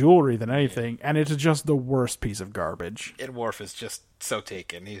piece of jewelry than anything, and it's just the worst piece of garbage. And Worf is just so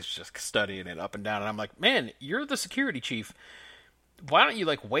taken. He's just studying it up and down. And I'm like, man, you're the security chief. Why don't you,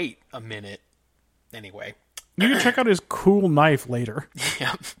 like, wait a minute? Anyway. You can check out his cool knife later.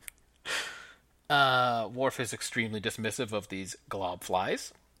 Yep. Worf is extremely dismissive of these glob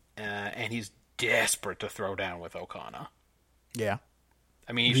flies. And he's desperate to throw down with Okana. Yeah.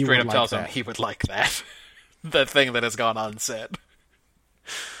 I mean, he He straight would up like tells him that. he would like that. The thing that has gone unsaid.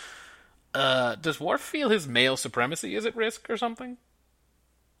 Does Worf feel his male supremacy is at risk or something?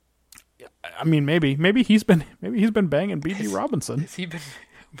 I mean, maybe he's been banging B.B. Robinson. Has he been...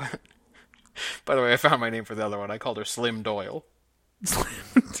 By the way, I found my name for the other one. I called her Slim Doyle.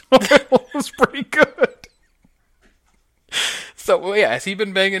 It was pretty good. So, well, yeah, has he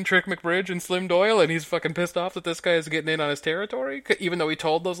been banging Trick McBridge and Slim Doyle, and he's fucking pissed off that this guy is getting in on his territory? Even though he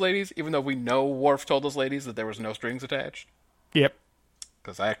told those ladies, even though we know Worf told those ladies that there was no strings attached? Yep.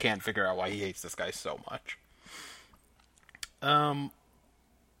 Because I can't figure out why he hates this guy so much.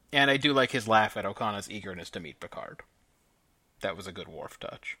 And I do like his laugh at Okana's eagerness to meet Picard. That was a good Worf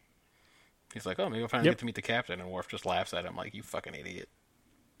touch. He's like, oh, maybe I'll finally Yep. get to meet the captain, and Worf just laughs at him like, you fucking idiot.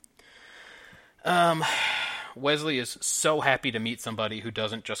 Wesley is so happy to meet somebody who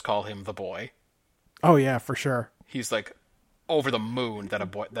doesn't just call him the boy. Oh yeah, for sure. He's like over the moon that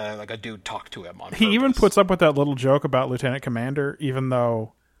a dude talked to him on He even purpose. puts up with that little joke about Lieutenant Commander, even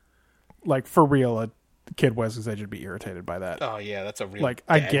though, like, for real, a kid Wesley's age would be irritated by that. Oh yeah, that's a real Like,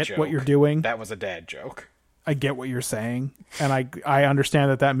 I dad get joke. what you're doing. That was a dad joke. I get what you're saying, and I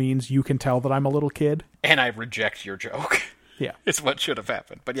understand that means you can tell that I'm a little kid. And I reject your joke. Yeah. It's what should have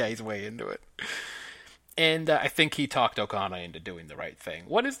happened. But yeah, he's way into it. And I think he talked Okana into doing the right thing.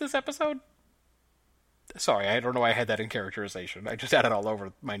 What is this episode? Sorry, I don't know why I had that in characterization. I just had it all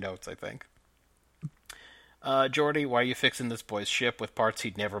over my notes, I think. Geordi, why are you fixing this boy's ship with parts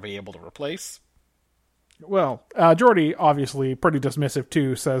he'd never be able to replace? Well, Geordi, obviously pretty dismissive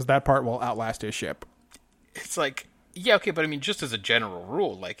too, says that part will outlast his ship. It's like, yeah, okay, but I mean, just as a general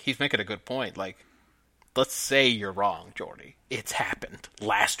rule, like, he's making a good point. Like, let's say you're wrong, Geordi. It's happened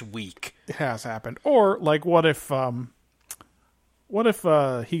last week. It has happened. Or, like, what if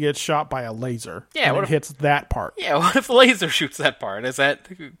he gets shot by a laser? Yeah, and what it if- hits that part? Yeah, what if the laser shoots that part?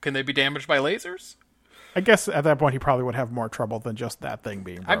 Can they be damaged by lasers? I guess at that point he probably would have more trouble than just that thing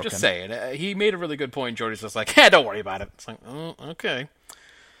being broken. I'm just saying. He made a really good point. Jordy's just like, don't worry about it. It's like, oh, okay.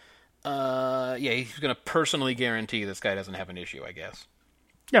 Yeah, he's going to personally guarantee this guy doesn't have an issue, I guess.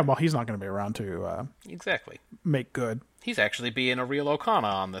 Yeah, well, he's not going to be around to Exactly. make good. He's actually being a real Okana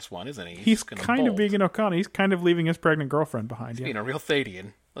on this one, isn't he? He's gonna kind of bolt. being an Okana. He's kind of leaving his pregnant girlfriend behind. Being Yeah. a real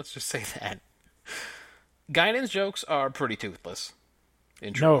Thadian. Let's just say that. Guinan's jokes are pretty toothless.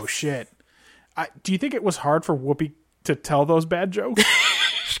 In No truth. shit. Do you think it was hard for Whoopi to tell those bad jokes?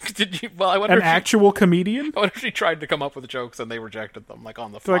 Did you? Well, I wonder An if she, actual comedian? I wonder if she tried to come up with jokes and they rejected them, like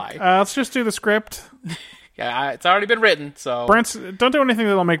on the They're fly. like, let's just do the script. Yeah, it's already been written, so Don't do anything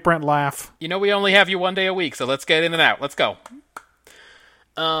that'll make Brent laugh. you know we only have you one day a week, so let's get in and out. Let's go.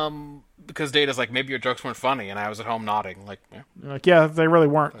 Because Data's like, maybe your jokes weren't funny, and I was at home nodding, like, yeah, Like, yeah, they really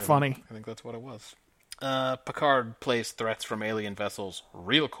weren't funny. I think that's what it was. Picard plays threats from alien vessels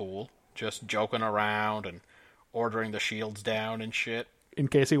real cool, just joking around and ordering the shields down and shit. In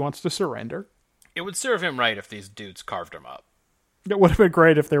case he wants to surrender. It would serve him right if these dudes carved him up. It would have been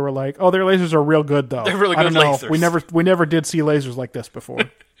great if they were like, "Oh, their lasers are real good, though. They're really I don't good know. lasers." We never did see lasers like this before."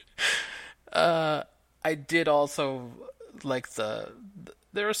 I did also like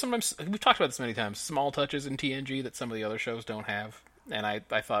there are sometimes, we've talked about this many times, small touches in TNG that some of the other shows don't have. And I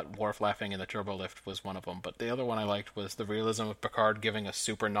thought Worf laughing in the turbo lift was one of them. But the other one I liked was the realism of Picard giving a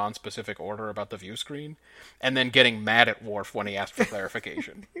super non-specific order about the view screen and then getting mad at Worf when he asked for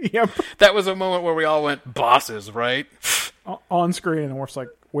clarification. Yep. That was a moment where we all went, bosses, right? On screen, and Worf's like,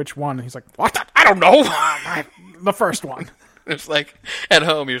 "Which one?" And he's like, "What? I don't know. The first one." It's like, at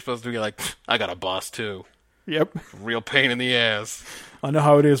home you're supposed to be like, I got a boss too. Yep. Real pain in the ass. I know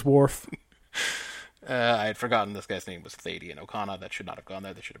how it is, Worf. I had forgotten this guy's name was Thadian Okana. That should not have gone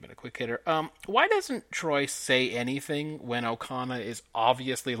there. That should have been a quick hitter. Why doesn't Troy say anything when Okana is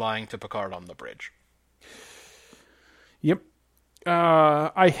obviously lying to Picard on the bridge? Yep.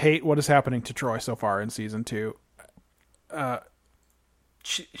 I hate what is happening to Troy so far in season 2.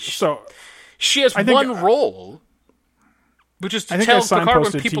 She So has I think- one role. Which is to I think I tell Picard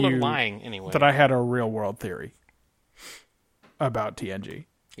when signposted people to are you lying anyway. that I had a real world theory about TNG.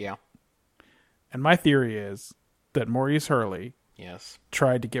 Yeah. And my theory is that Maurice Hurley Yes.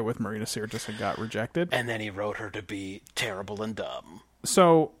 tried to get with Marina Sirtis and got rejected. And then he wrote her to be terrible and dumb.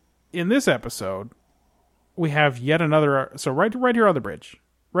 So, in this episode, we have yet another. So right here on the bridge,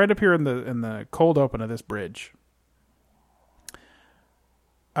 right up here in the cold open of this bridge,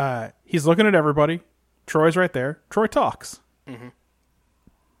 he's looking at everybody. Troy's right there. Troy talks. Mm-hmm.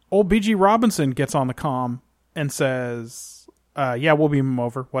 Old BG Robinson gets on the comm and says, "Yeah, we'll beam him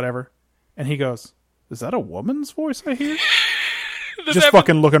over. Whatever." And he goes, "Is that a woman's voice I hear?" Just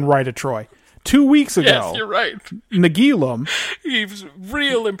fucking looking right at Troy. 2 weeks ago, Yes, you're right. Nagilum He was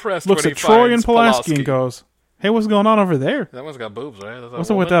real impressed looks when at he Troy and finds Pulaski and goes, "Hey, what's going on over there? That one's got boobs, right?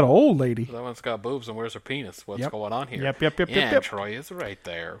 What's up with that old lady?" That one's got boobs, and where's her penis? What's Yep. going on here? Yep. Yeah, Troy is right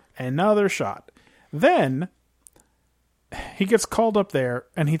there. Another shot. Then he gets called up there,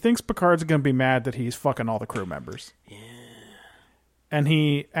 and he thinks Picard's going to be mad that he's fucking all the crew members. Yeah. And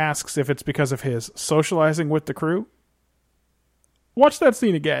he asks if it's because of his socializing with the crew. Watch that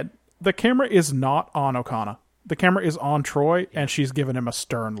scene again. The camera is not on Okana. The camera is on Troy, and she's giving him a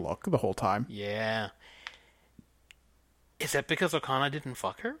stern look the whole time. Yeah. Is that because Okana didn't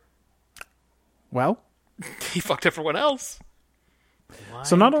fuck her? Well, He fucked everyone else.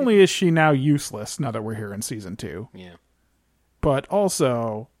 so not only is she now useless, now that we're here in season 2, Yeah. but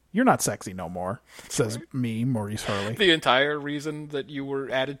also, you're not sexy no more, says me, Maurice Hurley. The entire reason that you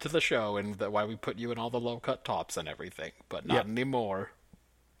were added to the show and that why we put you in all the low-cut tops and everything, but not Yep. anymore.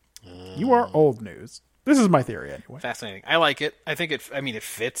 You are old news. This is my theory, anyway. Fascinating. I like it. I think it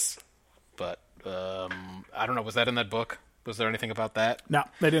fits, but I don't know. Was that in that book? Was there anything about that? No,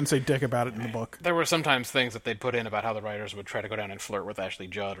 they didn't say dick about it in the book. There were sometimes things that they'd put in about how the writers would try to go down and flirt with Ashley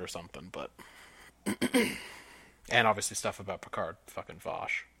Judd or something, but... and obviously stuff about Picard. Fucking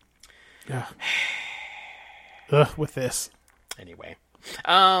Vosh. Yeah. Ugh, with this. Anyway.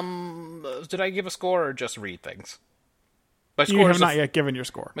 Did I give a score or just read things? My You score have is not yet given your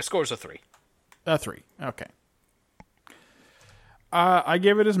score. My score's a 3. A 3. Okay. I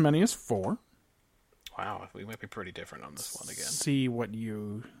gave it as many as 4. Wow, we might be pretty different on this one again. See what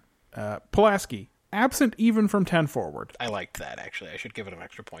you... Pulaski. Absent even from 10 forward. I liked that, actually. I should give it an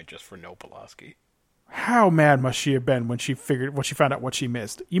extra point just for no Pulaski. How mad must she have been when she found out what she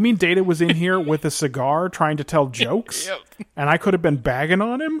missed? You mean Data was in here with a cigar trying to tell jokes? Yep. And I could have been bagging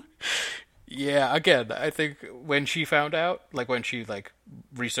on him? Yeah, again, I think when she found out, like when she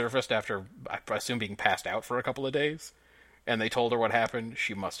resurfaced after, I assume, being passed out for a couple of days, and they told her what happened,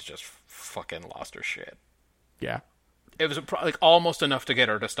 she must have just fucking lost her shit. Yeah. It was almost enough to get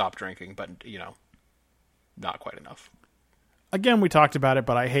her to stop drinking, but, not quite enough. Again, we talked about it,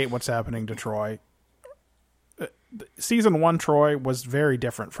 but I hate what's happening to Troy. Season 1 Troy was very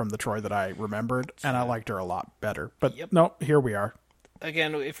different from the Troy that I remembered, and I liked her a lot better. But no, here we are.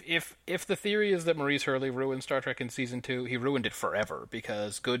 Again, if the theory is that Maurice Hurley ruined Star Trek in Season 2, he ruined it forever,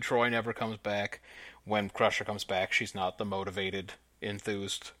 because good Troy never comes back. When Crusher comes back, she's not the motivated,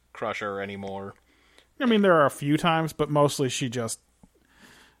 enthused Crusher anymore. I mean, there are a few times, but mostly she just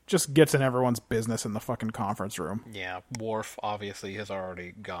gets in everyone's business in the fucking conference room. Yeah, Worf obviously has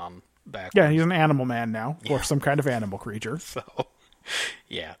already gone back. Yeah, he's an animal man now, or some kind of animal creature. So,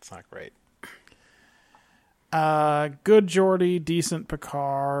 yeah, it's not great. Good Geordi, decent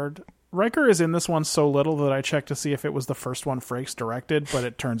Picard. Riker is in this one so little that I checked to see if it was the first one Frakes directed, but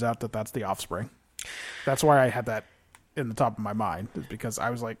it turns out that that's The Offspring. That's why I had that in the top of my mind, is because I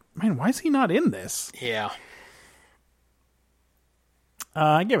was like, man, why is he not in this? Yeah.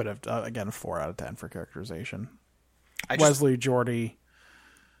 I give it, again, a 4 out of 10 for characterization. Wesley, Geordi.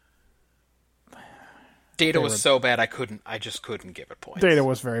 Data was so bad I just couldn't give it points. Data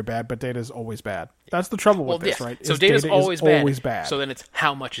was very bad, but Data's always bad. That's the trouble with this, yeah. right? So Data's always bad. So then it's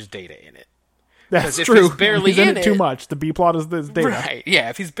how much is Data in it? That's if true. he's barely he's in in it too it- much. The B plot is this Data. Right. Yeah,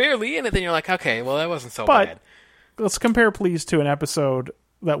 if he's barely in it, then you're like, okay, well, that wasn't so But bad. let's compare, please, to an episode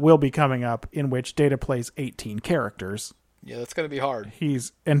that will be coming up in which Data plays 18 characters. Yeah, that's going to be hard.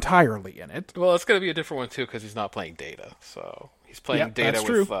 He's entirely in it. Well, it's going to be a different one, too, because he's not playing Data. So he's playing Yep, Data that's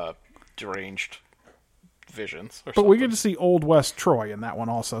with true. deranged visions or But something. we get to see Old West Troy in that one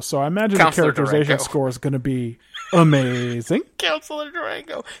also. So I imagine Counselor the characterization Durango. score is going to be amazing. Counselor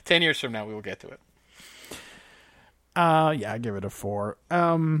Durango. 10 years from now, we will get to it. Yeah, I give it a 4.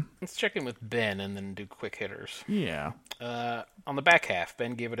 Let's check in with Ben and then do quick hitters. Yeah. On the back half,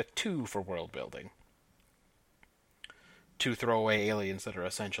 Ben gave it a 2 for world building. 2 throwaway aliens that are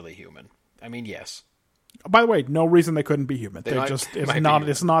essentially human. I mean, yes. By the way, no reason they couldn't be human. They They might- just might it's be not human.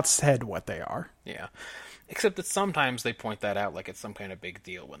 it's not said what they are. Yeah. Except that sometimes they point that out like it's some kind of big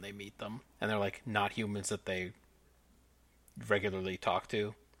deal when they meet them. And they're like not humans that they regularly talk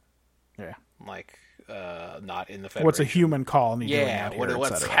to. Yeah. Like, not in the Federation. What's a human colony doing Yeah, out here,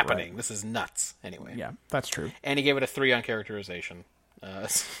 what's et cetera, happening? right? This is nuts. Anyway. Yeah, that's true. And he gave it a 3 on characterization.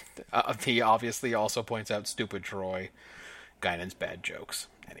 He obviously also points out stupid Troy, Guinan's bad jokes.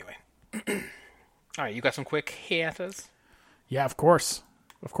 Anyway. All right, you got some quick hiatus? Yeah, of course.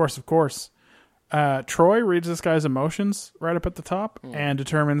 Of course. Troy reads this guy's emotions right up at the top and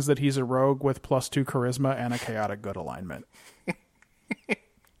determines that he's a rogue with +2 charisma and a chaotic good alignment.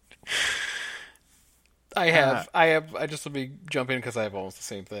 I just let me jump in because I have almost the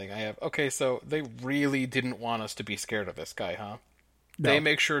same thing. Okay, so they really didn't want us to be scared of this guy, huh? No. They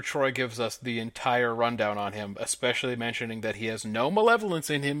make sure Troy gives us the entire rundown on him, especially mentioning that he has no malevolence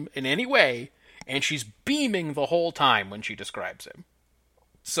in him in any way, and she's beaming the whole time when she describes him.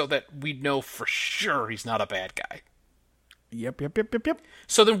 So that we know for sure he's not a bad guy. Yep.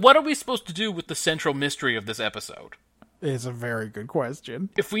 So then what are we supposed to do with the central mystery of this episode? It's a very good question.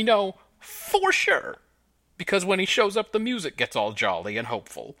 If we know for sure, because when he shows up the music gets all jolly and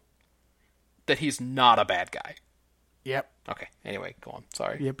hopeful, that he's not a bad guy. Yep. Okay, anyway, go on.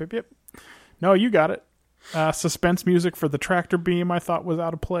 Sorry. Yep. No, you got it. Suspense music for the tractor beam I thought was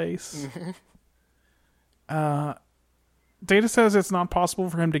out of place. Data says it's not possible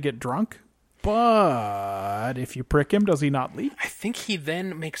for him to get drunk, but if you prick him, does he not leak? I think he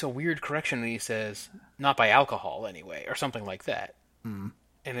then makes a weird correction and he says, not by alcohol anyway, or something like that. And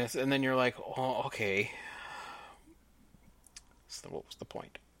then you're like, oh, okay. So what was the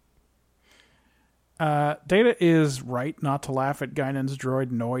point? Data is right not to laugh at Guinan's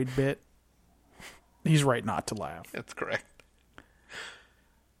droid Noid bit. He's right not to laugh. That's correct.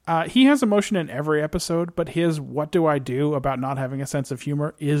 He has emotion in every episode, but his "what do I do" about not having a sense of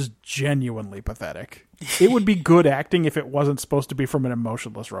humor is genuinely pathetic. It would be good acting if it wasn't supposed to be from an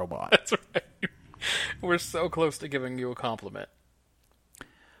emotionless robot. That's right. We're so close to giving you a compliment.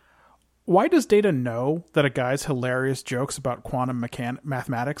 Why does Data know that a guy's hilarious jokes about quantum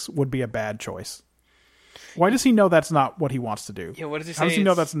mathematics would be a bad choice? Why does he know that's not what he wants to do? Yeah, what does he say? How does he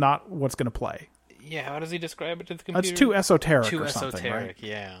know that's not what's going to play? Yeah, how does he describe it to the computer? That's too esoteric Too or something, esoteric, right?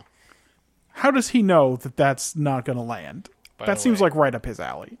 yeah. How does he know that that's not going to land? By That the seems way, like right up his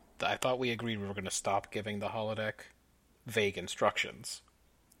alley. I thought we agreed we were going to stop giving the holodeck vague instructions.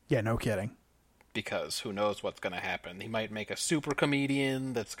 Yeah, no kidding. Because who knows what's going to happen. He might make a super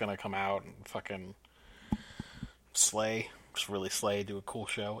comedian that's going to come out and fucking slay. Just really slay, do a cool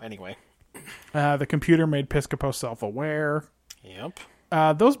show. Anyway. The computer made Piscopo self-aware. Yep.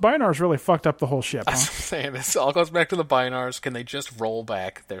 Those binars really fucked up the whole ship, I huh? was saying, this all goes back to the binars. Can they just roll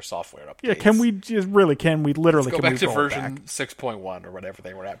back their software updates? Yeah, can we literally, Let's go back to roll version back? 6.1 or whatever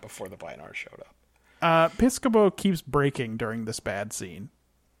they were at before the binars showed up. Piscopo keeps breaking during this bad scene.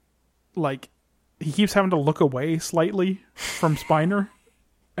 Like, he keeps having to look away slightly from Spiner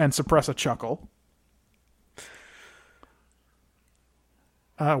and suppress a chuckle.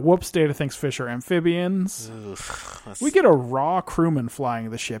 Whoops, Data thinks fish are amphibians. Ugh, We get a raw crewman flying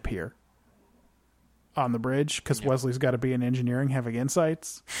the ship here on the bridge because Wesley's got to be in engineering having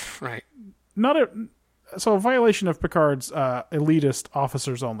insights. right. So a violation of Picard's elitist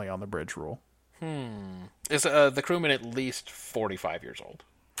officers only on the bridge rule. Is the crewman at least 45 years old?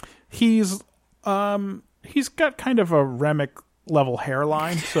 He's got kind of a Remick level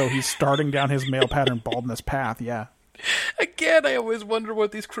hairline, so he's starting down his male pattern baldness path. Yeah, Again, I always wonder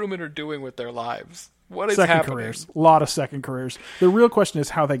what these crewmen are doing with their lives. What is second happening? careers, a lot of second careers. The real question is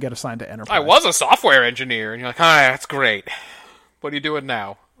how they get assigned to Enterprise. I was a software engineer, and you're like, that's great. What are you doing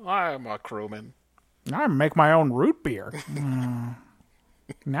now? I'm a crewman. I make my own root beer.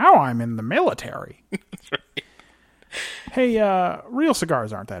 Now I'm in the military. That's right. Hey, real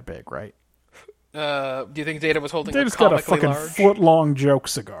cigars aren't that big, right? Do you think Data was holding They a just got a comically fucking large? foot-long joke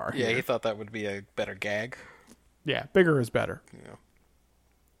cigar. Yeah, here. he thought that would be a better gag. Yeah, bigger is better.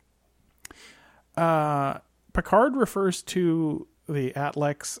 Yeah. Picard refers to the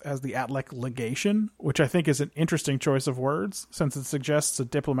Atlex as the Atlec legation, which I think is an interesting choice of words, since it suggests a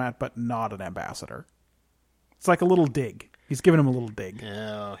diplomat but not an ambassador. It's like a little dig. He's giving him a little dig.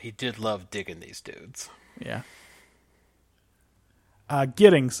 Oh, he did love digging these dudes. Yeah.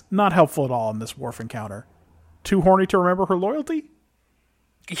 Giddings, not helpful at all in this Worf encounter. Too horny to remember her loyalty?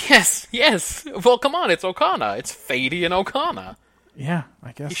 Yes. Well, come on, it's Okana. It's Fady and Okana. Yeah,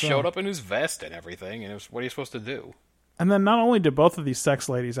 I guess He so. showed up in his vest and everything, and what are you supposed to do? And then not only did both of these sex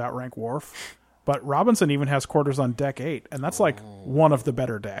ladies outrank Worf, But Robinson even has quarters on deck 8, and that's like one of the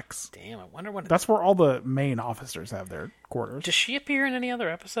better decks. Damn, I wonder what... That's where all the main officers have their quarters. Does she appear in any other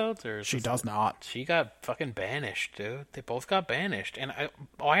episodes? Or She does not. She got fucking banished, dude. They both got banished. And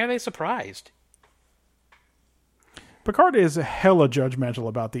why are they surprised? Picard is hella judgmental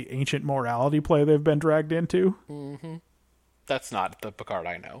about the ancient morality play they've been dragged into. That's not the Picard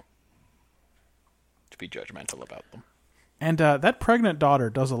I know. To be judgmental about them. And that pregnant daughter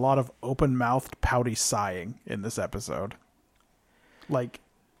does a lot of open-mouthed, pouty sighing in this episode. Like,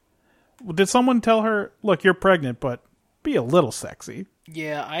 did someone tell her, look, you're pregnant, but be a little sexy?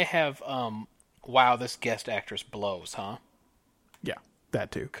 Yeah, I have, wow, this guest actress blows, huh? Yeah,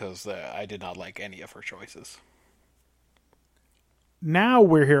 that too. Because I did not like any of her choices. Now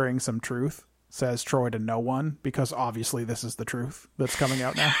we're hearing some truth, says Troy to no one, because obviously this is the truth that's coming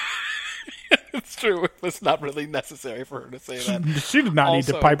out now. It's true. It was not really necessary for her to say that. She did not need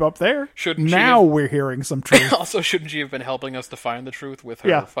to Also, pipe up there. shouldn't she now have- we're hearing some truth. Also, shouldn't she have been helping us to find the truth with her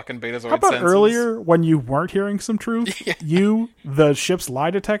Yeah. fucking Betazoid How about senses? earlier when you weren't hearing some truth? Yeah. You, the ship's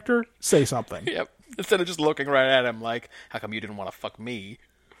lie detector, say something. Yep. Instead of just looking right at him like, how come you didn't want to fuck me?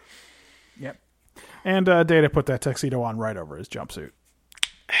 Yep. And Data put that tuxedo on right over his jumpsuit.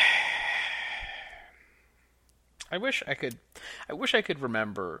 I wish I could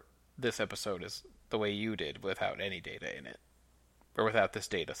remember this episode as the way you did without any Data in it. Or without this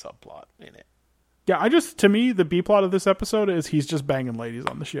Data subplot in it. Yeah, to me, the B plot of this episode is he's just banging ladies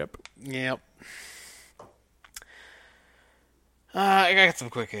on the ship. Yep. I got some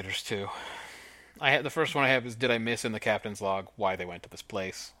quick hitters too. The first one I have is, did I miss in the captain's log why they went to this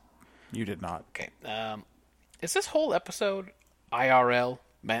place? You did not. Okay. Is this whole episode IRL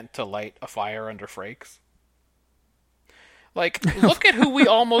meant to light a fire under Frakes? Like, look at who we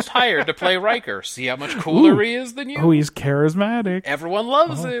almost hired to play Riker. See how much cooler he is than you? Oh, he's charismatic. Everyone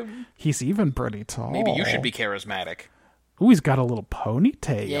loves him. He's even pretty tall. Maybe you should be charismatic. Ooh, he's got a little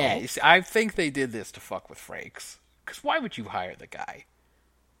ponytail. Yeah, you see, I think they did this to fuck with Frakes. Because why would you hire the guy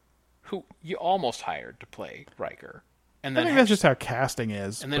who you almost hired to play Riker? And I then think that's just how casting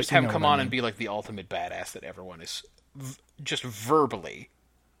is. and then but just you have know him come what I on mean. and be like the ultimate badass that everyone is just verbally.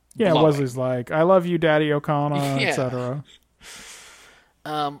 Yeah, blowing. Wesley's like, I love you, Daddy O'Connor, Yeah. etc.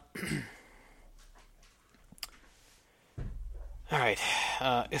 All right.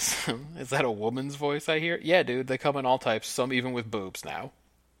 Is that a woman's voice I hear? Yeah, dude. They come in all types. Some even with boobs now.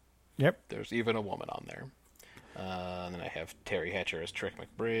 Yep. There's even a woman on there. And then I have Terry Hatcher as Trick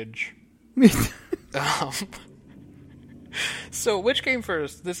McBridge. So which came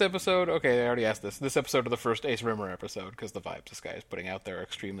first? This episode? Okay, I already asked this. This episode or the first Ace Rimmer episode? Because the vibes this guy is putting out there are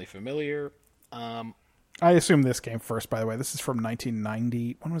extremely familiar. I assume this came first, by the way. This is from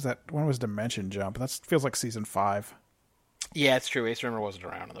 1990. When was that? When was Dimension Jump? That feels like season 5. Yeah, it's true. Ace Rimmer wasn't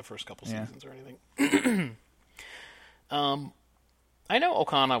around in the first couple Yeah. seasons or anything. I know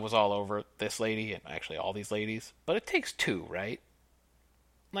Okana was all over this lady, and actually all these ladies, but it takes two, right?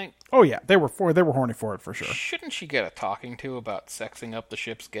 Like, Oh yeah, they were horny for it for sure. shouldn't she get a talking to about sexing up the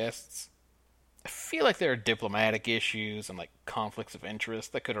ship's guests? I feel like there are diplomatic issues and like conflicts of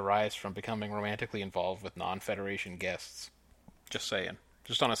interest that could arise from becoming romantically involved with non-Federation guests. Just saying.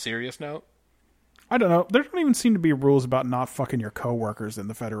 Just on a serious note. I don't know. There don't even seem to be rules about not fucking your coworkers in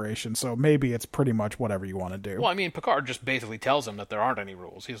the Federation, so maybe it's pretty much whatever you want to do. Well, I mean, Picard just basically tells him that there aren't any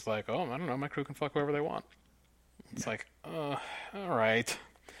rules. He's like, oh, I don't know, my crew can fuck whoever they want. It's like, all right.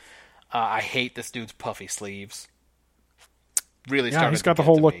 I hate this dude's puffy sleeves. Really started Yeah, he's to got the get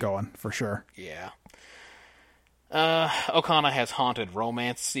whole to look me. going, for sure. Yeah. Okana has haunted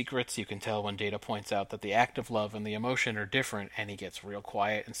romance secrets. You can tell when Data points out that the act of love and the emotion are different, and he gets real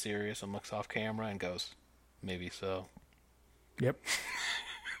quiet and serious and looks off camera and goes, maybe so. Yep.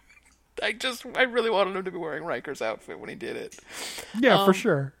 I really wanted him to be wearing Riker's outfit when he did it. Yeah, for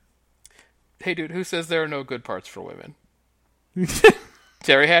sure. Hey dude, who says there are no good parts for women?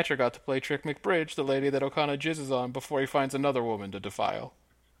 Terry Hatcher got to play Trick McBridge, the lady that Okana jizzes on before he finds another woman to defile.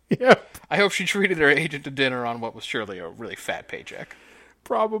 Yep. I hope she treated her agent to dinner on what was surely a really fat paycheck.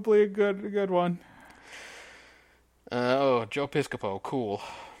 Probably a good one. Oh, Joe Piscopo, cool.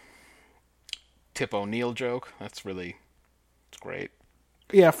 Tip O'Neill joke, it's great.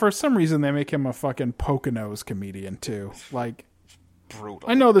 Yeah, for some reason they make him a fucking Poconos comedian too. Like, Brutal.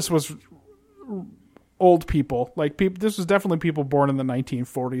 I know this was old people. Like, this was definitely people born in the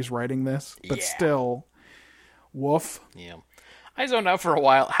 1940s writing this, but Yeah. still, woof. Yeah. I zoned out for a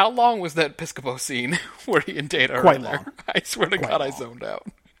while. How long was that Piscopo scene where he and Data are Quite in there? long. I swear to Quite God, I long. zoned out.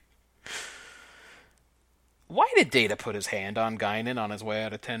 Why did Data put his hand on Guinan on his way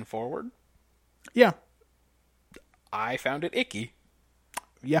out of 10 forward? Yeah, I found it icky.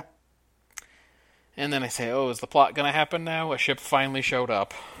 yeah. And then I say, oh, is the plot going to happen now? A ship finally showed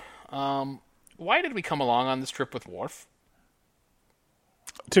up. Why did we come along on this trip with Worf?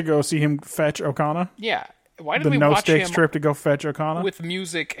 To go see him fetch Okana? Yeah. Why did The we watch no-stakes him trip to go fetch Okana? with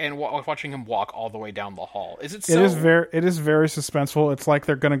music and watching him walk all the way down the hall? Is it so... It is very suspenseful. It's like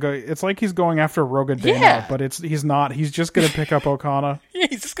they're going to go... It's like he's going after Roga Dana, Yeah. but he's not. He's just going to pick up Okana. Yeah,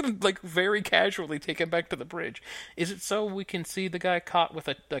 he's just going to, like, very casually take him back to the bridge. Is it so we can see the guy caught with,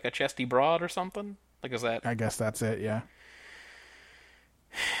 a chesty broad or something? Like, is that... I guess that's it, yeah.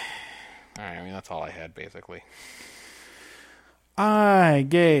 Alright, I mean, that's all I had, basically. I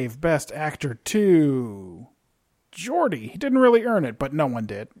gave Best Actor to Geordi. He didn't really earn it, but no one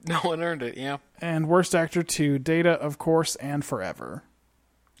did. No one earned it, yeah. And Worst Actor to Data, of course, and Forever.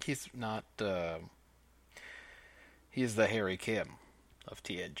 He's not, he's the Harry Kim of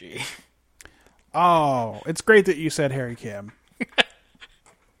TNG. Oh, it's great that you said Harry Kim.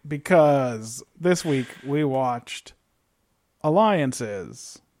 Because this week we watched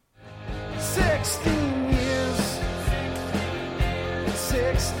Alliances. 16 years,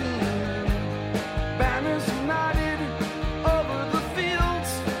 16 banners united over the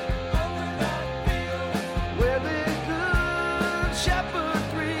fields, where the good shepherd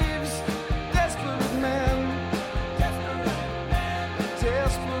grieves, desperate men, desperate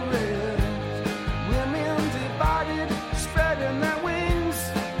women divided, spreading their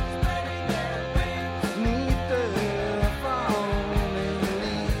wings, neath the falling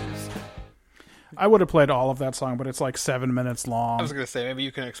leaves. I would have played all of that song, but it's like 7 minutes long. I was going to say, maybe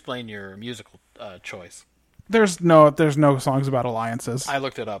you can explain your musical choice. There's no songs about alliances. I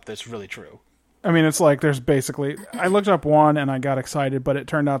looked it up. That's really true. I mean, it's like there's basically... I looked up one and I got excited, but it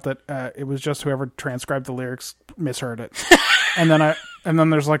turned out that it was just whoever transcribed the lyrics misheard it. and then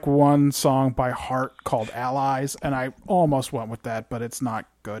there's like one song by Heart called Allies, and I almost went with that, but it's not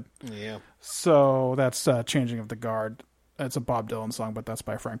good. Yeah. So that's Changing of the Guard. It's a Bob Dylan song, but that's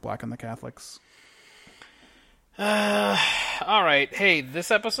by Frank Black and the Catholics. All right. Hey, this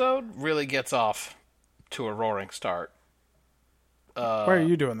episode really gets off to a roaring start. Why are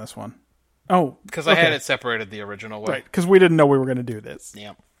you doing this one? Oh, Because I had it separated the original way. right, because we didn't know we were going to do this.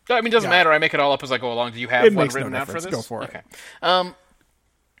 Yeah. I mean, it doesn't matter. I make it all up as I go along. Do you have It one makes no written out for difference. this? Go for it. Okay.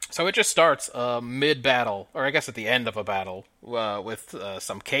 So it just starts mid-battle, or I guess at the end of a battle, with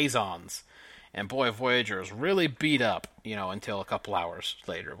some Kazons. And boy, Voyager is really beat up, until a couple hours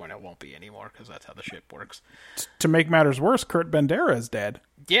later when it won't be anymore, because that's how the ship works. To make matters worse, Kurt Bandera is dead.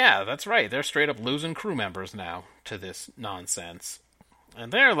 Yeah, that's right. They're straight up losing crew members now to this nonsense.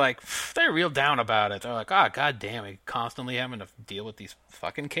 And they're real down about it. They're like, god damn it, constantly having to deal with these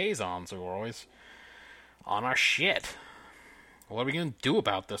fucking Kazons who are always on our shit. What are we going to do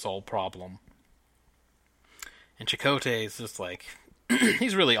about this old problem? And Chakotay is just like,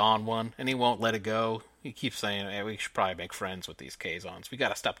 he's really on one, and he won't let it go. He keeps saying, hey, we should probably make friends with these Kazons. We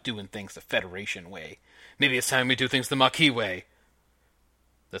gotta stop doing things the Federation way. Maybe it's time we do things the Maquis way.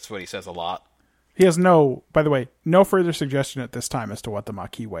 That's what he says a lot. He has by the way, no further suggestion at this time as to what the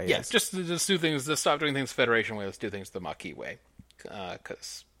Maquis way Yeah, is. just do things, just stop doing things the Federation way, let's do things the Maquis way.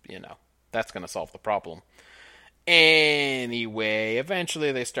 Because, that's gonna solve the problem. Anyway,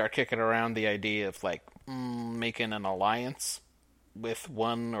 eventually they start kicking around the idea of, making an alliance with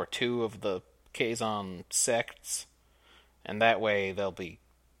one or two of the Kazon sects, and that way they'll be,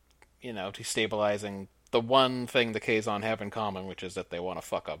 destabilizing the one thing the Kazon have in common, which is that they want to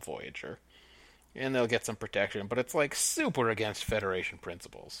fuck up Voyager. And they'll get some protection, but it's, super against Federation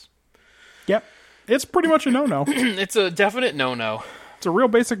principles. Yep. It's pretty much a no-no. It's a definite no-no. It's a real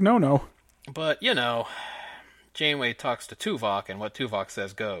basic no-no. But, Janeway talks to Tuvok, and what Tuvok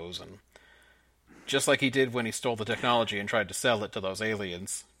says goes, and just like he did when he stole the technology and tried to sell it to those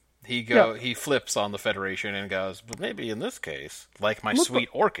aliens, he flips on the Federation and goes, but maybe in this case, like my sweet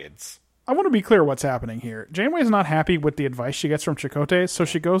orchids. I want to be clear what's happening here. Janeway's not happy with the advice she gets from Chakotay, so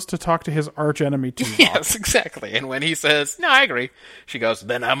she goes to talk to his archenemy Tuvok. Yes, exactly. And when he says, no, I agree, she goes,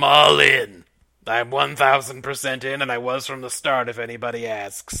 then I'm all in. I'm 1,000% in, and I was from the start, if anybody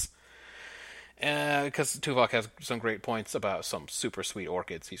asks. Because Tuvok has some great points about some super sweet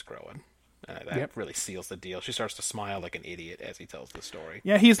orchids he's growing. That really seals the deal. She starts to smile like an idiot as he tells the story.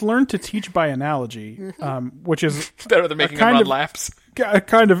 Yeah, he's learned to teach by analogy, which is Better than making him run laps.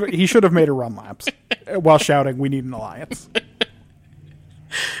 Kind of, he should have made her run laps while shouting, "We need an alliance."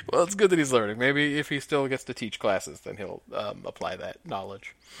 Well, it's good that he's learning. Maybe if he still gets to teach classes, then he'll apply that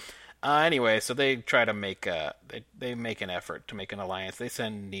knowledge. Anyway, so they try to make they make an effort to make an alliance. They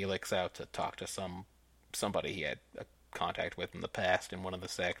send Neelix out to talk to somebody he had a contact with in the past in one of the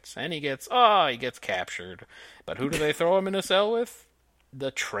sects, and he gets captured. But who do they throw him in a cell with? The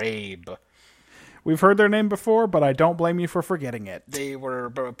Trabe. We've heard their name before, but I don't blame you for forgetting it. They were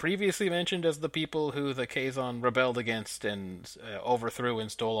previously mentioned as the people who the Kazon rebelled against and overthrew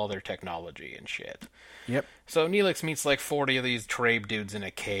and stole all their technology and shit. Yep. So Neelix meets like 40 of these Trabe dudes in a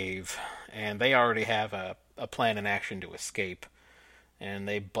cave, and they already have a plan in action to escape. And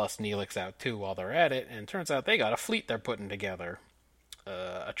they bust Neelix out too while they're at it, and it turns out they got a fleet they're putting together.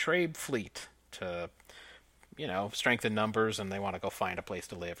 A Trabe fleet to, strengthen numbers, and they want to go find a place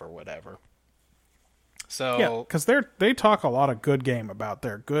to live or whatever. So Yeah, because they talk a lot of good game about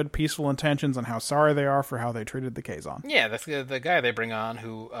their good, peaceful intentions and how sorry they are for how they treated the Kazon. yeah, that's the guy they bring on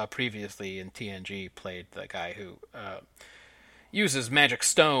who previously in TNG played the guy who uses magic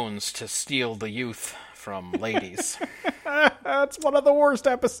stones to steal the youth from ladies. That's one of the worst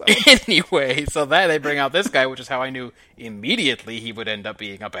episodes. Anyway, so that they bring out this guy, which is how I knew immediately he would end up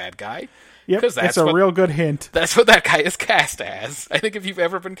being a bad guy. Yep, 'Cause it's a real good hint. That's what that guy is cast as. I think if you've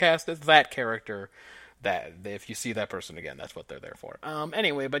ever been cast as that character, that if you see that person again, that's what they're there for.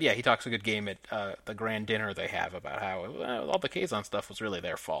 Anyway, but yeah, he talks a good game at the grand dinner they have about how all the Kazon stuff was really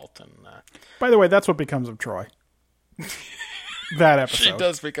their fault. And By the way, that's what becomes of Troy. That episode. she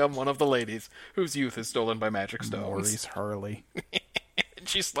does become one of the ladies whose youth is stolen by magic stones. Maurice Hurley. And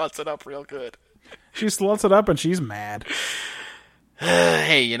she sluts it up real good. She sluts it up and she's mad.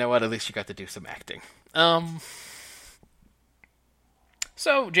 Hey, you know what? At least you got to do some acting.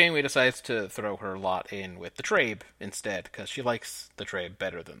 So Janeway decides to throw her lot in with the Trabe instead, because she likes the Trabe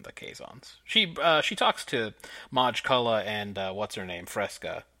better than the Kazons. She talks to Maj Kulla and what's her name,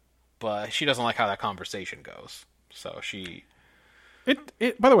 Fresca, but she doesn't like how that conversation goes. So she...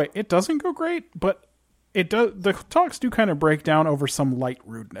 It by the way, it doesn't go great, but it does. The talks do kind of break down over some light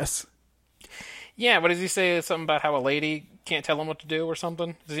rudeness. Yeah, what does he say? Something about how a lady can't tell him what to do or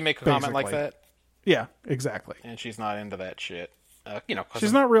something? Does he make a comment like Basically. that? Yeah, exactly. And she's not into that shit. 'Cause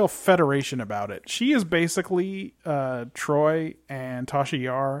She's not real Federation about it. She is basically Troy and Tasha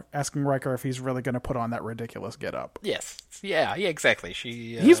Yar asking Riker if he's really going to put on that ridiculous getup. Yes. Yeah, exactly.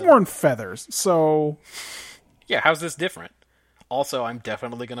 He's more in feathers, so Yeah, how's this different? Also, I'm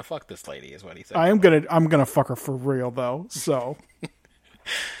definitely gonna fuck this lady, is what he said. I'm gonna fuck her for real though. So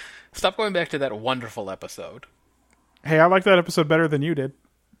Stop going back to that wonderful episode. hey, I like that episode better than you did.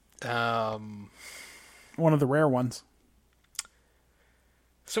 Um. One of the rare ones.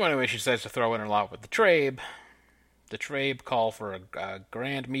 So anyway, she decides to throw in her lot with the Trabe. The Trabe call for a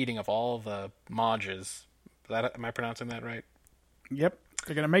grand meeting of all the Majes. Am I pronouncing that right? Yep,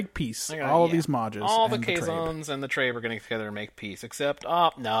 they're gonna make peace. They're gonna- All of yeah. these Majes. All the and Trabe. Kazons and the Trabe are getting together to make peace. Except,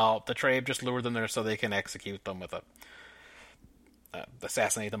 no, the Trabe just lured them there so they can execute them with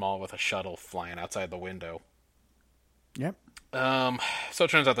assassinate them all with a shuttle flying outside the window. Yep. So it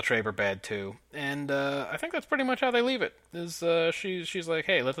turns out the Trabe are bad too, and I think that's pretty much how they leave it. Is she's like,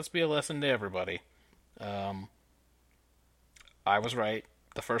 hey, let this be a lesson to everybody. I was right.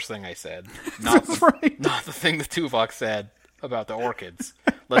 The first thing I said, not That's right. not the thing that Tuvok said about the orchids.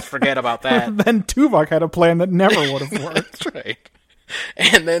 Let's forget about that. Then Tuvok had a plan that never would have worked. That's right.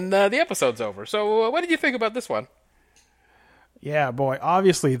 And then the episode's over. So what did you think about this one? Yeah, boy.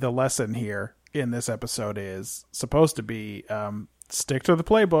 Obviously, the lesson here in this episode is supposed to be stick to the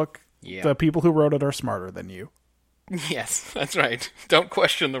playbook. Yeah. The people who wrote it are smarter than you. Yes, that's right. Don't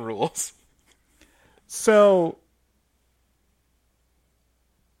question the rules. So,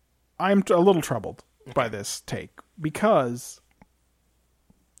 I'm a little troubled by this take because,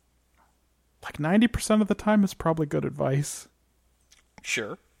 like, 90% of the time it's probably good advice,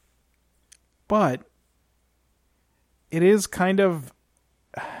 Sure. but it is kind of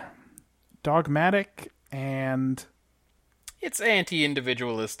dogmatic and It's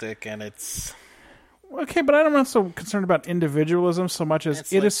anti-individualistic, and it's okay, but I'm not so concerned about individualism so much as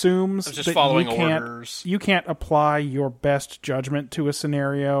It's it like- assumes it's just that following you can't orders. you can't apply your best judgment to a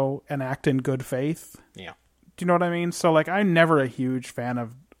scenario and act in good faith. yeah, Do you know what I mean? So, like, I'm never a huge fan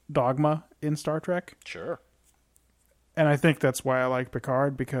of dogma in Star Trek, sure. and I think that's why I like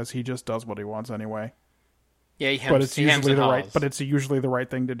Picard, because he just does what he wants anyway. Yeah, he hems, But it's he hems usually and the right. haws. But it's usually the right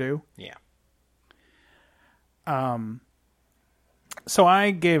thing to do. Yeah. So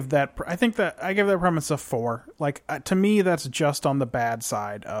I gave that. I think that I gave that premise a 4. Like, to me, that's just on the bad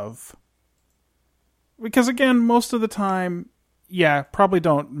side of. Because again, most of the time, yeah, probably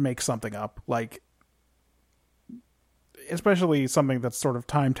don't make something up. Like, especially something that's sort of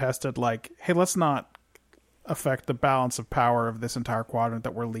time tested. Like, hey, let's not affect the balance of power of this entire quadrant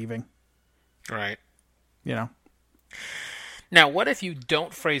that we're leaving. Right. You know. Now, what if you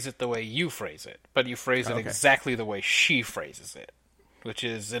don't phrase it the way you phrase it, but you phrase it Okay. exactly the way she phrases it, which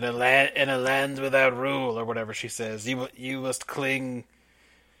is in a land without rule, or whatever she says. You must cling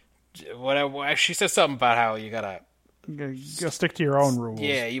whatever. She says something about how you gotta. Go stick to your own rules.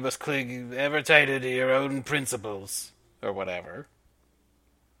 Yeah, you must cling ever tighter to your own principles, or whatever.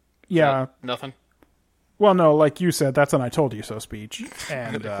 Yeah. Nothing. Well, no, like you said, that's an "I told you so" speech,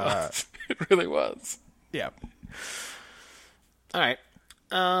 and It really was. yeah. All right.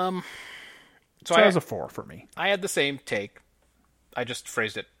 So So that was a 4 for me. I had the same take. I just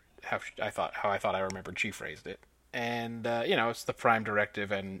phrased it how I thought I remembered she phrased it, and it's the prime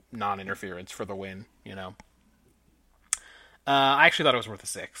directive and non-interference for the win. I actually thought it was worth a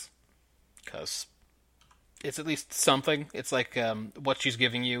 6 because it's at least something. It's like what she's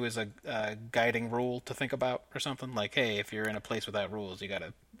giving you is a guiding rule to think about or something. Like, hey, if you're in a place without rules, you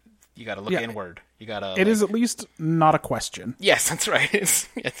gotta look inward. You gotta. It is at least not a question. Yes, that's right.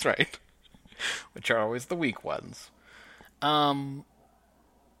 That's right. Which are always the weak ones. So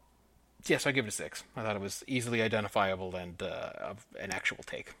I give it a 6. I thought it was easily identifiable and an actual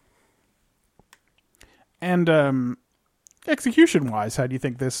take. And execution-wise, how do you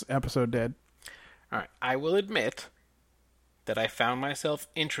think this episode did? All right. I will admit that I found myself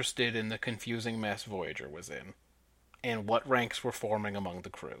interested in the confusing mess Voyager was in, and what ranks were forming among the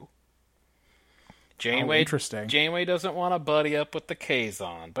crew. Interesting. Janeway doesn't want to buddy up with the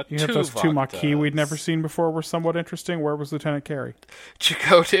Kazon, but You know, those two Tuvok Maquis we'd does. never seen before were somewhat interesting. Where was Lieutenant Carey?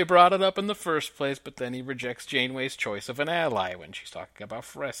 Chakotay brought it up in the first place, but then he rejects Janeway's choice of an ally when she's talking about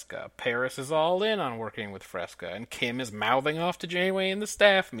Fresca. Paris is all in on working with Fresca, and Kim is mouthing off to Janeway in the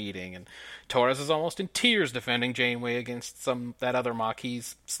staff meeting, and Torres is almost in tears defending Janeway against that other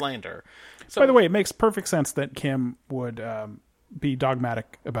Maquis slander. So, By the way, it makes perfect sense that Kim would be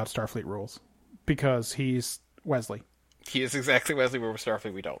dogmatic about Starfleet rules because he's Wesley, he is exactly Wesley. We're with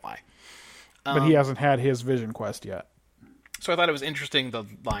Starfleet. We don't lie. but he hasn't had his vision quest yet. So I thought it was interesting the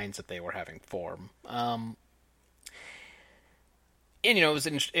lines that they were having form. And it was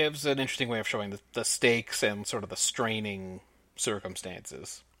an interesting way of showing the stakes and sort of the straining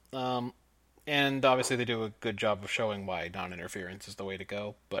circumstances. And obviously they do a good job of showing why non-interference is the way to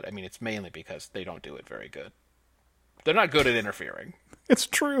go. But I mean, it's mainly because they don't do it very good. They're not good at interfering. It's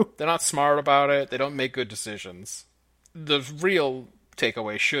true. They're not smart about it. They don't make good decisions. The real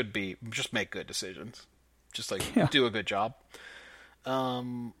takeaway should be just make good decisions. Just do a good job.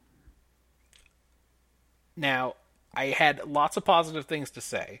 Now, I had lots of positive things to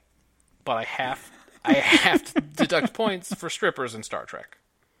say, but I have to deduct points for strippers in Star Trek.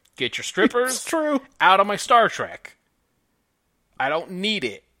 Get your strippers It's true. out of my Star Trek. I don't need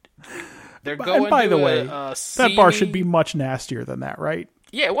it. They're going And by to the way, that bar should be much nastier than that, right?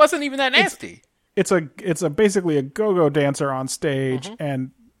 Yeah, it wasn't even that nasty. It's basically a go-go dancer on stage,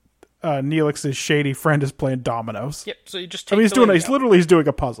 and Neelix's shady friend is playing dominoes. Yep. So you just I mean, take he's doing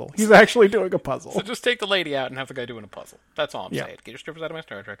a puzzle. He's actually doing a puzzle. So just take the lady out and have the guy doing a puzzle. That's all I'm Yeah. saying. Get your strippers out of my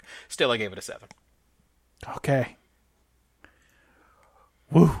Star Trek. Still, I gave it a 7. Okay.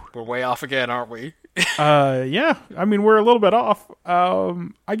 Woo. We're way off again, aren't we? Yeah. I mean, we're a little bit off.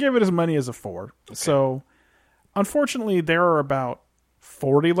 I gave it as many as a 4. So, unfortunately, there are about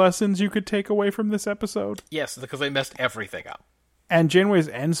 40 lessons you could take away from this episode. Yes, because they messed everything up. And Janeway's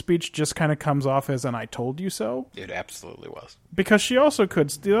end speech just kind of comes off as an "I told you so," It absolutely was. because she also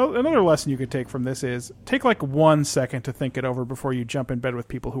could. Another lesson you could take from this is take like 1 second to think it over before you jump in bed with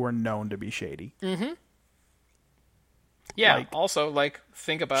people who are known to be shady. Yeah. Also,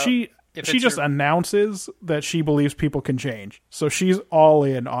 think about She if she it's just your- announces that she believes people can change, so she's all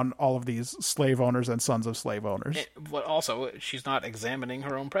in on all of these slave owners and sons of slave owners. But also, she's not examining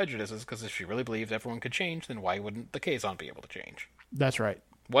her own prejudices, because if she really believed everyone could change, then why wouldn't the Kazon be able to change? That's right.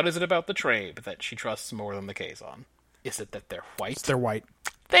 What is it about the Trabe that she trusts more than the Kazon? Is it that they're white? They're white.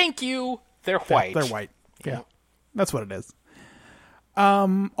 Thank you. They're white. They're white. Yeah, that's what it is.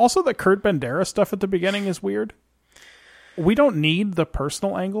 Also, the Kurt Bandera stuff at the beginning is weird. We don't need the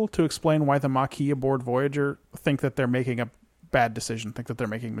personal angle to explain why the Maquis aboard Voyager think that they're making a bad decision, think that they're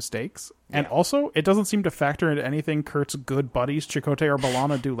making mistakes. And also, it doesn't seem to factor into anything Kurt's good buddies, Chakotay or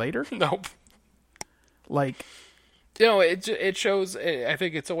B'Elanna, do later. Nope. Like, It shows. I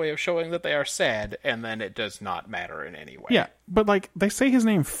think it's a way of showing that they are sad, and then it does not matter in any way. yeah, but like, they say his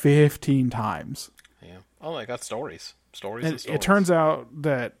name 15 times. Yeah. Oh, they got stories. Stories. And And stories. it turns out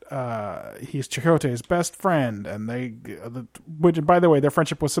that he's Chakotay's best friend, and which, by the way, their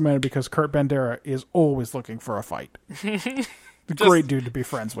friendship was cemented because Kurt Bandera is always looking for a fight. A great dude to be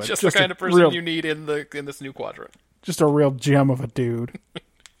friends with. just the kind of person you need in this new quadrant. Just a real gem of a dude.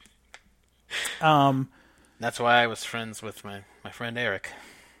 That's why I was friends with my friend Eric.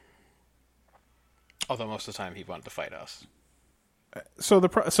 Although most of the time he wanted to fight us. So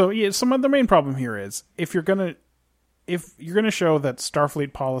the main problem here is if if you're going to show that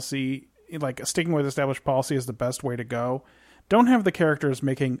Starfleet policy, like sticking with established policy, is the best way to go, don't have the characters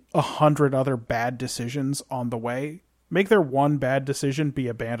making 100 other bad decisions on the way. Make their one bad decision be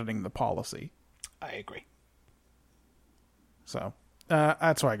abandoning the policy. I agree. So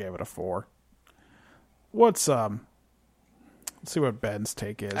that's why I gave it a 4. Let's see what Ben's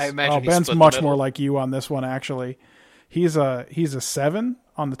take is. I imagine he Ben's split the much middle. more like you on this one, actually. He's a 7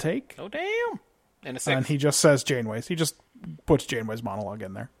 on the take, Oh, damn. And a 6. and he just says Janeway's. He just puts Janeway's monologue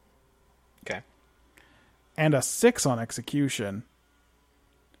in there. Okay. And a 6 on execution.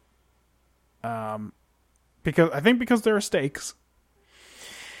 Because there are stakes.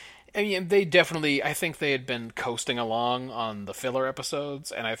 I mean, they definitely, I think they had been coasting along on the filler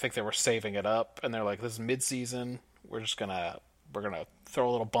episodes, and I think they were saving it up, and they're like, this is mid-season, we're gonna throw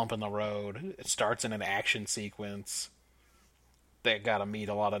a little bump in the road. It starts in an action sequence. They gotta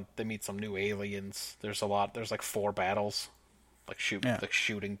they meet some new aliens. There's like 4 battles. Like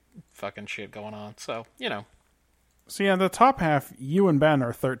shooting fucking shit going on. So, So yeah, the top half, you and Ben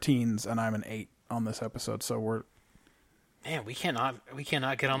are 13s, and I'm an 8 on this episode, so man, we cannot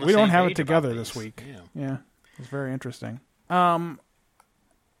get on the we same don't have page it together about this these. week. Yeah. It's very interesting.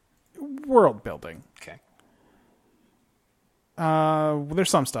 World building. Okay. There's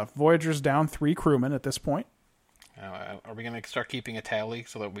some stuff. Voyager's down 3 crewmen at this point. Are we going to start keeping a tally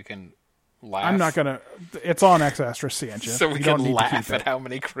so that we can laugh? I'm not gonna. It's on X Astra Scientia. So we You don't can need to laugh keep at it. how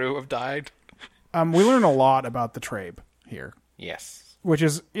many crew have died? We learn a lot about the Trabe here, Yes. which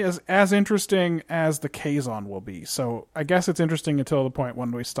is as interesting as the Kazon will be. So I guess it's interesting until the point when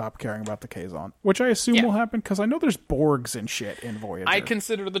we stop caring about the Kazon, which I assume Yeah. will happen because I know there's Borgs and shit in Voyager. I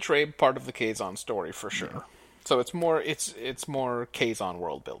consider the Trabe part of the Kazon story for sure. Yeah. So it's more Kazon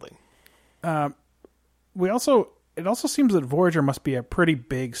world building. It also seems that Voyager must be a pretty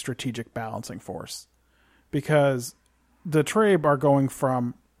big strategic balancing force, because the Trabe are going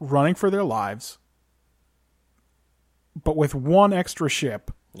from running for their lives, but with one extra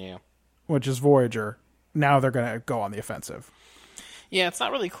ship, Yeah. which is Voyager, now they're going to go on the offensive. Yeah, it's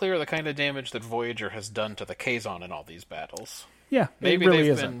not really clear the kind of damage that Voyager has done to the Kazon in all these battles. Yeah, Maybe it really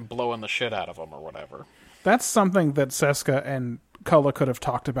they've isn't. been blowing the shit out of them or whatever. That's something that Seska and Cullen could have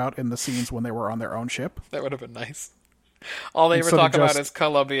talked about in the scenes when they were on their own ship. That would have been nice. All they ever Instead of talk about just- is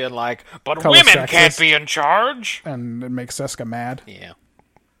Cullen being like, but Cullen's women can't sexist. be in charge! And it makes Seska mad. Yeah.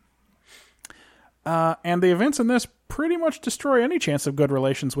 And the events in this pretty much destroy any chance of good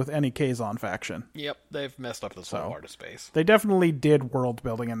relations with any Kazon faction. Yep, they've messed up this whole part of space. They definitely did world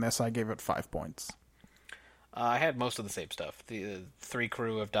building in this. I gave it 5 points. I had most of the same stuff. The 3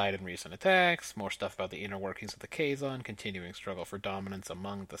 crew have died in recent attacks, more stuff about the inner workings of the Kazon, continuing struggle for dominance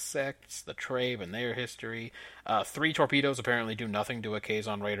among the sects, the Trabe and their history. 3 torpedoes apparently do nothing to a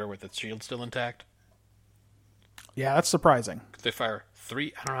Kazon raider with its shield still intact. Yeah, that's surprising. They fire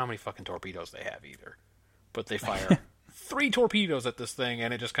 3... I don't know how many fucking torpedoes they have either. But they fire 3 torpedoes at this thing,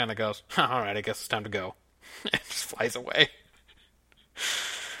 and it just kind of goes, alright, I guess it's time to go. It just flies away.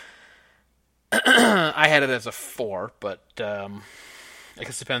 I had it as a 4, but I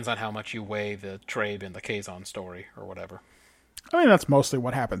guess it depends on how much you weigh the Trabe and the Kazon story, or whatever. I mean, that's mostly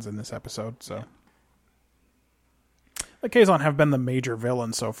what happens in this episode, so... The Kazon have been the major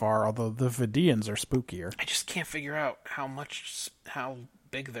villain so far, although the Vidians are spookier. I just can't figure out how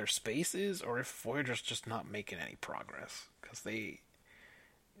big their space is, or if Voyager's just not making any progress. Because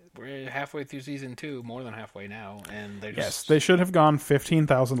we're halfway through season 2, more than halfway now, and they're just... Yes, they should have gone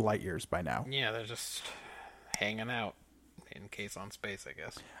 15,000 light years by now. Yeah, they're just hanging out in Kazon space, I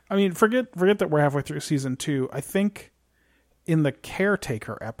guess. I mean, forget that we're halfway through season 2. I think in the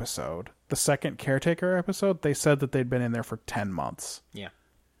Caretaker episode, the second Caretaker episode, they said that they'd been in there for 10 months. Yeah.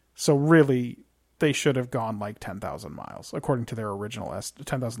 So really, they should have gone like 10,000 miles, according to their original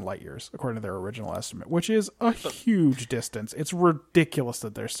 10,000 light years, according to their original estimate, which is a huge distance. It's ridiculous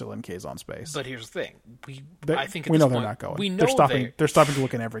that they're still in Kazon space. But here's the thing. I think at we this know they're point, not going. We know They're stopping to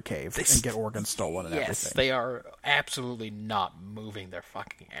look in every cave and get organs stolen and yes, everything. they are absolutely not moving their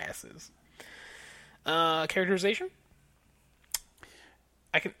fucking asses. Characterization?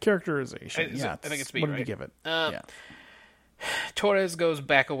 Characterization, yeah. I think it's me, What did right? you give it? Yeah. Torres goes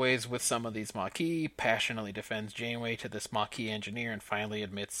back a ways with some of these Maquis, passionately defends Janeway to this Maquis engineer, and finally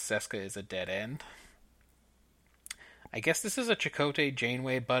admits Seska is a dead end. I guess this is a Chakotay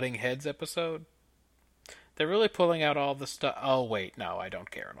Janeway butting heads episode. They're really pulling out all the stuff. Oh wait, no, I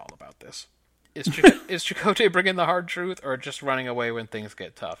don't care at all about this. Is Chakotay bringing the hard truth, or just running away when things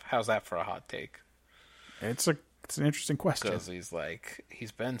get tough? How's that for a hot take? It's an interesting question. Because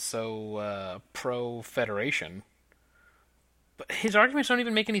he's been so pro-Federation. But his arguments don't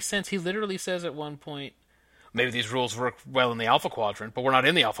even make any sense. He literally says at one point, maybe these rules work well in the Alpha Quadrant, but we're not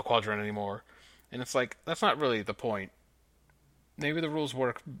in the Alpha Quadrant anymore. And it's like, that's not really the point. Maybe the rules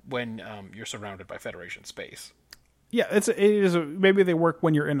work when you're surrounded by Federation space. Yeah, maybe they work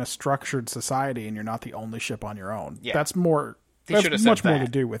when you're in a structured society and you're not the only ship on your own. Yeah. That's He That's should have much said more to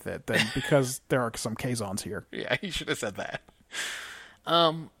that. do with it than because there are some Kazons here. Yeah, he should have said that.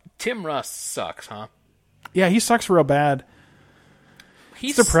 Tim Russ sucks, huh? Yeah, he sucks real bad.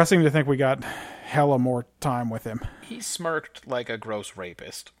 He's It's depressing to think we got hella more time with him. He smirked like a gross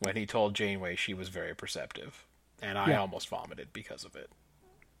rapist when he told Janeway she was very perceptive, and I almost vomited because of it.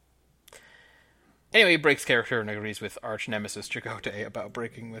 Anyway, he breaks character and agrees with arch nemesis Chakotay about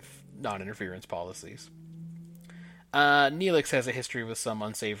breaking with non-interference policies. Neelix has a history with some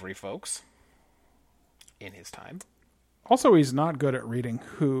unsavory folks in his time. Also, he's not good at reading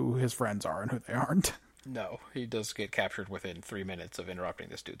who his friends are and who they aren't. No, he does get captured within 3 minutes of interrupting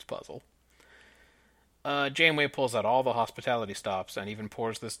this dude's puzzle. Janeway pulls out all the hospitality stops and even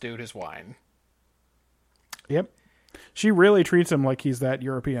pours this dude his wine. Yep. She really treats him like he's that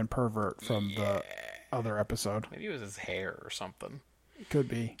European pervert from the other episode. Maybe it was his hair or something. Could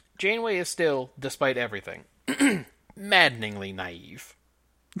be. Janeway is still, despite everything, maddeningly naive.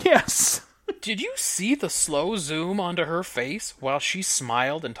 Yes. Did you see the slow zoom onto her face while she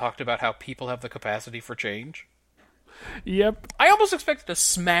smiled and talked about how people have the capacity for change? Yep. I almost expected a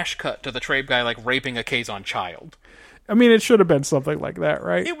smash cut to the Trabe guy like raping a Kazon child. I mean, it should have been something like that,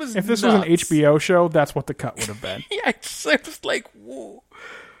 right? It was If this was an nuts. HBO show, that's what the cut would have been. Yeah, I was like, whoa.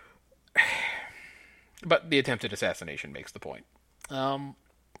 But the attempted assassination makes the point.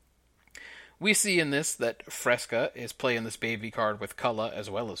 We see in this that Fresca is playing this baby card with Cullen as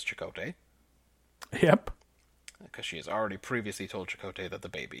well as Chakotay, Yep. because she has already previously told Chakotay that the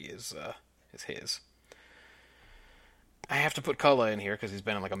baby is his. I have to put Cullen in here because he's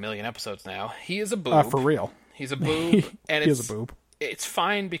been in like a million episodes now. He is a boob. For real. He's a boob, and He it's is a boob. It's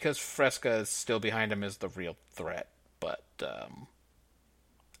fine because Fresca is still behind him as the real threat, but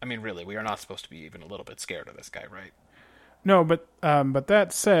I mean, really, we are not supposed to be even a little bit scared of this guy, right? No, but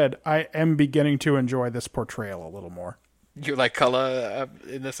that said, I am beginning to enjoy this portrayal a little more. You like Cullen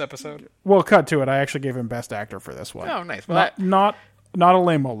in this episode? Well, cut to it. I actually gave him Best Actor for this one. Oh, nice. Well, Not a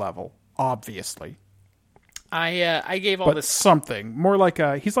lame-o level, obviously. I gave all But this something. More like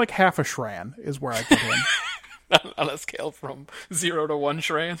he's like half a Shran is where I put him. on a scale from 0 to 1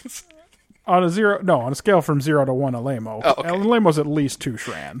 Shrans. On a scale from 0 to 1, a lame-o. Oh, okay. A lame-o's at least 2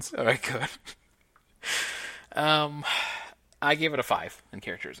 Shrans. All right, good. I gave it a 5 in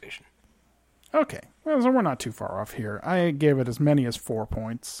characterization. Okay. Well, so we're not too far off here. I gave it as many as 4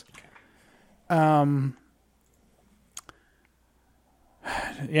 points.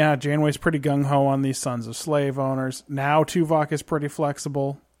 Yeah, Janeway's pretty gung-ho on these sons of slave owners. Now Tuvok is pretty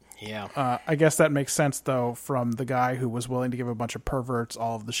flexible. Yeah. I guess that makes sense, though, from the guy who was willing to give a bunch of perverts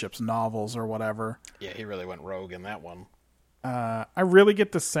all of the ship's novels or whatever. Yeah, he really went rogue in that one. I really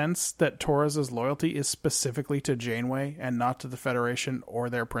get the sense that Torres' loyalty is specifically to Janeway and not to the Federation or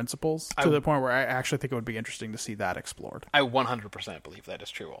their principles, to the point where I actually think it would be interesting to see that explored. I 100% believe that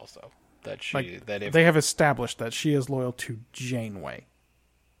is true also. That if They have established that she is loyal to Janeway.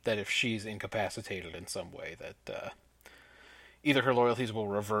 that if she's incapacitated in some way, that either her loyalties will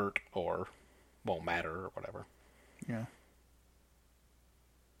revert or won't matter or whatever. Yeah.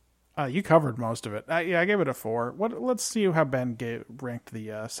 You covered most of it. I gave it a 4. Let's see how Ben ranked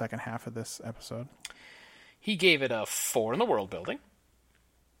the second half of this episode. He gave it a 4 in the world building.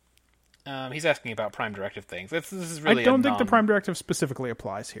 He's asking about Prime Directive things. This is really I don't think the Prime Directive specifically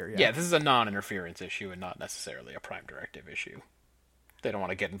applies here. Yeah, this is a non-interference issue and not necessarily a Prime Directive issue. They don't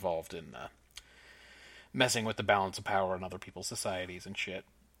want to get involved in messing with the balance of power in other people's societies and shit.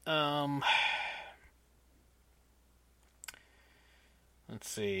 Let's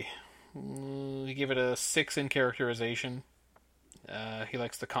see. We give it a 6 in characterization. He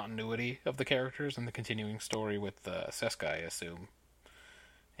likes the continuity of the characters and the continuing story with Seska, I assume,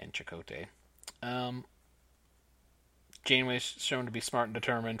 and Chakotay. Janeway's shown to be smart and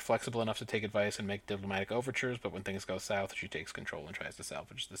determined, flexible enough to take advice and make diplomatic overtures, but when things go south, she takes control and tries to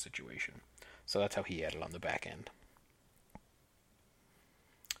salvage the situation. So that's how he added on the back end.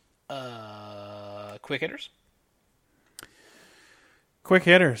 Quick hitters? Quick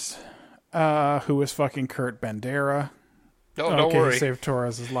hitters. Who is fucking Kurt Bandera? Oh, don't worry. He saved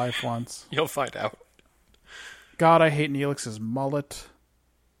Torres' life once. You'll find out. God, I hate Neelix's mullet.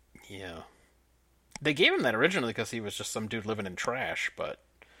 Yeah. They gave him that originally because he was just some dude living in trash, but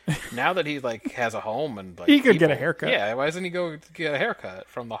now that he has a home and He could get a haircut. Yeah, why doesn't he go get a haircut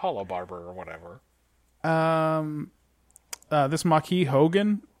from the Hollow Barber or whatever? This Maquis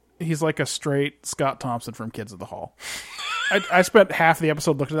Hogan He's like a straight Scott Thompson from Kids of the Hall. I spent half the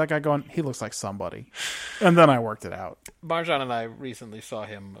episode looking at that guy going, he looks like somebody. And then I worked it out. Marjan and I recently saw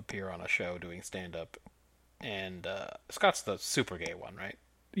him appear on a show doing stand-up. And Scott's the super gay one, right?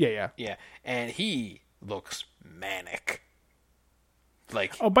 Yeah. Yeah. And he looks manic.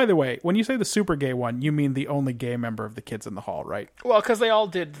 Like, Oh, by the way, when you say the super gay one, you mean the only gay member of the Kids in the Hall, right? well, because they all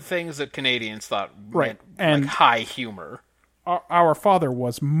did things that Canadians thought Right. meant And- like high humor. Our father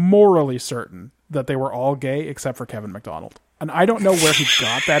was morally certain that they were all gay except for Kevin McDonald. And I don't know where he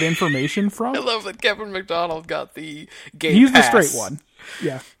got that information I from. love that Kevin McDonald got the gay He's pass, the straight one.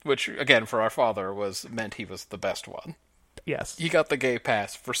 Yeah. which again for our father meant he was the best one. Yes. He got the gay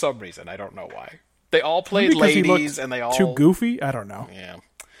pass for some reason. I don't know why. They all played Because he ladies, looked and they all too goofy? I don't know. Yeah.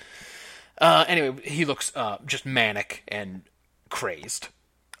 Anyway, he looks just manic and crazed.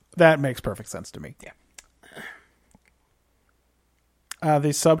 That makes perfect sense to me. Yeah. The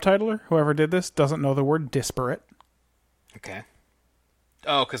subtitler, whoever did this, doesn't know the word disparate. Okay.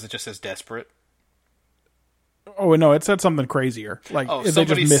 Oh, because it just says desperate. Oh, no, it said something crazier. Like, Oh, they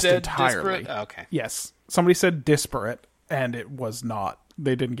somebody just missed said entirely. disparate? Okay. Yes. Somebody said disparate, and it was not.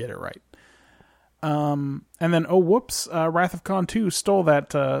 They didn't get it right. And then, oh, whoops, Wrath of Khan 2 stole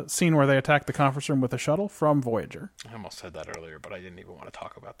that scene where they attacked the conference room with a shuttle from Voyager. I almost said that earlier, but I didn't even want to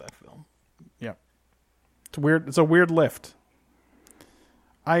talk about that film. Yep. It's weird. It's a weird lift.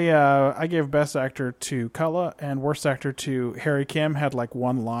 I gave best actor to Cullen and worst actor to Harry Kim. Had like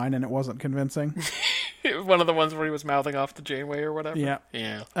one line and it wasn't convincing. One of the ones where he was mouthing off to Janeway or whatever. Yeah.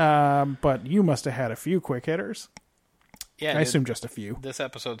 Yeah. But you must have had a few quick hitters. Yeah. I assume just a few. This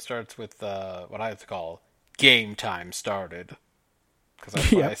episode starts with what I have to call game time started. Because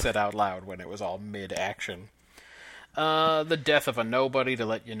that's what I Yep. said out loud when it was all mid-action. The death of a nobody to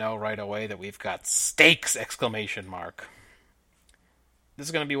let you know right away that we've got stakes! ! This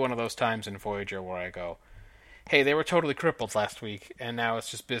is going to be one of those times in Voyager where I go, hey, they were totally crippled last week, and now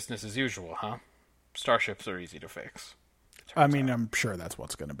it's just business as usual, huh? Starships are easy to fix. I mean, I'm sure that's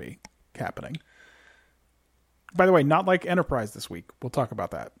what's going to be happening. By the way, not like Enterprise this week. We'll talk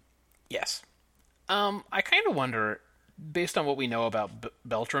about that. Yes. I kind of wonder, based on what we know about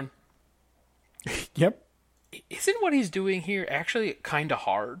Beltran, Yep. isn't what he's doing here actually kind of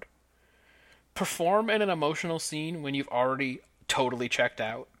hard? Perform in an emotional scene when you've already totally checked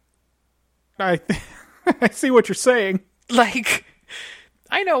out? I see what you're saying. Like,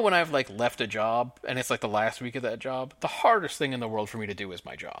 I know when I've, like, left a job, and it's, like, the last week of that job, the hardest thing in the world for me to do is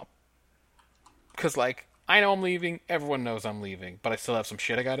my job. Because, like, I know I'm leaving, everyone knows I'm leaving, but I still have some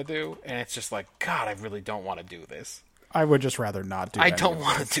shit I gotta do, and it's just like, God, I really don't want to do this. I would just rather not do I any don't of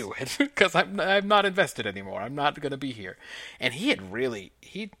want this. to do it, because I'm not invested anymore. I'm not going to be here. And he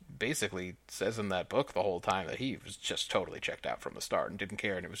basically says in that book the whole time that he was just totally checked out from the start and didn't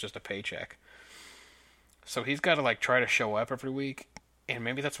care, and it was just a paycheck. So he's got to, like, try to show up every week, and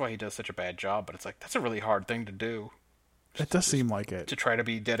maybe that's why he does such a bad job, but it's like, that's a really hard thing to do, It does seem like it. to try to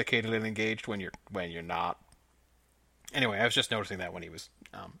be dedicated and engaged when you're not. Anyway, I was just noticing that when he was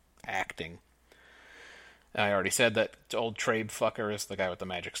acting. I already said that old Trabe fucker is the guy with the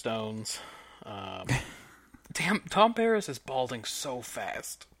magic stones. Damn, Tom Paris is balding so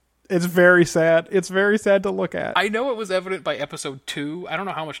fast. It's very sad. It's very sad to look at. I know it was evident by episode 2. I don't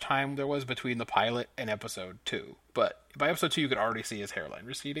know how much time there was between the pilot and episode 2. But by episode 2, you could already see his hairline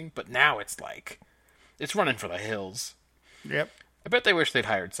receding. But now it's like, it's running for the hills. Yep. I bet they wish they'd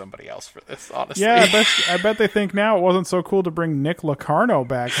hired somebody else for this, honestly. Yeah, I bet they think now it wasn't so cool to bring Nick Locarno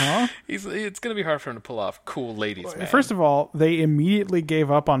back, huh? It's going to be hard for him to pull off cool ladies, man. First of all, they immediately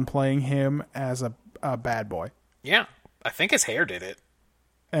gave up on playing him as a bad boy. Yeah, I think his hair did it.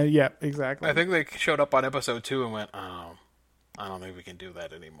 Yeah, exactly. I think they showed up on episode 2 and went, oh, I don't think we can do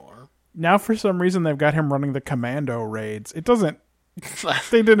that anymore. Now, for some reason, they've got him running the commando raids. It doesn't...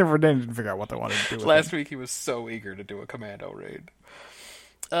 They didn't figure out what they wanted to do with Last him. week he was so eager to do a commando raid.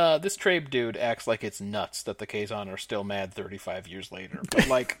 This Trabe dude acts like it's nuts that the Kazon are still mad 35 years later. But,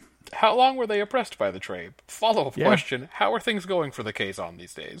 like, how long were they oppressed by the Trabe? Follow-up question, how are things going for the Kazon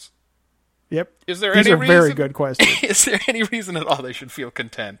these days? Yep. Is there These any are very reason- good questions. Is there any reason at all they should feel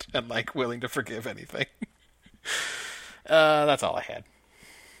content and, like, willing to forgive anything? That's all I had.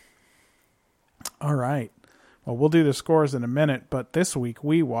 All right. Well, we'll do the scores in a minute, but this week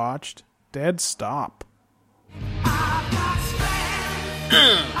we watched Dead Stop.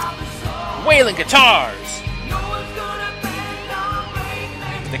 Wailing guitars!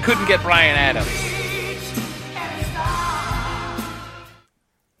 They couldn't get Bryan Adams.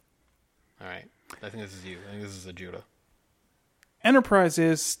 Alright, I think this is you. I think this is a Judah. Enterprise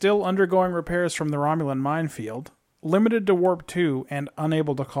is still undergoing repairs from the Romulan minefield. limited to Warp 2 and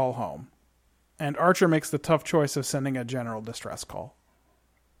unable to call home. And Archer makes the tough choice of sending a general distress call.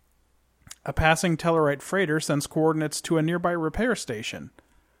 A passing Tellarite freighter sends coordinates to a nearby repair station,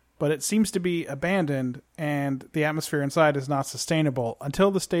 but it seems to be abandoned, and the atmosphere inside is not sustainable until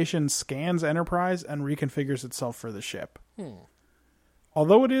the station scans Enterprise and reconfigures itself for the ship.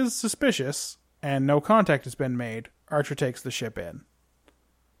 Although it is suspicious, and no contact has been made, Archer takes the ship in.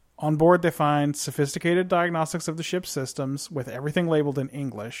 On board, they find sophisticated diagnostics of the ship's systems, with everything labeled in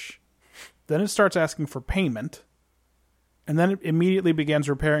English. Then it starts asking for payment, and then it immediately begins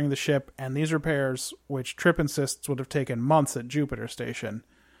repairing the ship, and these repairs, which Trip insists would have taken months at Jupiter Station,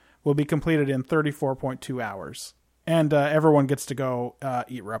 will be completed in 34.2 hours. And everyone gets to go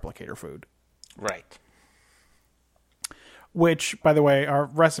eat replicator food. Right. Which, by the way, our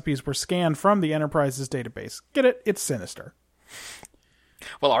recipes were scanned from the Enterprise's database. Get it? It's sinister.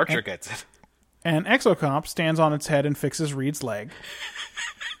 Well, Archer gets it. And Exocomp stands on its head and fixes Reed's leg.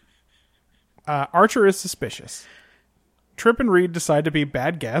 Archer is suspicious. Trip and Reed decide to be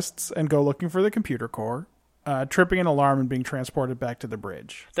bad guests and go looking for the computer core, tripping an alarm and being transported back to the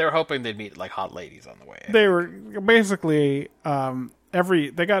bridge. They were hoping they'd meet like hot ladies on the way. They were basically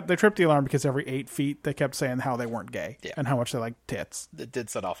they tripped the alarm because every 8 feet they kept saying how they weren't gay and how much they liked tits. It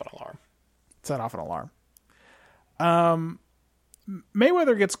did set off an alarm. Set off an alarm.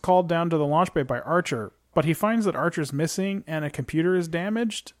 Mayweather gets called down to the launch bay by Archer, but he finds that Archer's missing and a computer is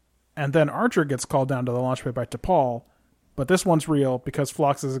damaged. And then Archer gets called down to the launch bay by T'Pol, but this one's real because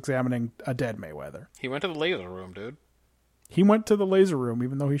Phlox is examining a dead Mayweather. He went to the laser room, dude. He went to the laser room,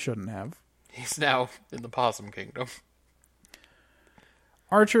 even though he shouldn't have. He's now in the Possum Kingdom.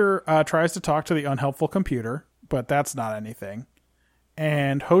 Archer tries to talk to the unhelpful computer, but that's not anything.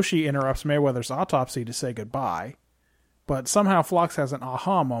 And Hoshi interrupts Mayweather's autopsy to say goodbye. But somehow Phlox has an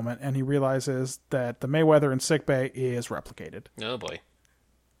aha moment, and he realizes that the Mayweather in sickbay is replicated. Oh, boy.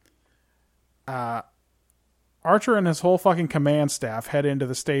 Archer and his whole fucking command staff head into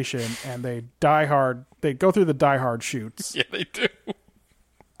the station, and they go through the Die Hard shoots. Yeah, they do.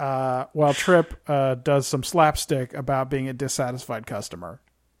 While Trip does some slapstick about being a dissatisfied customer.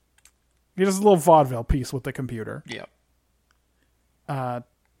 He does a little vaudeville piece with the computer. Yep. And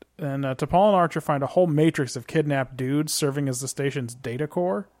T'Pol and Archer find a whole matrix of kidnapped dudes serving as the station's data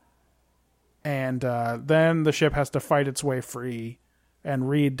core. And then the ship has to fight its way free, and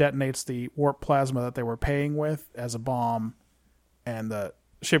Reed detonates the warp plasma that they were paying with as a bomb, and the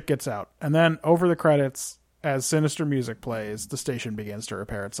ship gets out. And then, over the credits, as sinister music plays, the station begins to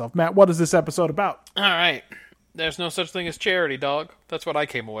repair itself. Matt, what is this episode about? All right. There's no such thing as charity, dog. That's what I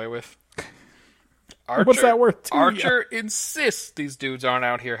came away with. Archer, What's that worth to Archer insists these dudes aren't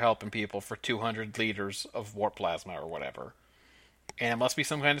out here helping people for 200 liters of warp plasma or whatever. And it must be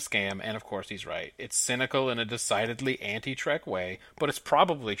some kind of scam, and of course he's right. It's cynical in a decidedly anti-Trek way, but it's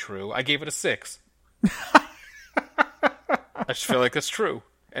probably true. I gave it a 6. I just feel like it's true.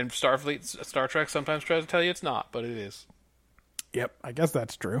 And Star Trek sometimes tries to tell you it's not, but it is. Yep, I guess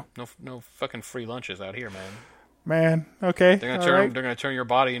that's true. No fucking free lunches out here, man. Man, okay. They're all right. gonna turn your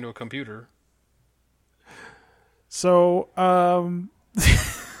body into a computer. So,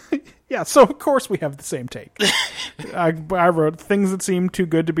 yeah, so of course we have the same take. I wrote, things that seem too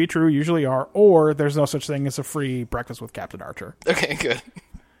good to be true usually are, or there's no such thing as a free breakfast with Captain Archer. Okay, good.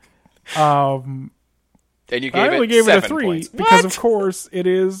 And you gave I only it gave it a 7 3 points. because, What? of course, it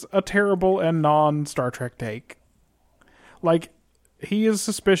is a terrible and non-Star Trek take. Like, he is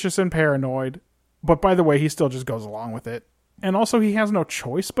suspicious and paranoid, but by the way, he still just goes along with it. And also, he has no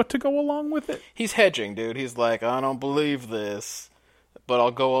choice but to go along with it. He's hedging, dude. He's like, I don't believe this, but I'll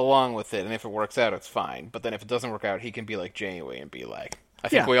go along with it, and if it works out, it's fine. But then if it doesn't work out, he can be like Janeway and be like, I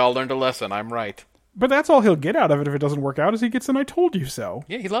think Yeah. we all learned a lesson. I'm right. But that's all he'll get out of it if it doesn't work out, is he gets an I told you so.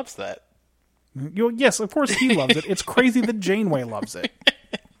 Yeah, he loves that. Yes, of course he loves it. It's crazy that Janeway loves it.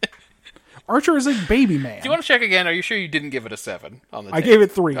 Archer is a baby man. Do you want to check again? Are you sure you didn't give it a 7 on the I tape? gave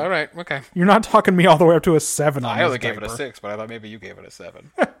it 3. All right, okay. You're not talking me all the way up to a 7 on I only this gave it a diaper. 6, but I thought maybe you gave it a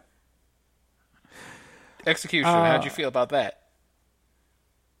 7. Execution, how'd you feel about that?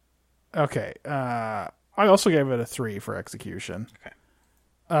 Okay. I also gave it a 3 for execution. Okay.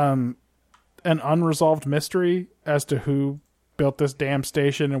 An unresolved mystery as to who built this damn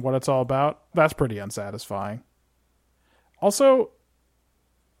station and what it's all about. That's pretty unsatisfying. Also,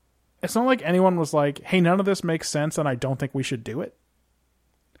 it's not like anyone was like, hey, none of this makes sense and I don't think we should do it.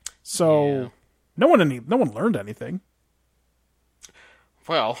 So, Yeah. no one learned anything.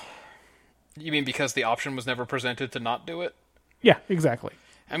 Well, you mean because the option was never presented to not do it? Yeah, exactly.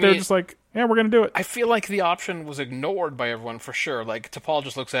 I They're mean, just like, yeah, we're going to do it. I feel like the option was ignored by everyone for sure. Like, T'Pol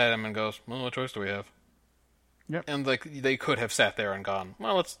just looks at him and goes, well, what choice do we have? Yep. And like they could have sat there and gone,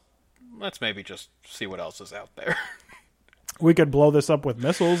 well, let's maybe just see what else is out there. We could blow this up with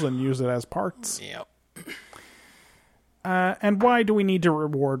missiles and use it as parts. Yep. And why do we need to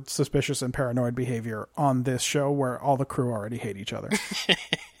reward suspicious and paranoid behavior on this show where all the crew already hate each other?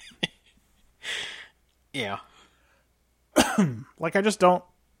 Yeah. Like, I just don't...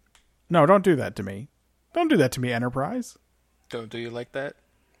 No, don't do that to me. Don't do that to me, Enterprise. Don't do you like that?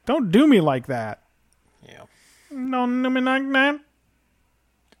 Don't do me like that. Yeah. Don't do me like that.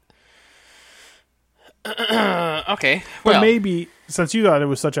 Okay. But Well, maybe, since you thought it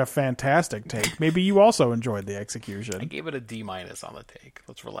was such a fantastic take, maybe you also enjoyed the I execution. gave it a D- on the take.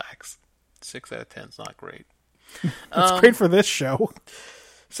 Let's relax. 6 out of 10 is not great. It's great for this show.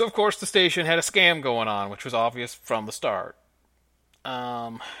 So, of course, the station had a scam going on, which was obvious from the start.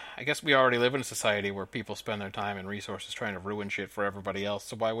 I guess we already live in a society where people spend their time and resources trying to ruin shit for everybody else,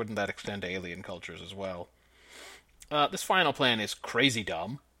 so why wouldn't that extend to alien cultures as well? This final plan is crazy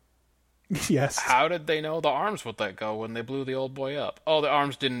dumb. Yes. How did they know the arms would let go when they blew the old boy up? Oh, the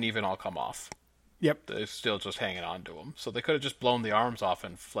arms didn't even all come off. Yep. They're still just hanging on to them. So they could have just blown the arms off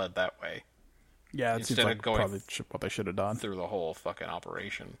and fled that way Yeah, it seems Instead of like going probably what they should have done. through the whole fucking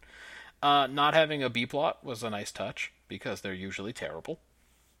operation. Not having a B-plot was a nice touch, because they're usually terrible.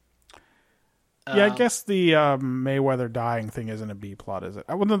 Yeah, I guess the Mayweather dying thing isn't a B plot, is it?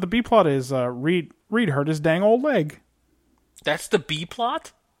 Well, no, the B plot is Reed hurt his dang old leg. That's the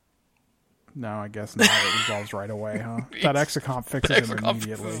B-plot? No, I guess not. It resolves right away, huh? That Exocomp fixes him Exocomp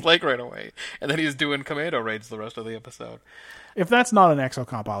immediately. his leg right away. And then he's doing commando raids the rest of the episode. If that's not an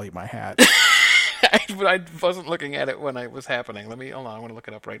Exocomp, I'll eat my hat. But I wasn't looking at it when it was happening. Hold on, I'm going to look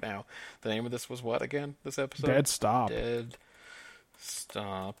it up right now. The name of this was what again, this episode? Dead Stop. Dead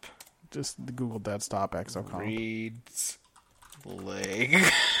Stop Just Google Dead Stop Exocomp. Reed's leg.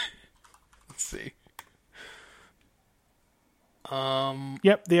 Let's see.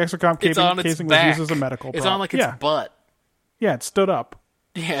 Yep, the Exocomp It's on its casing back. was used as a medical It's prop. on like its butt. Yeah, it stood up.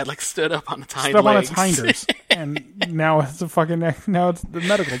 Yeah, it like stood up on its hind Stood up on legs. its hinders. And now it's now it's the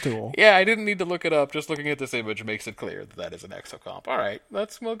medical tool. Yeah, I didn't need to look it up. Just looking at this image makes it clear that that is an exocomp. All right,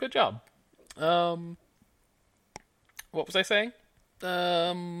 good job. What was I saying?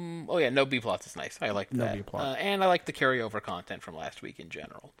 Oh yeah, no B plots is nice. I like No that. B-plot. And I like the carryover content from last week in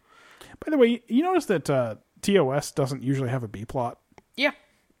general. By the way, you notice that TOS doesn't usually have a B plot, Yeah,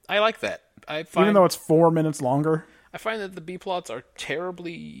 I like that. Even even though it's 4 minutes longer. I find that the B plots are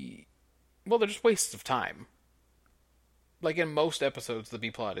terribly, well, they're just wastes of time. Like in most episodes, the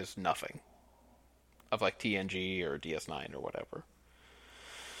B plot is nothing of like TNG or DS9 or whatever.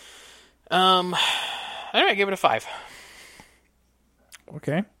 Anyway, I give it a 5.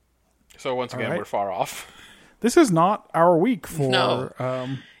 Okay. So once again, right. we're far off. This is not our week for No.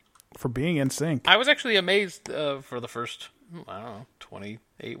 for being in sync. I was actually amazed for the first,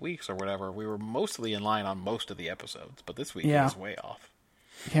 28 weeks or whatever. We were mostly in line on most of the episodes, but this week Yeah. it was way off.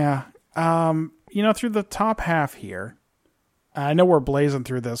 Yeah. Through the top half here, I know we're blazing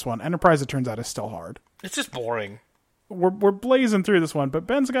through this one. Enterprise, it turns out, is still hard. It's just boring. We're blazing through this one, but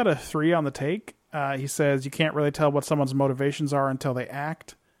Ben's got a 3 on the take. He says you can't really tell what someone's motivations are until they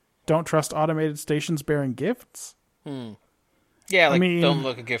act. Don't trust automated stations bearing gifts. Yeah, like mean- don't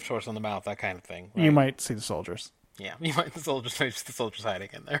look a gift horse on the mouth, that kind of thing. Right? You might see the soldiers. Yeah, you might the soldiers hiding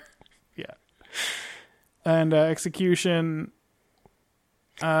in there. Yeah. And execution.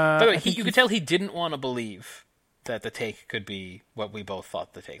 By the way, I think you could tell he didn't want to believe that the take could be what we both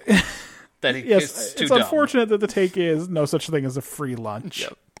thought the take was. That it's Yes, too it's dumb. unfortunate that the take is no such thing as a free lunch.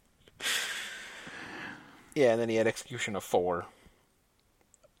 Yep. Yeah, and then he had execution of 4.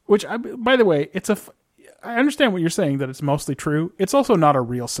 Which, by the way, I understand what you're saying, that it's mostly true. It's also not a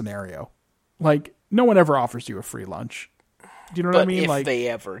real scenario. Like, no one ever offers you a free lunch. Do you know what I But mean? if like, they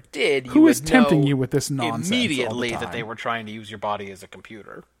ever did, you who is would tempting know you with this nonsense immediately all the that they time? were trying to use your body as a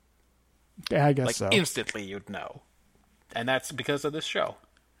computer. Yeah, I guess Like so. instantly, you'd know, and that's because of this show.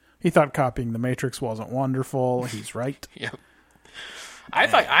 He thought copying the Matrix wasn't wonderful. He's right. Yep.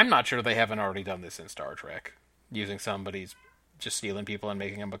 I'm not sure they haven't already done this in Star Trek, using somebody's just stealing people and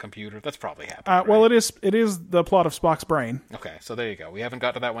making them a computer. That's probably happened. Well, right? it is the plot of Spock's brain. Okay, so there you go. We haven't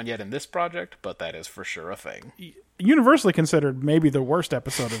got to that one yet in this project, but that is for sure a thing. Universally considered maybe the worst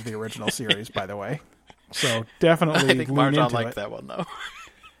episode of the original series, by the way. So definitely I think lean Marjan into liked it. that one though.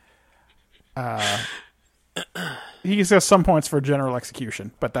 He says some points for general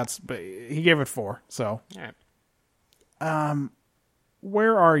execution, but he gave it 4. So All right.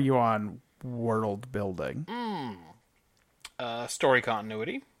 where are you on world building? Story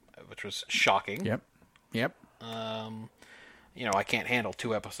continuity, which was shocking. Yep. I can't handle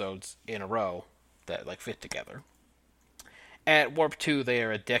 2 episodes in a row that like fit together. At Warp 2, they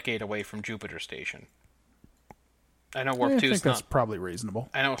are a decade away from Jupiter Station. I know Warp I 2 think is that's not. probably reasonable.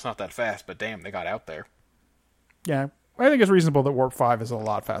 I know it's not that fast, but damn, they got out there. Yeah, I think it's reasonable that Warp 5 is a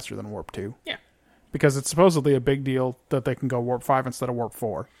lot faster than Warp 2. Yeah. Because it's supposedly a big deal that they can go Warp 5 instead of Warp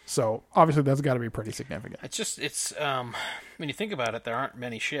 4. So, obviously, that's got to be pretty significant. It's when you think about it, there aren't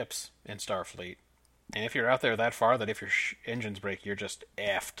many ships in Starfleet. And if you're out there that far, that if your engines break, you're just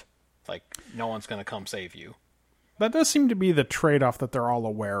effed. Like, no one's going to come save you. That does seem to be the trade-off that they're all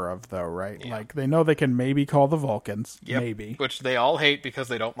aware of, though, right? Yeah. Like, they know they can maybe call the Vulcans. Yep. Maybe. Which they all hate because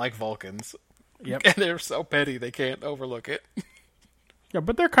they don't like Vulcans. Yep. And they're so petty, they can't overlook it. Yeah,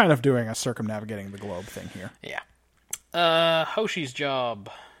 but they're kind of doing a circumnavigating the globe thing here. Yeah. Hoshi's job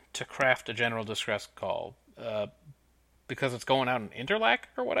to craft a general distress call, because it's going out in Interlac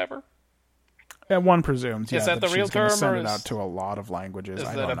or whatever? And one presumes, Is that the she's real gonna term, send or it is- out to a lot of languages. Is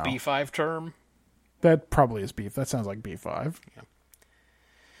I that don't a know. B5 term? That probably is beef. That sounds like B5.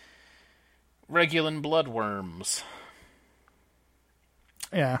 Regulan bloodworms.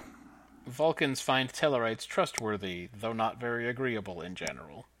 Yeah. Vulcans find Tellarites trustworthy, though not very agreeable in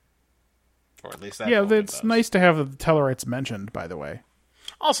general. Or at least that Yeah, Vulcan it's does. nice to have the Tellarites mentioned, by the way.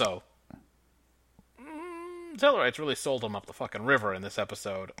 Also, Tellarites really sold them up the fucking river in this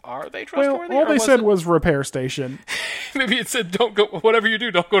episode. Are they Well, trustworthy? all or they was said it- was repair station. Maybe it said, don't go, whatever you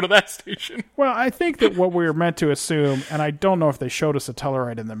do, don't go to that station. Well, I think that what we were meant to assume, and I don't know if they showed us a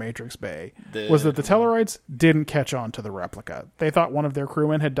Tellarite in the Matrix Bay, was that the Tellarites didn't catch on to the replica. They thought one of their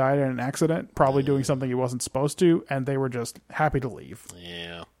crewmen had died in an accident, probably doing something he wasn't supposed to, and they were just happy to leave.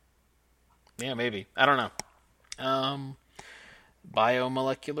 Yeah. Yeah, maybe. I don't know.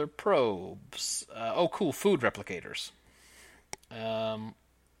 Biomolecular probes. Cool. Food replicators. The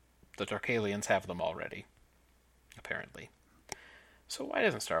Tarkalians have them already, apparently. So why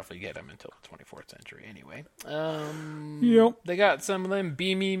doesn't Starfleet get them until the 24th century anyway? Yep. They got some of them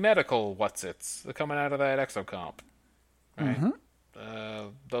beamy medical whatsits coming out of that exocomp. Right?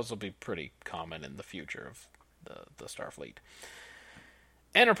 Those will be pretty common in the future of the Starfleet.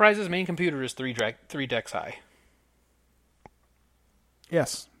 Enterprise's main computer is three decks high.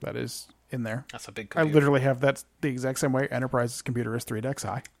 Yes, that is in there. That's a big I computer. literally have that the exact same way. Enterprise's computer is 3 decks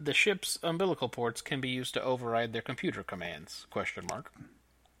high. The ship's umbilical ports can be used to override their computer commands? ?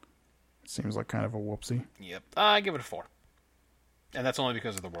 Seems like kind of a whoopsie. Yep. I give it a 4. And that's only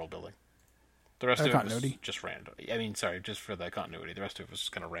because of the world building. The rest of it was continuity. just random. I mean, sorry, just for the continuity. The rest of it was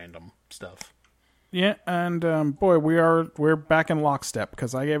just kind of random stuff. Yeah, and boy, we're back in lockstep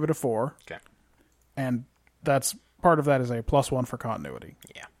because I gave it a 4, Okay. and that's part of that is a +1 for continuity.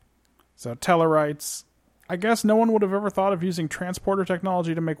 Yeah. So Tellarites, I guess no one would have ever thought of using transporter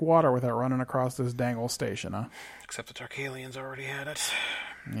technology to make water without running across this dang old station, huh? Except the Tarkalians already had it.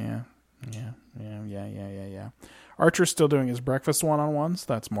 Yeah. Archer's still doing his breakfast one-on-ones.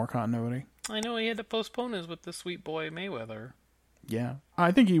 That's more continuity. I know he had to postpone his with the sweet boy Mayweather. Yeah.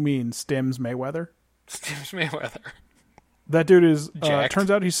 I think you mean Stims Mayweather. Stims Mayweather. That dude is, Jacked.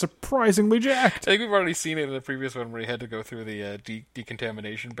 turns out he's surprisingly jacked. I think we've already seen it in the previous one where he had to go through the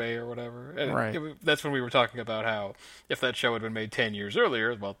decontamination bay or whatever. And Right. That's when we were talking about how if that show had been made 10 years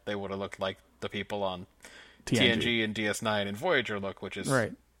earlier, well, they would have looked like the people on TNG and DS9 and Voyager look, which is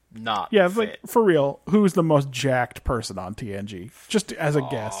Right. not Yeah, it's fit. like, for real, who's the most jacked person on TNG? Just as a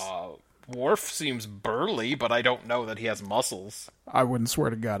guess. Worf seems burly, but I don't know that he has muscles. I wouldn't swear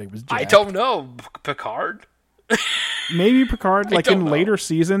to God he was jacked. I don't know. Picard? Maybe Picard, like don't in know. later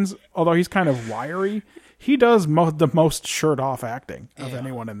seasons, although he's kind of wiry, he does the most shirt-off acting of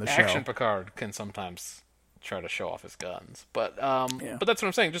anyone in the Action show. Picard can sometimes try to show off his guns. But but that's what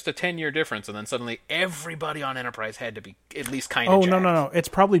I'm saying. Just a 10-year difference, and then suddenly everybody on Enterprise had to be at least kind of Oh, jacked. no. It's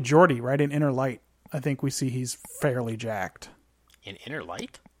probably Geordi, right? In Inner Light. I think we see he's fairly jacked. In Inner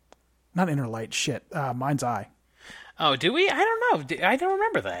Light? Not Inner Light, shit. Mind's Eye. Oh, do we? I don't know. I don't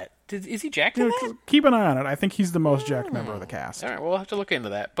remember that. Is he jacked in that? Keep an eye on it. I think he's the most jacked member of the cast. All right, we'll have to look into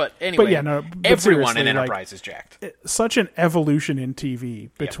that. But anyway, but everyone seriously, in like, Enterprise is jacked. Such an evolution in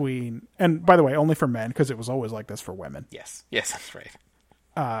TV between, and by the way, only for men, because it was always like this for women. Yes, that's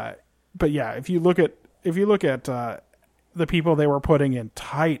right. But yeah, if you look at the people they were putting in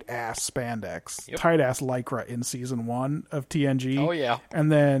tight ass spandex, tight ass lycra in season 1 of TNG. Oh, yeah.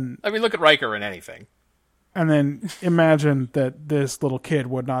 and then I mean, look at Riker in anything. imagine that this little kid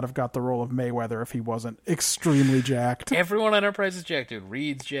would not have got the role of Mayweather if he wasn't extremely jacked. Everyone on Enterprise is jacked, dude.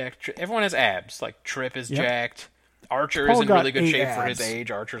 Reed's jacked. Everyone has abs. Like, Trip is jacked. Archer Paul is in got really good 8 shape for his abs.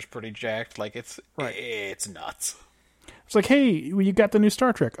 age. Archer's pretty jacked. Like, it's nuts. It's like, hey, you got the new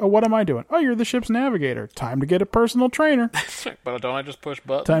Star Trek. Oh, what am I doing? Oh, you're the ship's navigator. Time to get a personal trainer. But don't I just push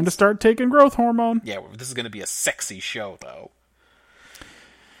buttons? Time to start taking growth hormone. Yeah, this is going to be a sexy show, though.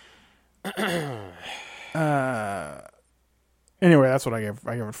 Anyway, that's what I give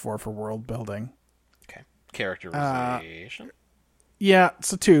it 4 for world building. Okay. Characterization. Yeah,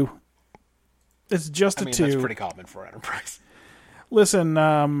 it's a 2. It's just I a mean, 2. that's pretty common for Enterprise.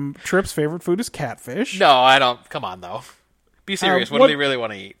 Listen, Trip's favorite food is catfish. No, I don't. Come on, though. Be serious. What do they really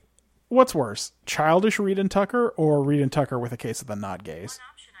want to eat? What's worse, childish Reed and Tucker or Reed and Tucker with a case of the not gays? One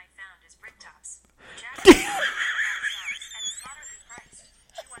option I found is brick tops. Jack and it's moderately priced.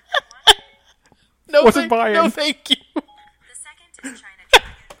 She went for one. No, Wasn't buying. No, thank you. The second is China Dragon,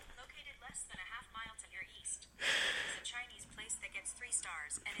 located less than a half mile to your east. It's a Chinese place that gets 3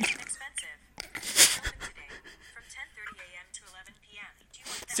 stars and is inexpensive. It's open today from 10:30 a.m. to 11 p.m. Do you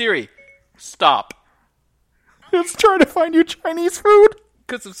want that? Siri, stop. It's trying to find you Chinese food.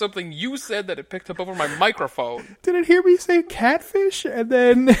 Because of something you said that it picked up over my microphone. Did it hear me say catfish? And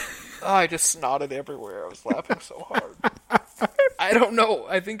then Oh, I just snotted everywhere. I was laughing so hard. I don't know.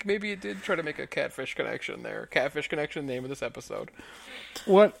 I think maybe it did try to make a catfish connection there. Catfish connection, name of this episode.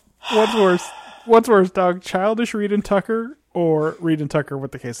 what's worse? What's worse, dog? Childish Reed and Tucker or Reed and Tucker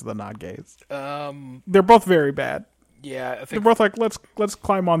with the case of the not gays? They're both very bad. Yeah, I They're think. both like, let's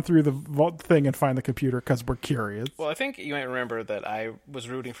climb on through the vault thing and find the computer because we're curious. Well, I think you might remember that I was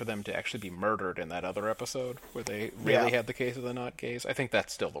rooting for them to actually be murdered in that other episode where they really had the case of the not gays. I think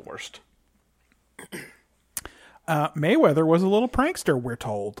that's still the worst. Mayweather was a little prankster, we're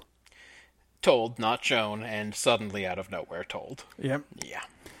told. Told, not shown, and suddenly out of nowhere told. Yep.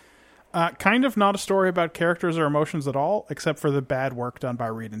 Yeah. Kind of not a story about characters or emotions at all, except for the bad work done by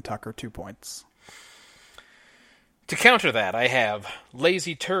Reed and Tucker. 2 points. To counter that, I have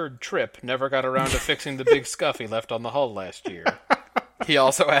lazy turd Trip never got around to fixing the big scuff he left on the hull last year. He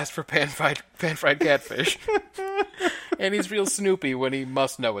also asked for pan-fried catfish. And he's real snoopy when he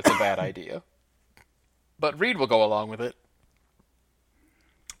must know it's a bad idea. But Reed will go along with it.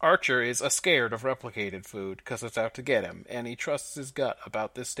 Archer is scared of replicated food because it's out to get him, and he trusts his gut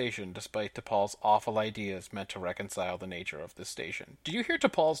about this station despite T'Pol's awful ideas meant to reconcile the nature of this station. Do you hear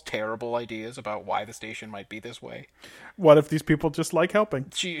T'Pol's terrible ideas about why the station might be this way? What if these people just like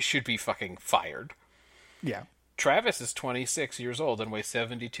helping? She should be fucking fired. Yeah. Travis is 26 years old and weighs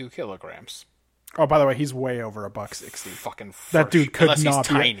 72 kilograms. Oh, by the way, he's way over $1.60. Fucking That dude could unless not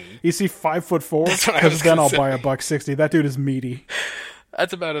he's be. tiny. Is he 5'4"? That's what I Because was then gonna I'll say. buy $1.60. That dude is meaty.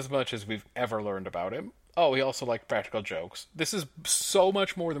 That's about as much as we've ever learned about him. Oh, he also liked practical jokes. This is so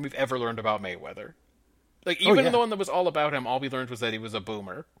much more than we've ever learned about Mayweather. Like, even yeah. the one that was all about him, all we learned was that he was a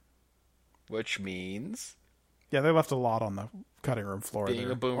boomer. Which means Yeah, they left a lot on the cutting room floor. Being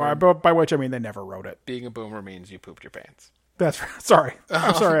there. a boomer. Or, by which I mean they never wrote it. being a boomer means you pooped your pants. That's right. Sorry.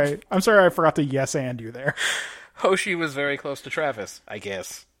 I'm sorry. I'm sorry I forgot to yes and you there. Hoshi was very close to Travis, I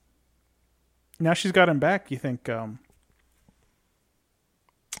guess. Now she's got him back. You think,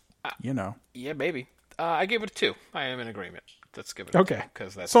 you know. Yeah, maybe. I gave it a 2. I am in agreement. Let's give it a Okay. 2.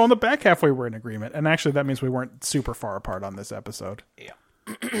 Because that's... So on the back halfway, we're in agreement. And actually, that means we weren't super far apart on this episode. Yeah.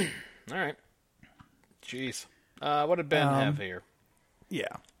 Alright. Jeez. What did Ben have here?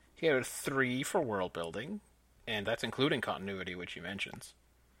 Yeah. He had a 3 for world building, and that's including continuity, which he mentions.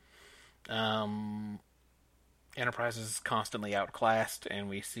 Enterprise is constantly outclassed, and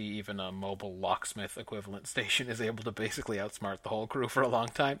we see even a mobile locksmith equivalent station is able to basically outsmart the whole crew for a long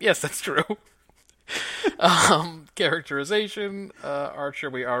time. Yes, that's true. Characterization, Archer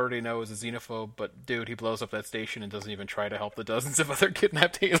we already know is a xenophobe, but dude, he blows up that station and doesn't even try to help the dozens of other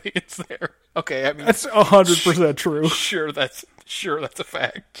kidnapped aliens there. Okay, I mean, That's 100% true. sure that's a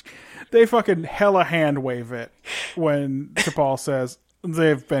fact. They fucking hella hand wave it when T'Pol says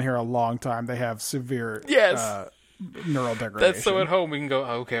they've been here a long time. They have severe Yes. neural degradation. That's so at home we can go,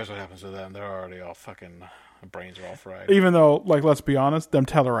 oh, who cares what happens to them? They're already all fucking, brains are all fried. Even though, like, let's be honest, them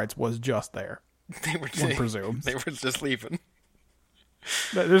Tellarites was just there. They were One presumes. They were just leaving.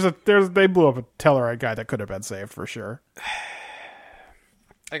 They blew up a Tellarite guy that could have been saved for sure.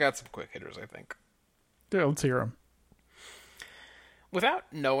 I got some quick hitters, I think. Yeah, let's hear him.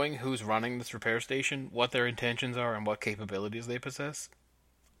 Without knowing who's running this repair station, what their intentions are, and what capabilities they possess,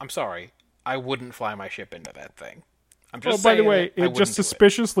 I'm sorry, I wouldn't fly my ship into that thing. I'm just By the saying way, I it wouldn't just do it.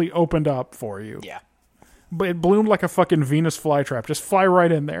 suspiciously opened up for you. Yeah. But it bloomed like a fucking Venus flytrap. Just fly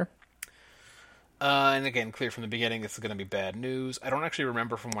right in there. And again, clear from the beginning, this is going to be bad news. I don't actually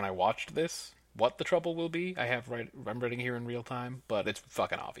remember from when I watched this what the trouble will be. I'm writing here in real time, but it's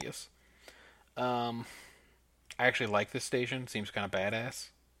fucking obvious. I actually like this station. Seems kind of badass.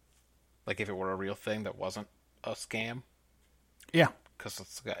 Like if it were a real thing that wasn't a scam. Yeah.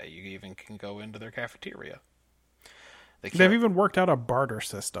 Because you even can go into their cafeteria. They've even worked out a barter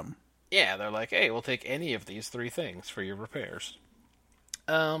system. Yeah, they're like, hey, we'll take any of these 3 things for your repairs.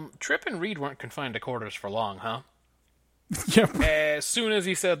 Trip and Reed weren't confined to quarters for long, huh? Yep. As soon as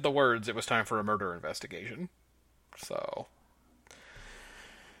he said the words, it was time for a murder investigation. So,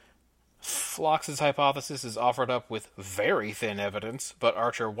 Phlox's hypothesis is offered up with very thin evidence, but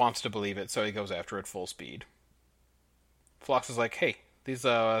Archer wants to believe it, so he goes after it full speed. Phlox is like, hey, these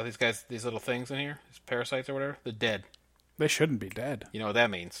guys, these little things in here, these parasites or whatever, they're dead. They shouldn't be dead. You know what that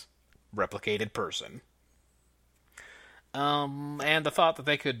means? Replicated person. And the thought that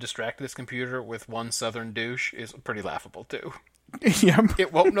they could distract this computer with one southern douche is pretty laughable, too. Yep.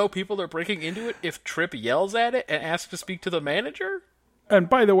 It won't know people are breaking into it if Trip yells at it and asks to speak to the manager? And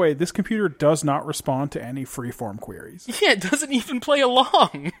by the way, this computer does not respond to any freeform queries. Yeah, it doesn't even play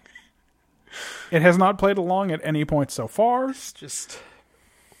along. It has not played along at any point so far. It's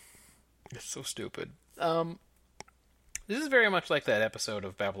so stupid. This is very much like that episode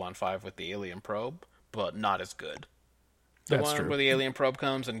of Babylon 5 with the alien probe, but not as good. The That's one true. where the alien probe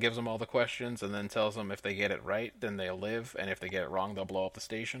comes and gives them all the questions and then tells them if they get it right, then they'll live, and if they get it wrong, they'll blow up the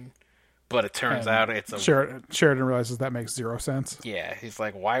station. But it turns out it's a... Sheridan realizes that makes zero sense. Yeah, he's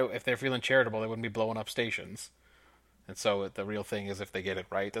like, why? If they're feeling charitable, they wouldn't be blowing up stations. And so the real thing is if they get it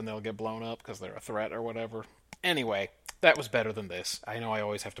right, then they'll get blown up because they're a threat or whatever. Anyway, that was better than this. I know I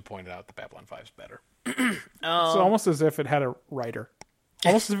always have to point it out that Babylon 5 is better. It's almost as if it had a writer.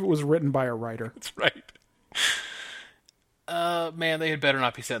 Almost as if it was written by a writer. That's right. Man, they had better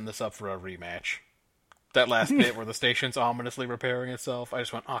not be setting this up for a rematch. That last bit where the station's ominously repairing itself, I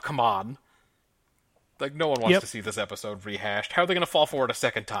just went, oh, come on. Like, no one wants to see this episode rehashed. How are they going to fall for it a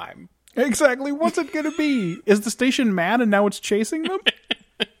second time? Exactly. What's it going to be? Is the station mad and now it's chasing them?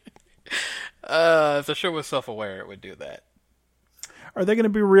 If the show was self-aware, it would do that. Are they going to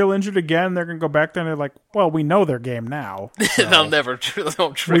be real injured again? They're going to go back there and they're like, well, we know their game now. So They'll never trick us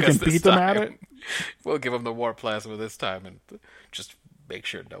we can this beat them time. at it. We'll give them the warp plasma this time and just make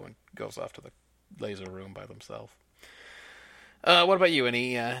sure no one goes off to the laser room by themselves. What about you?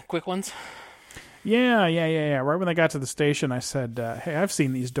 Any quick ones? Yeah. Right when they got to the station, I said, hey, I've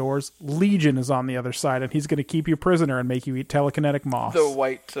seen these doors. Legion is on the other side, and he's going to keep you prisoner and make you eat telekinetic moss.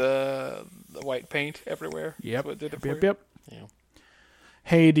 The white paint everywhere. Yep. What did it for Yep. you? Yep. Yeah.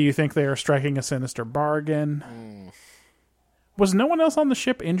 Hey, do you think they are striking a sinister bargain? Was no one else on the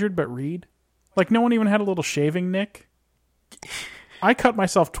ship injured but Reed? Like, no one even had a little shaving nick? I cut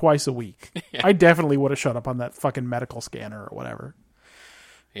myself twice a week. Yeah. I definitely would have showed up on that fucking medical scanner or whatever.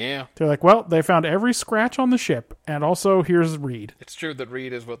 Yeah. They're like, well, they found every scratch on the ship, and also here's Reed. It's true that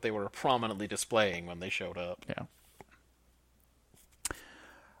Reed is what they were prominently displaying when they showed up. Yeah.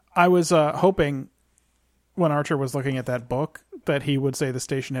 I was hoping when Archer was looking at that book that he would say the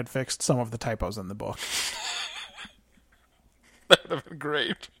station had fixed some of the typos in the book. That would have been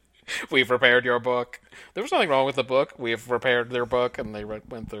great. We've repaired your book. There was nothing wrong with the book. We've repaired their book, and they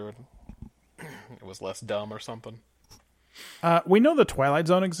went through it. It was less dumb or something. We know the Twilight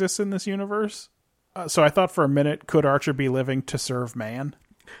Zone exists in this universe, so I thought for a minute, could Archer be living to serve man?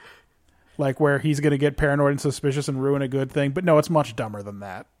 Like where he's going to get paranoid and suspicious and ruin a good thing, but no, it's much dumber than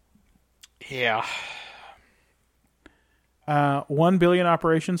that. Yeah. 1 billion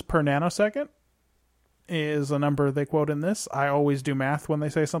operations per nanosecond is a number they quote in this. I always do math when they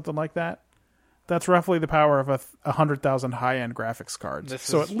say something like that. That's roughly the power of 100,000 high-end graphics cards.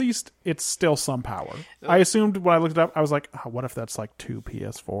 So at least it's still some power. I assumed when I looked it up, I was like, oh, what if that's like 2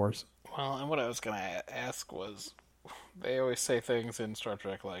 PS4s? Well, and what I was going to ask was, they always say things in Star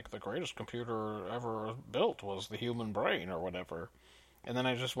Trek like, the greatest computer ever built was the human brain or whatever. And then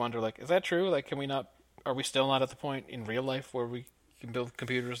I just wonder, like, is that true? Like, are we still not at the point in real life where we can build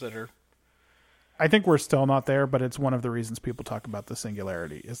computers that are... I think we're still not there, but it's one of the reasons people talk about the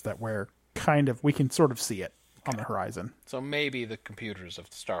singularity, is that we can sort of see it on the horizon. So maybe the computers of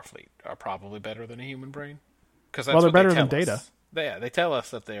Starfleet are probably better than a human brain? Because Well, they're better than Data. They tell us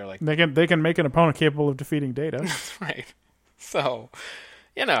that they're like... They can make an opponent capable of defeating Data. That's right. So,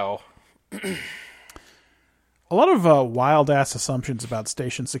 you know... A lot of wild-ass assumptions about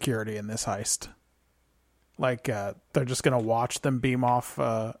station security in this heist. Like, they're just going to watch them beam off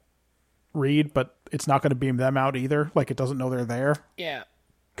Reed, but it's not going to beam them out either. Like, it doesn't know they're there. Yeah.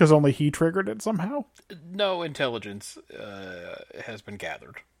 Because only he triggered it somehow. No intelligence has been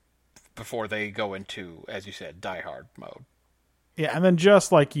gathered before they go into, as you said, die-hard mode. Yeah, and then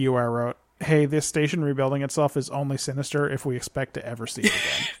just like you, I wrote, hey, this station rebuilding itself is only sinister if we expect to ever see it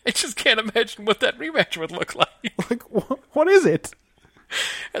again. I just can't imagine what that rematch would look like. Like, what is it?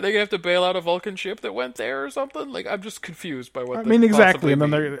 And they have to bail out a Vulcan ship that went there or something? Like, I'm just confused by what I this mean, exactly. possibly And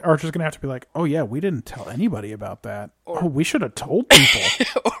then mean. Archer's going to have to be like, oh, yeah, we didn't tell anybody about that. We should have told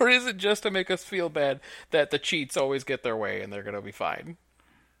people. Or is it just to make us feel bad that the cheats always get their way and they're going to be fine?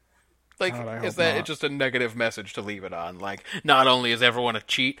 Like, God, I is hope that not. just a negative message to leave it on? Like, not only is everyone a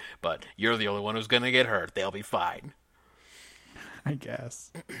cheat, but you're the only one who's going to get hurt. They'll be fine. I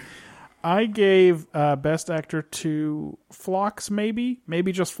guess. I gave Best Actor to Phlox, maybe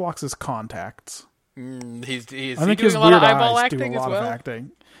just Phlox's contacts. He's I think doing his a lot weird of eyeball eyes acting do a as lot well. of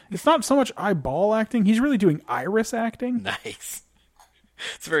acting. It's not so much eyeball acting; he's really doing iris acting. Nice.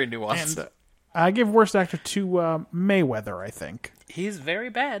 It's very nuanced. And I give Worst Actor to Mayweather. I think. He's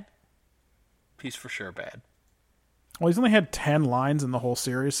very bad. He's for sure bad. Well, he's only had 10 lines in the whole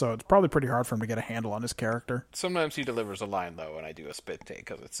series, so it's probably pretty hard for him to get a handle on his character. Sometimes he delivers a line, though, and I do a spit take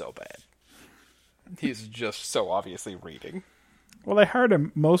because it's so bad. He's just so obviously reading. Well, they hired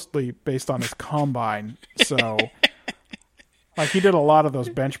him mostly based on his combine, so like he did a lot of those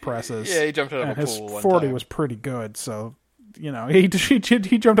bench presses. Yeah, he jumped out of and a his pool one 40 time. was pretty good, so he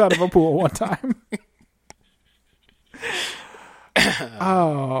jumped out of a pool one time.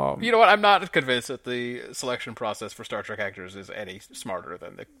 You know what? I'm not convinced that the selection process for Star Trek actors is any smarter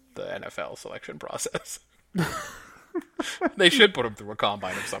than the NFL selection process. They should put him through a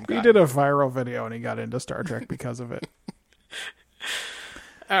combine of some kind. He did a viral video and he got into Star Trek because of it.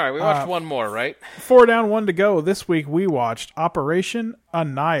 All right, we watched one more, right? 4 down, 1 to go. This week we watched Operation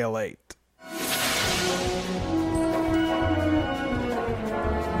Annihilate.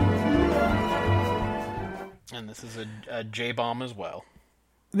 And this is a J-bomb as well.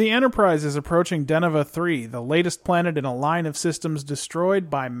 The Enterprise is approaching Deneva 3, the latest planet in a line of systems destroyed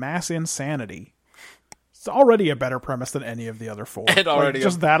by mass insanity. It's already a better premise than any of the other 4. And already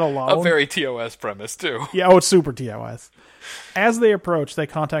just that alone. A very TOS premise, too. Yeah, oh, it's super TOS. As they approach, they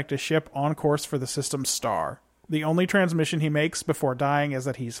contact a ship on course for the system's star. The only transmission he makes before dying is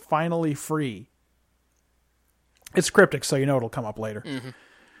that he's finally free. It's cryptic, so you know it'll come up later.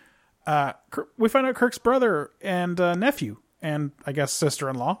 We find out Kirk's brother and nephew, and I guess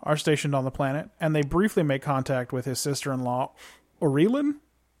sister-in-law, are stationed on the planet, and they briefly make contact with his sister-in-law, Aurelin?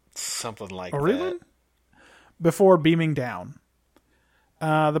 Something like Aurelin? that. Before beaming down.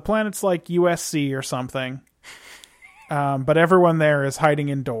 The planet's like USC or something. But everyone there is hiding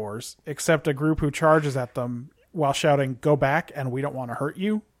indoors, except a group who charges at them while shouting, "Go back, and we don't want to hurt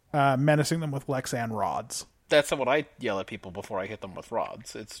you," menacing them with Lexan rods. That's what I yell at people before I hit them with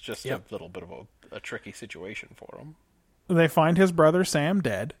rods. It's just a little bit of a tricky situation for them. They find his brother Sam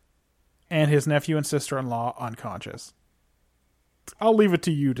dead, and his nephew and sister-in-law unconscious. I'll leave it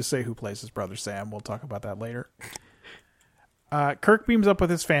to you to say who plays his brother Sam. We'll talk about that later. Kirk beams up with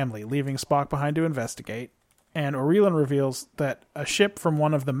his family, leaving Spock behind to investigate, and Aurelin reveals that a ship from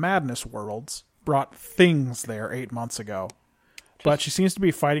one of the Madness worlds brought things there 8 months ago. But she seems to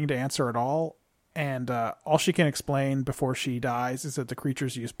be fighting to answer it all, and all she can explain before she dies is that the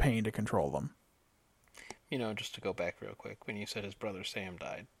creatures use pain to control them. You know, just to go back real quick, when you said his brother Sam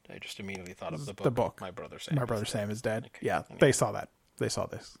died, I just immediately thought of the book. My Brother Sam. My Brother Sam is dead. Okay. Yeah, Anyway. they saw that. They saw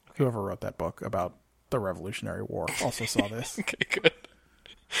this. Okay. Whoever wrote that book about the Revolutionary War also saw this. Okay, good.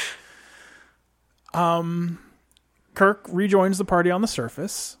 Kirk rejoins the party on the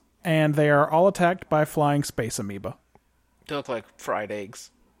surface, and they are all attacked by flying space amoeba. They look like fried eggs.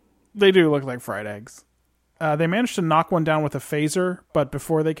 They do look like fried eggs. They manage to knock one down with a phaser, but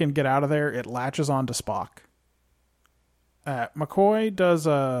before they can get out of there, it latches onto Spock. McCoy does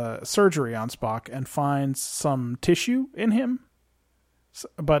a surgery on Spock and finds some tissue in him,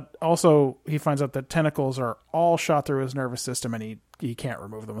 but also he finds out that tentacles are all shot through his nervous system, and he can't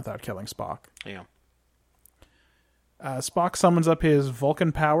remove them without killing Spock. Yeah. Spock summons up his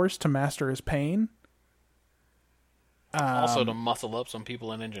Vulcan powers to master his pain, Also to muscle up some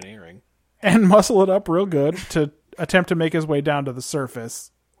people in engineering. and muscle it up real good to attempt to make his way down to the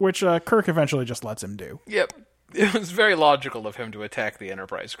surface, which Kirk eventually just lets him do. Yep. It was very logical of him to attack the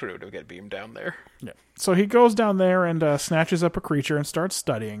Enterprise crew to get beamed down there. Yeah. So he goes down there and snatches up a creature and starts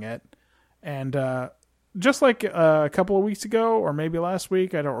studying it. And just like a couple of weeks ago, or maybe last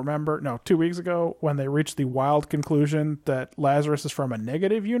week, I don't remember. No, 2 weeks ago, when they reached the wild conclusion that Lazarus is from a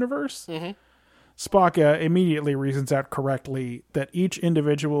negative universe, Spock immediately reasons out correctly that each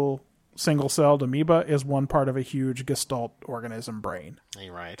individual single-celled amoeba is one part of a huge gestalt organism brain.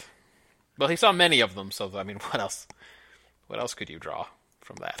 You're right. Well, he saw many of them, so, I mean, what else? What else could you draw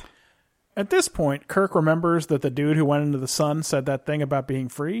from that? At this point, Kirk remembers that the dude who went into the sun said that thing about being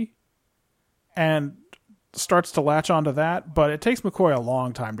free, and starts to latch onto that, but it takes McCoy a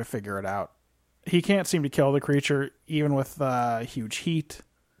long time to figure it out. he can't seem to kill the creature, even with huge heat.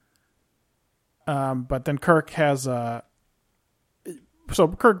 But then Kirk has so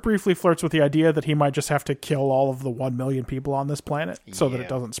Kirk briefly flirts with the idea that he might just have to kill all of the 1 million people on this planet so that it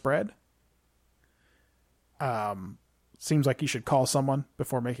doesn't spread. Seems like he should call someone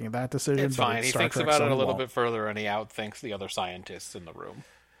before making that decision. It's but fine. He Star thinks Trek, about so it he a little won't. bit further, and he outthinks the other scientists in the room.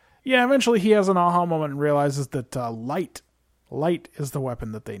 Yeah, eventually he has an aha moment and realizes that light is the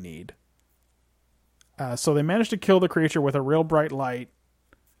weapon that they need. So they manage to kill the creature with a real bright light,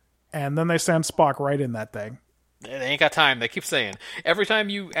 and then they send Spock right in that thing. They ain't got time. They keep saying, every time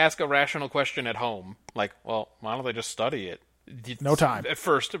you ask a rational question at home, like, well, why don't they just study it? No time. At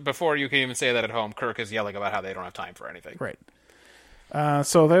first, before you can even say that at home, Kirk is yelling about how they don't have time for anything. Right.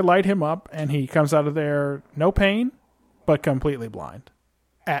 So they light him up, and he comes out of there no pain, but completely blind.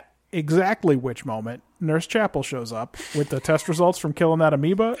 At exactly which moment, Nurse Chapel shows up with the test results from killing that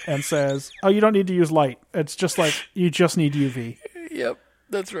amoeba and says, "Oh, you don't need to use light. It's just like you just need UV." Yep,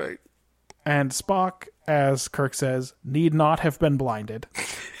 that's right. And Spock, as Kirk says, need not have been blinded.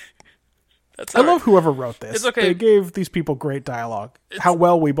 That's I love whoever wrote this. It's okay. They gave these people great dialogue. How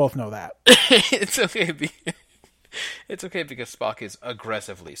well we both know that. It's okay. It's okay because Spock is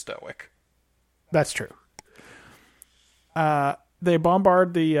aggressively stoic. That's true. They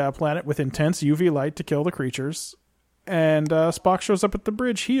bombard the planet with intense UV light to kill the creatures. And Spock shows up at the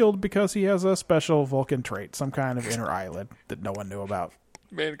bridge healed because he has a special Vulcan trait, some kind of inner eyelid that no one knew about.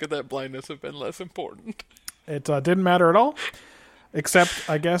 Man, could that blindness have been less important? It didn't matter at all, except,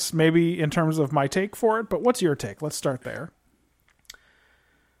 I guess, maybe in terms of my take for it. But what's your take? Let's start there.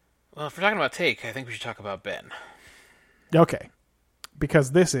 Well, if we're talking about take, I think we should talk about Ben. Okay.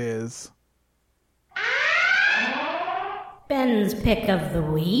 Because this is... Ben's pick of the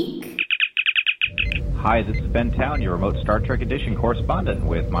week. Hi, this is Ben Town, your remote Star Trek Edition correspondent,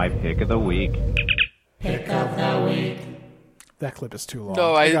 with my pick of the week. Pick of the week. That clip is too long.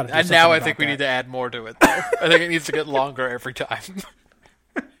 No, We gotta do and something now I about think we that. need to add more to it. Though. I think it needs to get longer every time.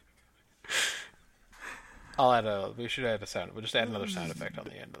 We should add a sound. We'll just add another sound effect on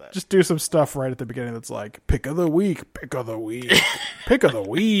the end of that. Just do some stuff right at the beginning that's like, pick of the week, pick of the week, pick of the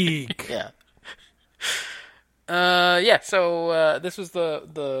week. Yeah. So this was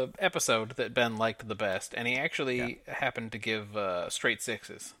the episode that Ben liked the best, and he actually happened to give straight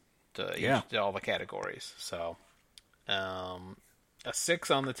sixes to all the categories. So, a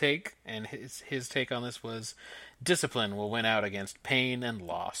 6 on the take, and his take on this was discipline will win out against pain and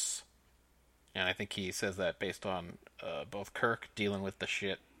loss. And I think he says that based on both Kirk dealing with the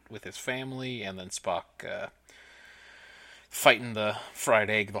shit with his family, and then Spock fighting the fried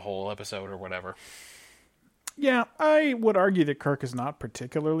egg the whole episode or whatever. Yeah, I would argue that Kirk is not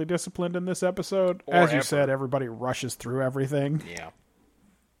particularly disciplined in this episode. Or As you ever. said, everybody rushes through everything. Yeah.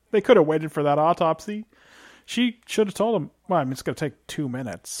 They could have waited for that autopsy. She should have told him, well, I mean, it's going to take 2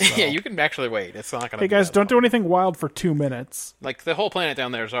 minutes. So. Yeah, you can actually wait. It's not going to Hey, guys, don't do anything wild for 2 minutes. Like, the whole planet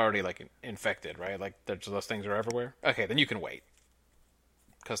down there is already, like, infected, right? Like, those things are everywhere. Okay, then you can wait.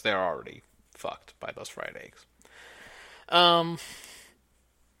 Because they're already fucked by those fried eggs.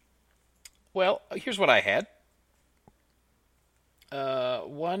 Well, here's what I had.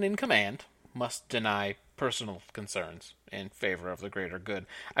 One in command must deny personal concerns in favor of the greater good.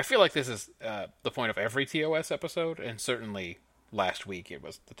 I feel like this is the point of every TOS episode, and certainly last week it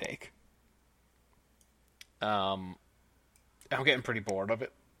was the take. I'm getting pretty bored of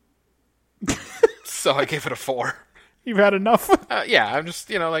it. So I gave it a 4. You've had enough. Yeah, I'm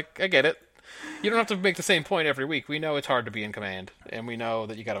just, I get it. You don't have to make the same point every week. We know it's hard to be in command, and we know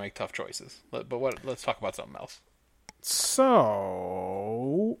that you got to make tough choices. Let's talk about something else.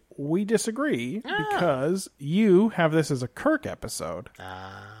 So, we disagree because you have this as a Kirk episode.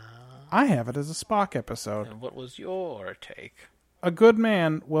 I have it as a Spock episode. And what was your take? A good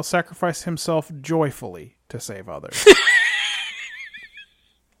man will sacrifice himself joyfully to save others.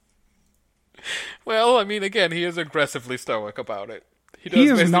 Well, I mean, again, he is aggressively stoic about it. He does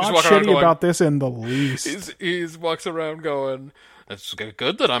is basically not just walk around shitty going- about this in the least. He walks around going, "It's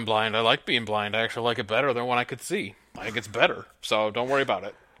good that I'm blind. I like being blind. I actually like it better than when I could see. I think it's better, so don't worry about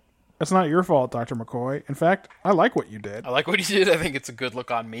it. That's not your fault, Dr. McCoy. In fact, I like what you did. I like what he did. I think it's a good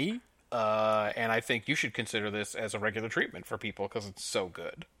look on me, and I think you should consider this as a regular treatment for people because it's so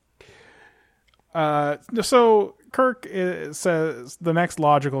good." So Kirk says the next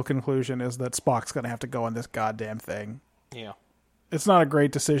logical conclusion is that Spock's going to have to go on this goddamn thing. Yeah. It's not a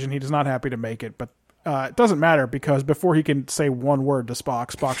great decision. He's not happy to make it, but it doesn't matter because before he can say one word to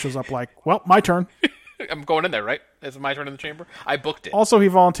Spock, Spock shows up like, well, my turn. I'm going in there, right? Is it my turn in the chamber? I booked it. Also, he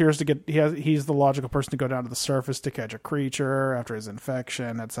volunteers to get. He's the logical person to go down to the surface to catch a creature after his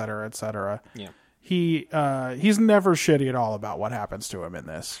infection, etc., etc. Yeah. He's never shitty at all about what happens to him in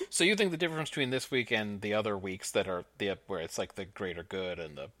this. So you think the difference between this week and the other weeks that are where it's like the greater good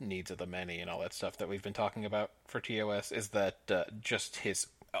and the needs of the many and all that stuff that we've been talking about for TOS is that just his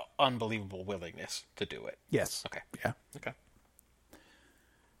unbelievable willingness to do it? Yes. Okay. Yeah. Okay.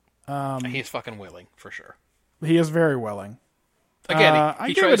 He's fucking willing for sure. He is very willing. Again, I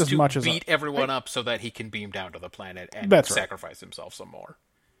he give it tries as to much as beat everyone up so that he can beam down to the planet and That's right. sacrifice himself some more.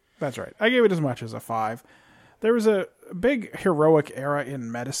 That's right. I gave it as much as a 5. There was a big heroic era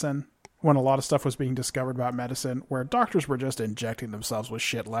in medicine when a lot of stuff was being discovered about medicine where doctors were just injecting themselves with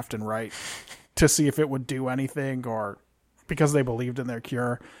shit left and right to see if it would do anything or because they believed in their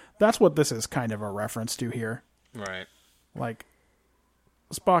cure. That's what this is kind of a reference to here. Right. Like,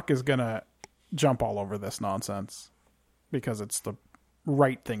 Spock is going to jump all over this nonsense because it's the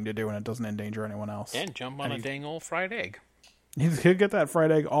right thing to do and it doesn't endanger anyone else. And jump on a dang old fried egg. He'll get that fried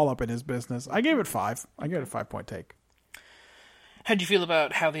egg all up in his business. I gave it 5. I gave it a 5-point take. How'd you feel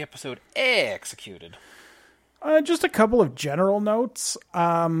about how the episode executed? Just a couple of general notes.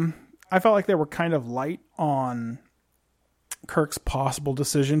 I felt like they were kind of light on Kirk's possible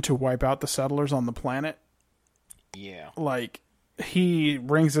decision to wipe out the settlers on the planet. Yeah. Like, he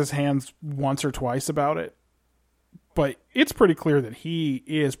wrings his hands once or twice about it, but it's pretty clear that he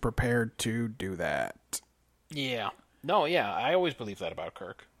is prepared to do that. Yeah. No, yeah, I always believe that about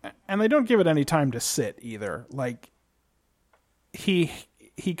Kirk. And they don't give it any time to sit either. Like, he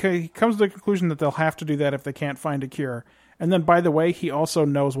comes to the conclusion that they'll have to do that if they can't find a cure. And then, by the way, he also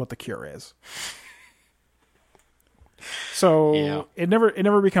knows what the cure is. So Yeah. it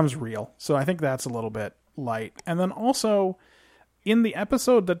never becomes real. So I think that's a little bit light. And then also, in the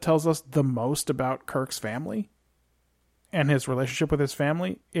episode that tells us the most about Kirk's family and his relationship with his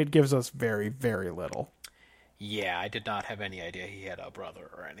family, it gives us very, very little. Yeah, I did not have any idea he had a brother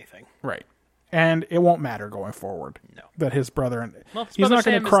or anything. Right. And it won't matter going forward. No. That his brother... And Well, his he's brother not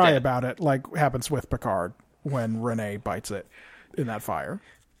going Sam to is cry dead. about it like happens with Picard when Renee bites it in that fire.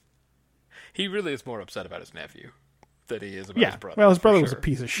 He really is more upset about his nephew than he is about his brother. Well, his for brother was a sure.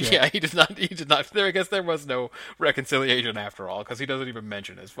 piece of shit. Yeah, he did not. There, I guess there was no reconciliation after all, because he doesn't even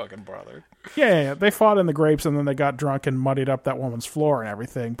mention his fucking brother. Yeah. They fought in the grapes and then they got drunk and muddied up that woman's floor and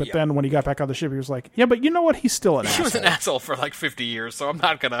everything. But Yeah. then when he got back on the ship, he was like, yeah, but you know what? He's still an He was an asshole. asshole for like 50 years, so I'm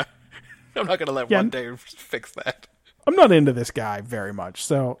not gonna let Yeah. one day fix that. I'm not into this guy very much.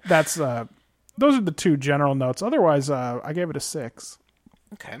 So that's... those are the two general notes. Otherwise, I gave it a 6.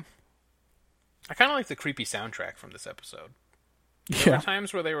 Okay. I kind of like the creepy soundtrack from this episode. There Yeah. were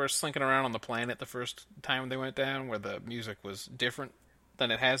times where they were slinking around on the planet the first time they went down, where the music was different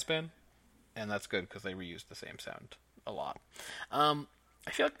than it has been, and that's good because they reused the same sound a lot. I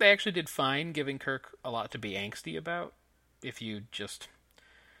feel like they actually did fine, giving Kirk a lot to be angsty about. If you're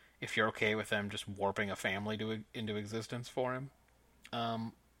okay with them just warping a family into existence for him.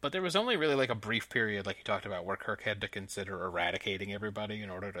 But there was only really like a brief period, like you talked about, where Kirk had to consider eradicating everybody in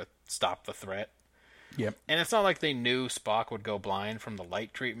order to stop the threat. Yep. And it's not like they knew Spock would go blind from the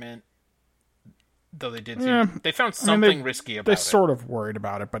light treatment, though they did. Yeah. They found I mean, something risky about They it. sort of worried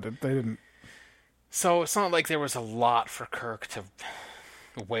about it, but they didn't... So it's not like there was a lot for Kirk to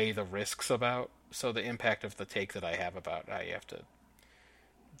weigh the risks about. So the impact of the take that I have about how you have to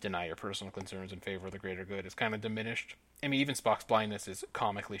deny your personal concerns in favor of the greater good is kind of diminished. I mean, even Spock's blindness is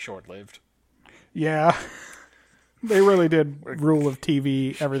comically short-lived. Yeah. They really did rule of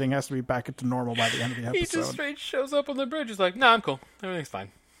TV. Everything has to be back to normal by the end of the episode. He just straight shows up on the bridge. He's like, "Nah, I'm cool. Everything's fine."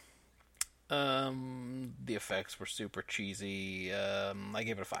 The effects were super cheesy. I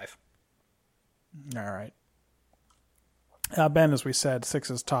gave it a 5. All right. Ben, as we said, 6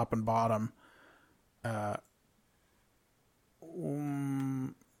 is top and bottom. Oh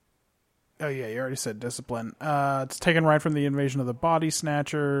yeah, you already said discipline. It's taken right from the invasion of the Body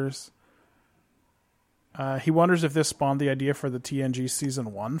Snatchers. He wonders if this spawned the idea for the TNG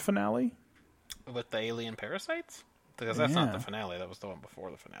Season 1 finale. With the alien parasites? Because that's not Yeah. the finale. That was the one before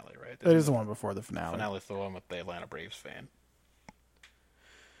the finale, right? That is the one before the The finale. finale's the one with the Atlanta Braves fan.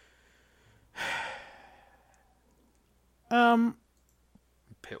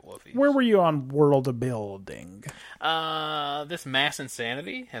 Pit Wolfies. Where were you on world building? This mass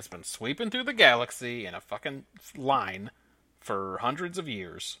insanity has been sweeping through the galaxy in a fucking line for hundreds of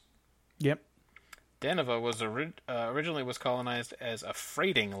years. Yep. Deneva was originally was colonized as a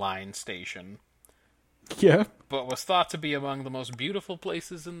freighting line station, Yeah. but was thought to be among the most beautiful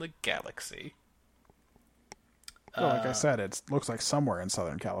places in the galaxy. So, like I said, it looks like somewhere in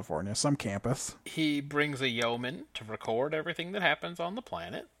Southern California, some campus. He brings a yeoman to record everything that happens on the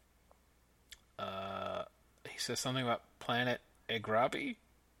planet. He says something about Planet Egrabi.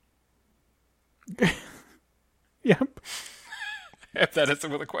 Yep. If that is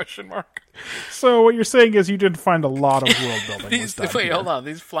with a question mark. So what you're saying is you didn't find a lot of world building was done Wait, here. hold on.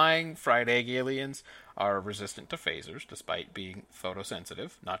 These flying fried egg aliens are resistant to phasers, despite being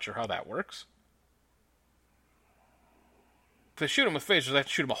photosensitive. Not sure how that works. If they shoot them with phasers, they have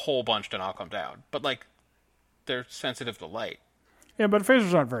to shoot them a whole bunch to knock them down. But, like, they're sensitive to light. Yeah, but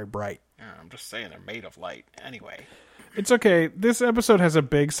phasers aren't very bright. Yeah, I'm just saying they're made of light. Anyway. It's okay. This episode has a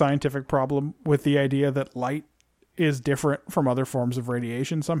big scientific problem with the idea that light is different from other forms of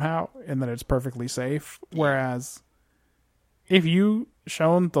radiation somehow, and that it's perfectly safe. Whereas, if you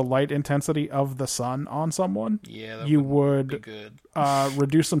shown the light intensity of the sun on someone, Yeah, that you be would good.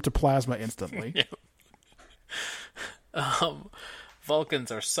 reduce them to plasma instantly.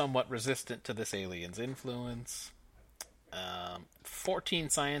 Vulcans are somewhat resistant to this alien's influence. 14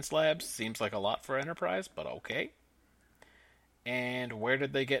 science labs seems like a lot for Enterprise, but okay. And where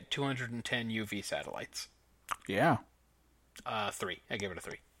did they get 210 UV satellites? Yeah. 3. I gave it a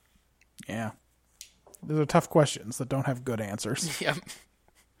 3. Yeah. Those are tough questions that don't have good answers. Yep.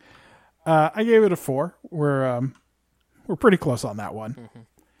 I gave it a 4. We're pretty close on that one.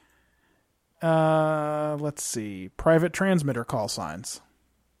 Let's see. Private transmitter call signs.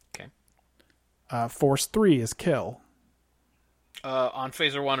 Okay. Force 3 is kill. On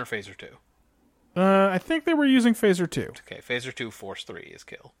Phaser 1 or Phaser 2? I think they were using phaser 2. Okay, Phaser 2, Force 3 is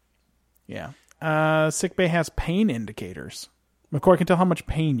kill. Yeah. Sickbay has pain indicators. McCoy can tell how much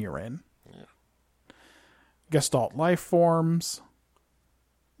pain you're in. Yeah. Gestalt life forms.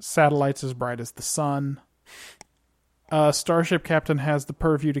 Satellites as bright as the sun. Starship captain has the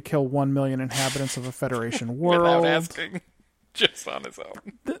purview to kill 1 million inhabitants of a Federation world. Without asking. Just on his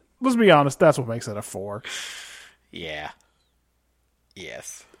own. Let's be honest, that's what makes it a 4. Yeah.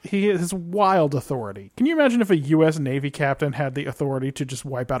 Yes. He has wild authority. Can you imagine if a U.S. Navy captain had the authority to just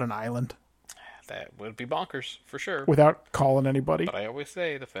wipe out an island That would be bonkers, for sure. without calling anybody? But I always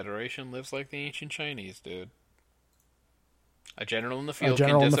say the Federation lives like the ancient Chinese, dude. A general in the field,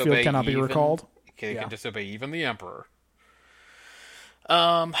 general can in the field disobey cannot be even, recalled? Can Yeah. disobey even the Emperor.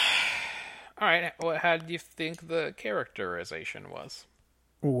 All right. How do you think the characterization was?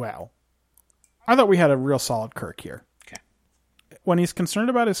 Well, I thought we had a real solid Kirk here. Okay. When he's concerned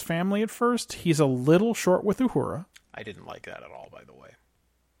about his family at first, he's a little short with Uhura. I didn't like that at all, by the way.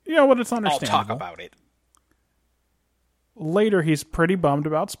 You know what? It's I'll understandable. talk about it. Later, he's pretty bummed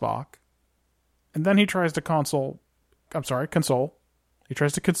about Spock. And then he tries to console. He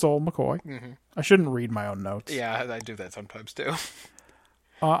tries to console McCoy. Mm-hmm. I shouldn't read my own notes. Yeah, I do that sometimes, too.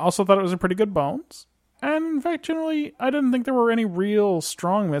 Also thought it was a pretty good bones. And in fact, generally, I didn't think there were any real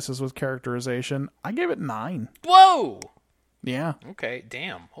strong misses with characterization. I gave it 9. Whoa! Yeah. Okay,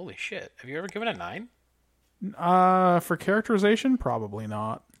 damn. Holy shit. Have you ever given it a 9? For characterization, probably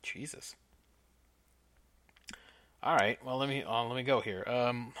not. Jesus. All right. Well, let me go here.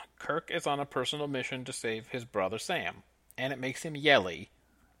 Kirk is on a personal mission to save his brother Sam, and it makes him yelly.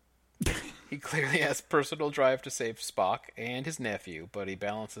 He clearly has personal drive to save Spock and his nephew, but he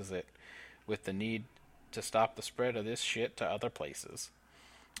balances it with the need to stop the spread of this shit to other places.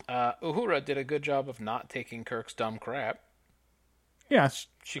 Uhura did a good job of not taking Kirk's dumb crap. Yeah,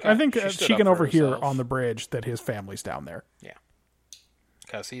 She I think stood she up can for overhear herself. on the bridge that his family's down there. Yeah.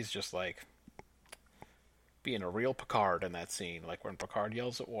 Because he's just like being a real Picard in that scene, like when Picard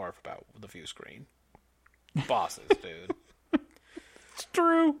yells at Worf about the view screen. Bosses, dude. It's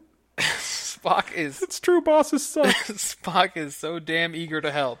true. Spock is It's true, bosses suck. Spock is so damn eager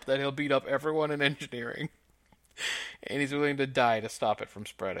to help that he'll beat up everyone in engineering, and he's willing to die to stop it from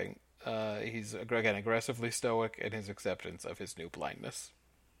spreading. He's again aggressively stoic in his acceptance of his new blindness.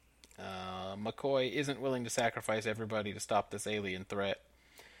 McCoy isn't willing to sacrifice everybody to stop this alien threat.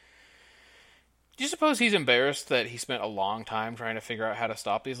 Do you suppose he's embarrassed that he spent a long time trying to figure out how to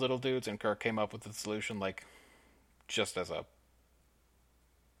stop these little dudes, and Kirk came up with the solution like just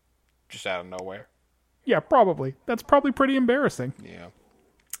out of nowhere? Yeah, probably. That's probably pretty embarrassing. Yeah.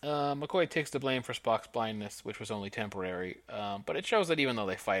 McCoy takes the blame for Spock's blindness, which was only temporary, but it shows that even though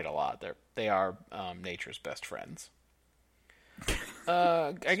they fight a lot, they are nature's best friends.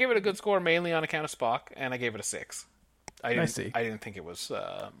 I gave it a good score mainly on account of Spock, and I gave it a 6. I see. I didn't think it was.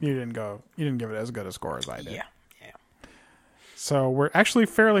 You didn't give it as good a score as I did. Yeah. So we're actually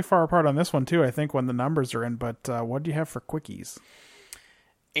fairly far apart on this one too, I think, when the numbers are in, but what do you have for quickies?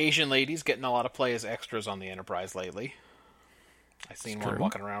 Asian ladies getting a lot of play as extras on the Enterprise lately. I've seen one true.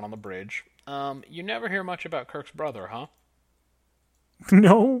 walking around on the bridge. You never hear much about Kirk's brother, huh?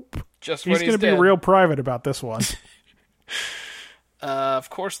 Nope. Just He's when going to be dead. real private about this one. Of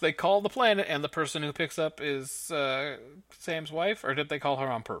course, they call the planet, and the person who picks up is Sam's wife, or did they call her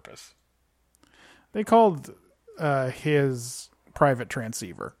on purpose? They called his private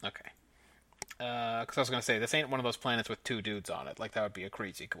transceiver. Okay. Because I was going to say, this ain't one of those planets with 2 dudes on it. Like, that would be a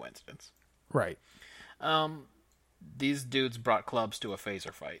crazy coincidence. Right. These dudes brought clubs to a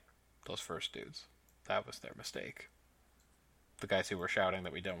phaser fight. Those first dudes. That was their mistake. The guys who were shouting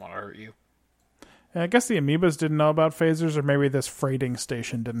that we didn't want to hurt you. And I guess the amoebas didn't know about phasers, or maybe this freighting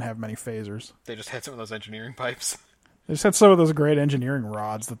station didn't have many phasers. They just had some of those engineering pipes. They just had some of those great engineering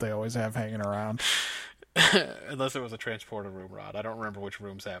rods that they always have hanging around. Unless it was a transporter room rod. I don't remember which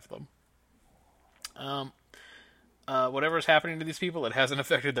rooms have them. Whatever's happening to these people, it hasn't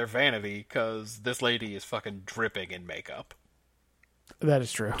affected their vanity, because this lady is fucking dripping in makeup. That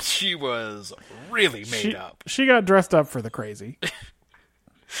is true. She was really made up. She got dressed up for the crazy.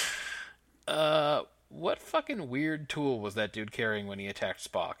 What fucking weird tool was that dude carrying when he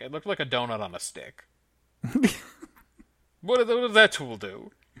attacked Spock? It looked like a donut on a stick. What does that tool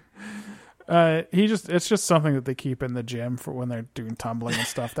do? It's just something that they keep in the gym for when they're doing tumbling and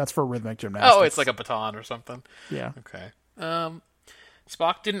stuff. That's for rhythmic gymnastics. Oh, it's like a baton or something. Yeah. Okay.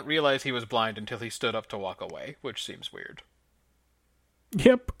 Spock didn't realize he was blind until he stood up to walk away, which seems weird.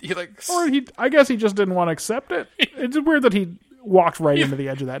 Yep. I guess he just didn't want to accept it. It's weird that he walked right into the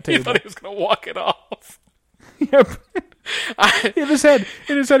edge of that He table. thought he was going to walk it off. Yep. In his head,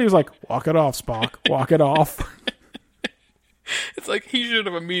 he was like, "Walk it off, Spock. Walk it off." It's like he should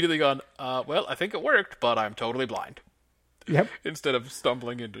have immediately gone, well, I think it worked, but I'm totally blind. Yep. Instead of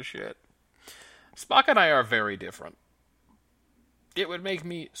stumbling into shit. Spock and I are very different. It would make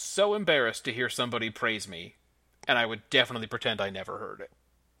me so embarrassed to hear somebody praise me, and I would definitely pretend I never heard it.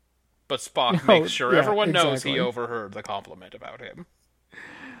 But Spock makes sure everyone knows he overheard the compliment about him.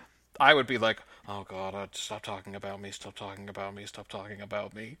 I would be like, oh god, stop talking about me, stop talking about me, stop talking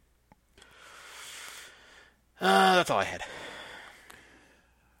about me. That's all I had.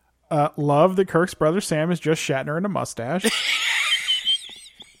 Love that Kirk's brother Sam is just Shatner in a mustache.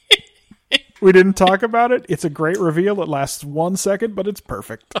 We didn't talk about it. It's a great reveal. It lasts 1 second, but it's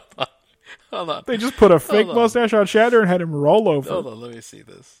perfect. Hold on. They just put a fake mustache on Shatner and had him roll over. Hold on, let me see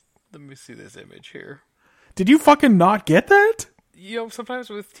this. Let me see this image here. Did you fucking not get that? You know, sometimes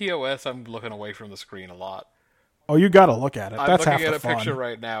with TOS, I'm looking away from the screen a lot. Oh, you gotta look at it. I'm That's half looking the at a fun. picture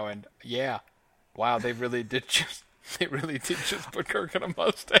right now, and yeah. Wow, they really did just put Kirk in a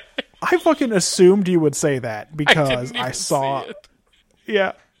mustache. I fucking assumed you would say that because didn't I even saw see it.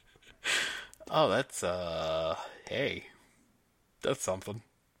 Yeah. Oh, that's, hey. That's something.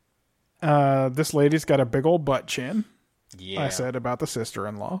 This lady's got a big old butt chin. Yeah. I said about the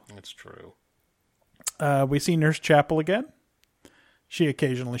sister-in-law. That's true. We see Nurse Chapel again. She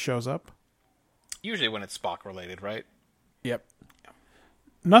occasionally shows up. Usually when it's Spock related, right? Yep.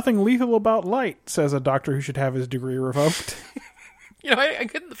 Nothing lethal about light, says a doctor who should have his degree revoked. You know, I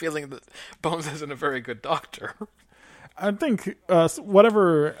get the feeling that Bones isn't a very good doctor. I think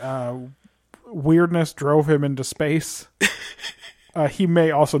whatever weirdness drove him into space, he may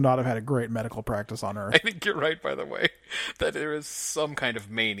also not have had a great medical practice on Earth. I think you're right, by the way, that there is some kind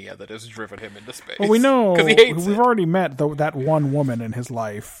of mania that has driven him into space. Well, we know 'cause he hates we've it. already met that one woman in his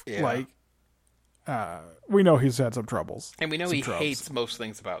life. Yeah. Like, we know he's had some troubles. And we know some he troubles. hates most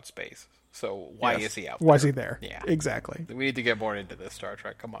things about space. So why Yes. is he out there? Why is he there? Yeah. Exactly. We need to get more into this Star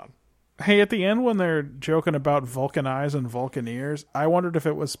Trek. Come on. Hey, at the end when they're joking about Vulcan eyes and Vulcan ears, I wondered if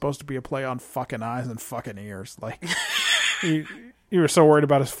it was supposed to be a play on fucking eyes and fucking ears. Like, you were so worried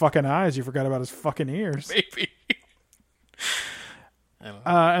about his fucking eyes, you forgot about his fucking ears. Maybe.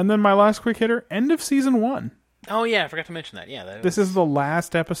 And then my last quick hitter, end of season 1. Oh, yeah, I forgot to mention that. Yeah, This is the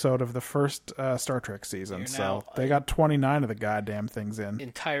last episode of the first Star Trek season, You're so now- they got 29 of the goddamn things in.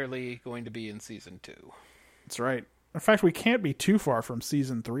 entirely going to be in season 2. That's right. In fact, we can't be too far from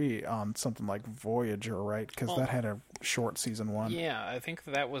season 3 on something like Voyager, right? Because that had a short season 1. Yeah, I think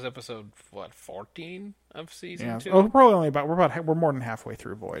that was episode 14 of season Yeah. 2. Oh, probably only we're more than halfway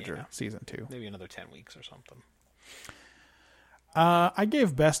through Voyager Yeah. season 2. Maybe another 10 weeks or something. I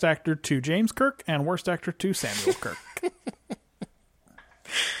gave best actor to James Kirk and worst actor to Samuel Kirk.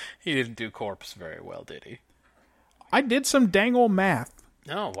 He didn't do Corpse very well, did he? I did some dang old math.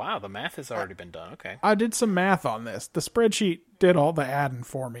 Oh, wow, the math has already been done. Okay. I did some math on this. The spreadsheet did all the adding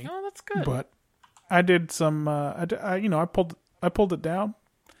for me. Oh, that's good. But I did some. I pulled it down.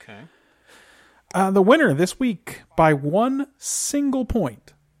 Okay. The winner this week by one single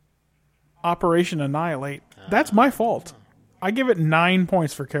point. Operation Annihilate. That's my fault. I give it 9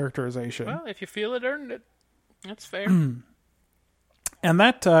 points for characterization. Well, if you feel it earned it, that's fair. And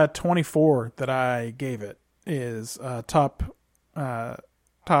that 24 that I gave it is top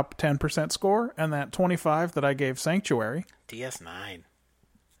 10% score, and that 25 that I gave Sanctuary, DS9.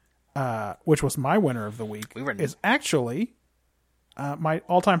 which was my winner of the week, We were- is actually my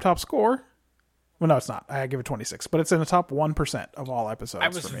all-time top score. Well, no, it's not. I give it 26, but it's in the top 1% of all episodes I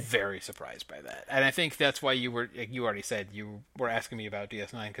was for me. very surprised by that, and I think that's why you already said you were asking me about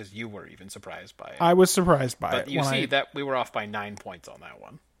DS9 because you were even surprised by it. I was surprised by But it. you when see that we were off by 9 points on that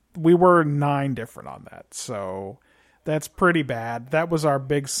one. we were 9 different on that, so that's pretty bad. That was our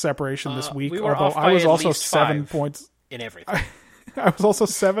big separation this week. we were although off I by was at also least 7 5. points. In everything. I was also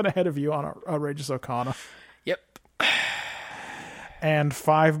 7 ahead of you on Outrageous Okana, Yep. and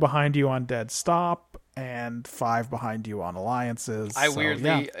 5 behind you on Dead Stop, and 5 behind you on Alliances. I So,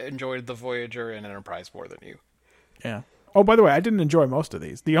 weirdly enjoyed the Voyager and Enterprise more than you. yeah. Oh, by the way, I didn't enjoy most of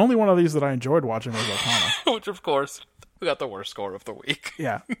these. The only one of these that I enjoyed watching was Okana. Which, of course, we got the worst score of the week.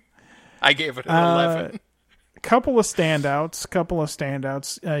 Yeah. I gave it an 11. Couple of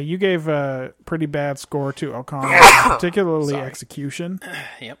standouts. You gave a pretty bad score to Okana, particularly Sorry. Execution.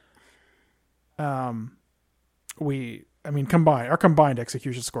 Yep. Our combined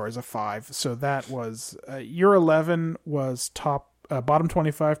execution score is a 5. So that was your 11 was bottom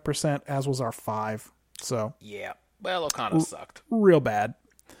 25%, as was our 5. So Yeah. Well, Okana sucked. real bad.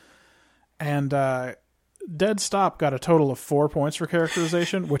 And Dead Stop got a total of 4 points for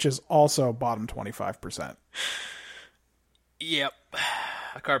characterization, which is also bottom 25%. Yep.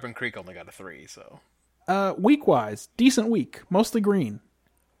 Carbon Creek only got a 3, so. Week wise, decent week, mostly green.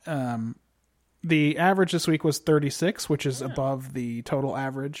 The average this week was 36, which is above the total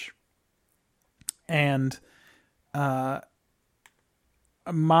average. And my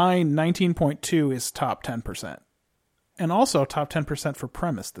 19.2 is top 10%. And also top 10% for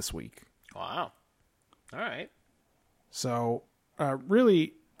premise this week. Wow. All right. So,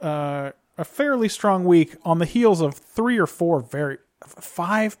 really, a fairly strong week on the heels of 3 or 4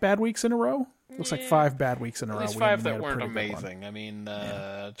 5 bad weeks in a row. Looks like 5 bad weeks in a row. At least We 5 made that a weren't pretty good one. amazing. I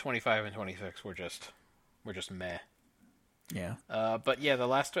mean, 25 and 26 were just meh. Yeah. But yeah, the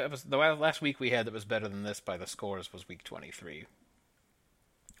last week we had that was better than this by the scores was week 23,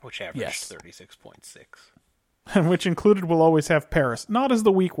 which averaged Yes. 36.6. Which included We'll Always Have Paris. Not as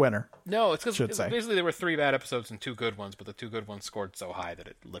the week winner. No, it's Should because say. basically there were 3 bad episodes and 2 good ones, but the 2 good ones scored so high that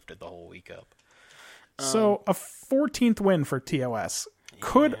it lifted the whole week up. So a 14th win for TOS.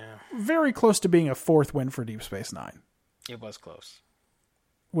 Could very close to being a 4th win for Deep Space Nine, It was close.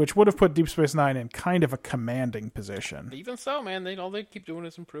 which would have put Deep Space Nine in kind of a commanding position. But even so, man, all they keep doing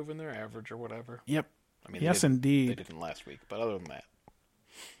is improving their average or whatever. Yep. I mean, Yes, they indeed. didn't last week, but other than that,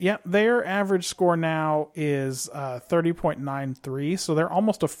 Yep, their average score now is 30.93, so they're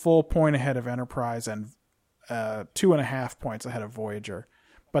almost a full point ahead of Enterprise and 2.5 points ahead of Voyager.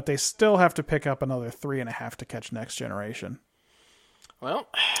 But they still have to pick up another 3.5 to catch Next Generation, well,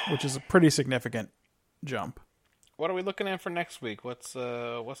 which is a pretty significant jump. what are we looking at for next week? What's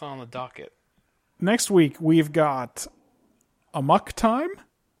on the docket? Next week, we've got Amok Time,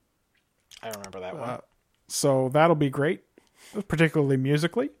 I don't remember that one. so that'll be great, particularly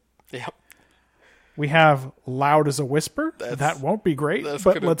musically. Yep. We have Loud as a Whisper. That won't be great, that's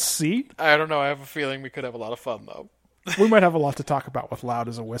but gonna- let's see. I don't know. I have a feeling we could have a lot of fun though. We might have a lot to talk about with Loud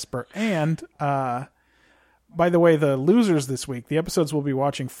as a Whisper. And, by the way, the losers this week, the episodes we'll be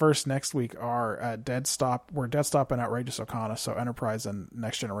watching first next week are Dead Stop and Outrageous Okana, so Enterprise and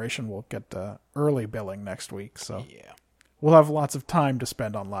Next Generation will get early billing next week. So Yeah. we'll have lots of time to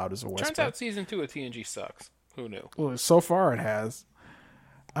spend on Loud as a Turns Whisper. out season 2 of TNG sucks. Who knew? Well, so far it has.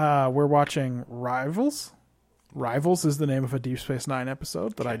 We're watching Rivals. Rivals is the name of a Deep Space Nine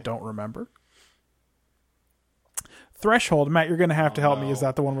episode that I don't remember. Threshold, Matt, you're going to have to help me. Is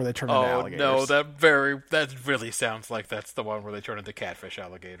that the one where they turn into Oh alligators? no, that really sounds like that's the one where they turn into catfish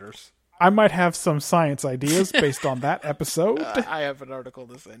alligators. I might have some science ideas based on that episode. I have an article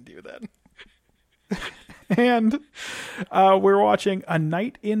to send you then. And we're watching A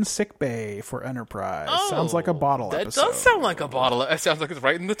Night in Sickbay for Enterprise. Sounds like a bottle that episode. does sound like a bottle. It sounds like it's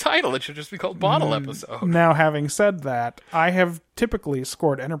right in the title. It should just be called Bottle Episode. Now, having said that, I have typically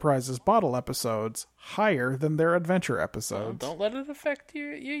scored Enterprise's bottle episodes higher than their adventure episodes. Don't let it affect you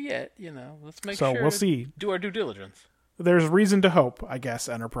yet. You know, let's make So sure. we'll to see. Do our due diligence. There's reason to hope, I guess,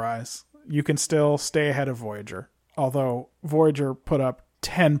 Enterprise. You can still stay ahead of Voyager. Although Voyager put up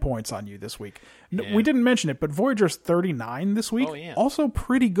 10 points on you this week. Yeah. We didn't mention it, but Voyager's 39 this week. Oh, yeah. Also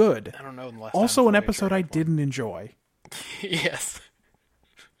pretty good. I don't know. The last Also time an Voyager episode I had one. didn't enjoy. Yes.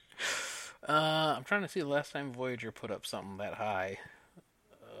 I'm trying to see the last time Voyager put up something that high.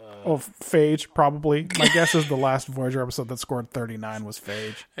 Oh, Phage, probably. My guess is the last Voyager episode that scored 39 was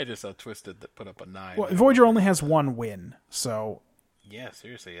Phage. I just saw Twisted that put up a 9. Well, Voyager only has one win, so... Yeah,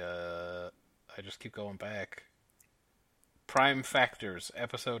 seriously. I just keep going back. Prime Factors,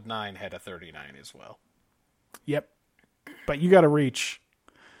 episode 9 had a 39 as well. Yep. But you got to reach.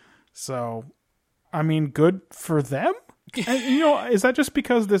 So, I mean, good for them? And, is that just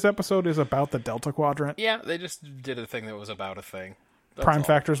because this episode is about the Delta Quadrant? Yeah, they just did a thing that was about a thing. That's Prime all.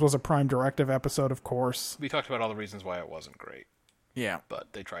 Factors was a Prime Directive episode, of course. We talked about all the reasons why it wasn't great. Yeah.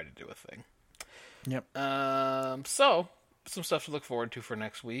 But they tried to do a thing. Yep. So, some stuff to look forward to for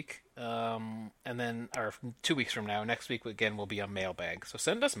next week. And then, or 2 weeks from now, next week again will be a mailbag. So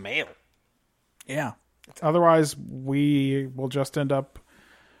send us mail. Yeah. Otherwise, we will just end up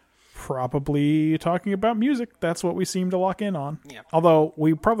probably talking about music. That's what we seem to lock in on. Yeah. Although,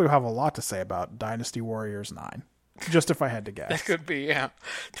 we probably have a lot to say about Dynasty Warriors 9. Just if I had to guess. That could be, yeah.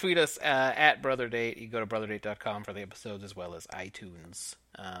 Tweet us at BrotherDate. You go to brotherdate.com for the episodes as well as iTunes.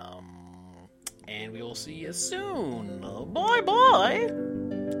 And we will see you soon. Bye-bye.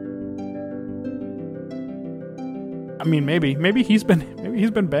 I mean, maybe he's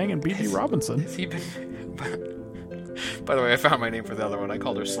been banging B.B. Robinson. Has he been... By the way, I found my name for the other one. I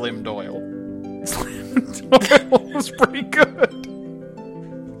called her Slim Doyle. Doyle was pretty good.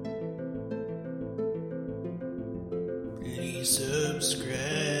 Please subscribe.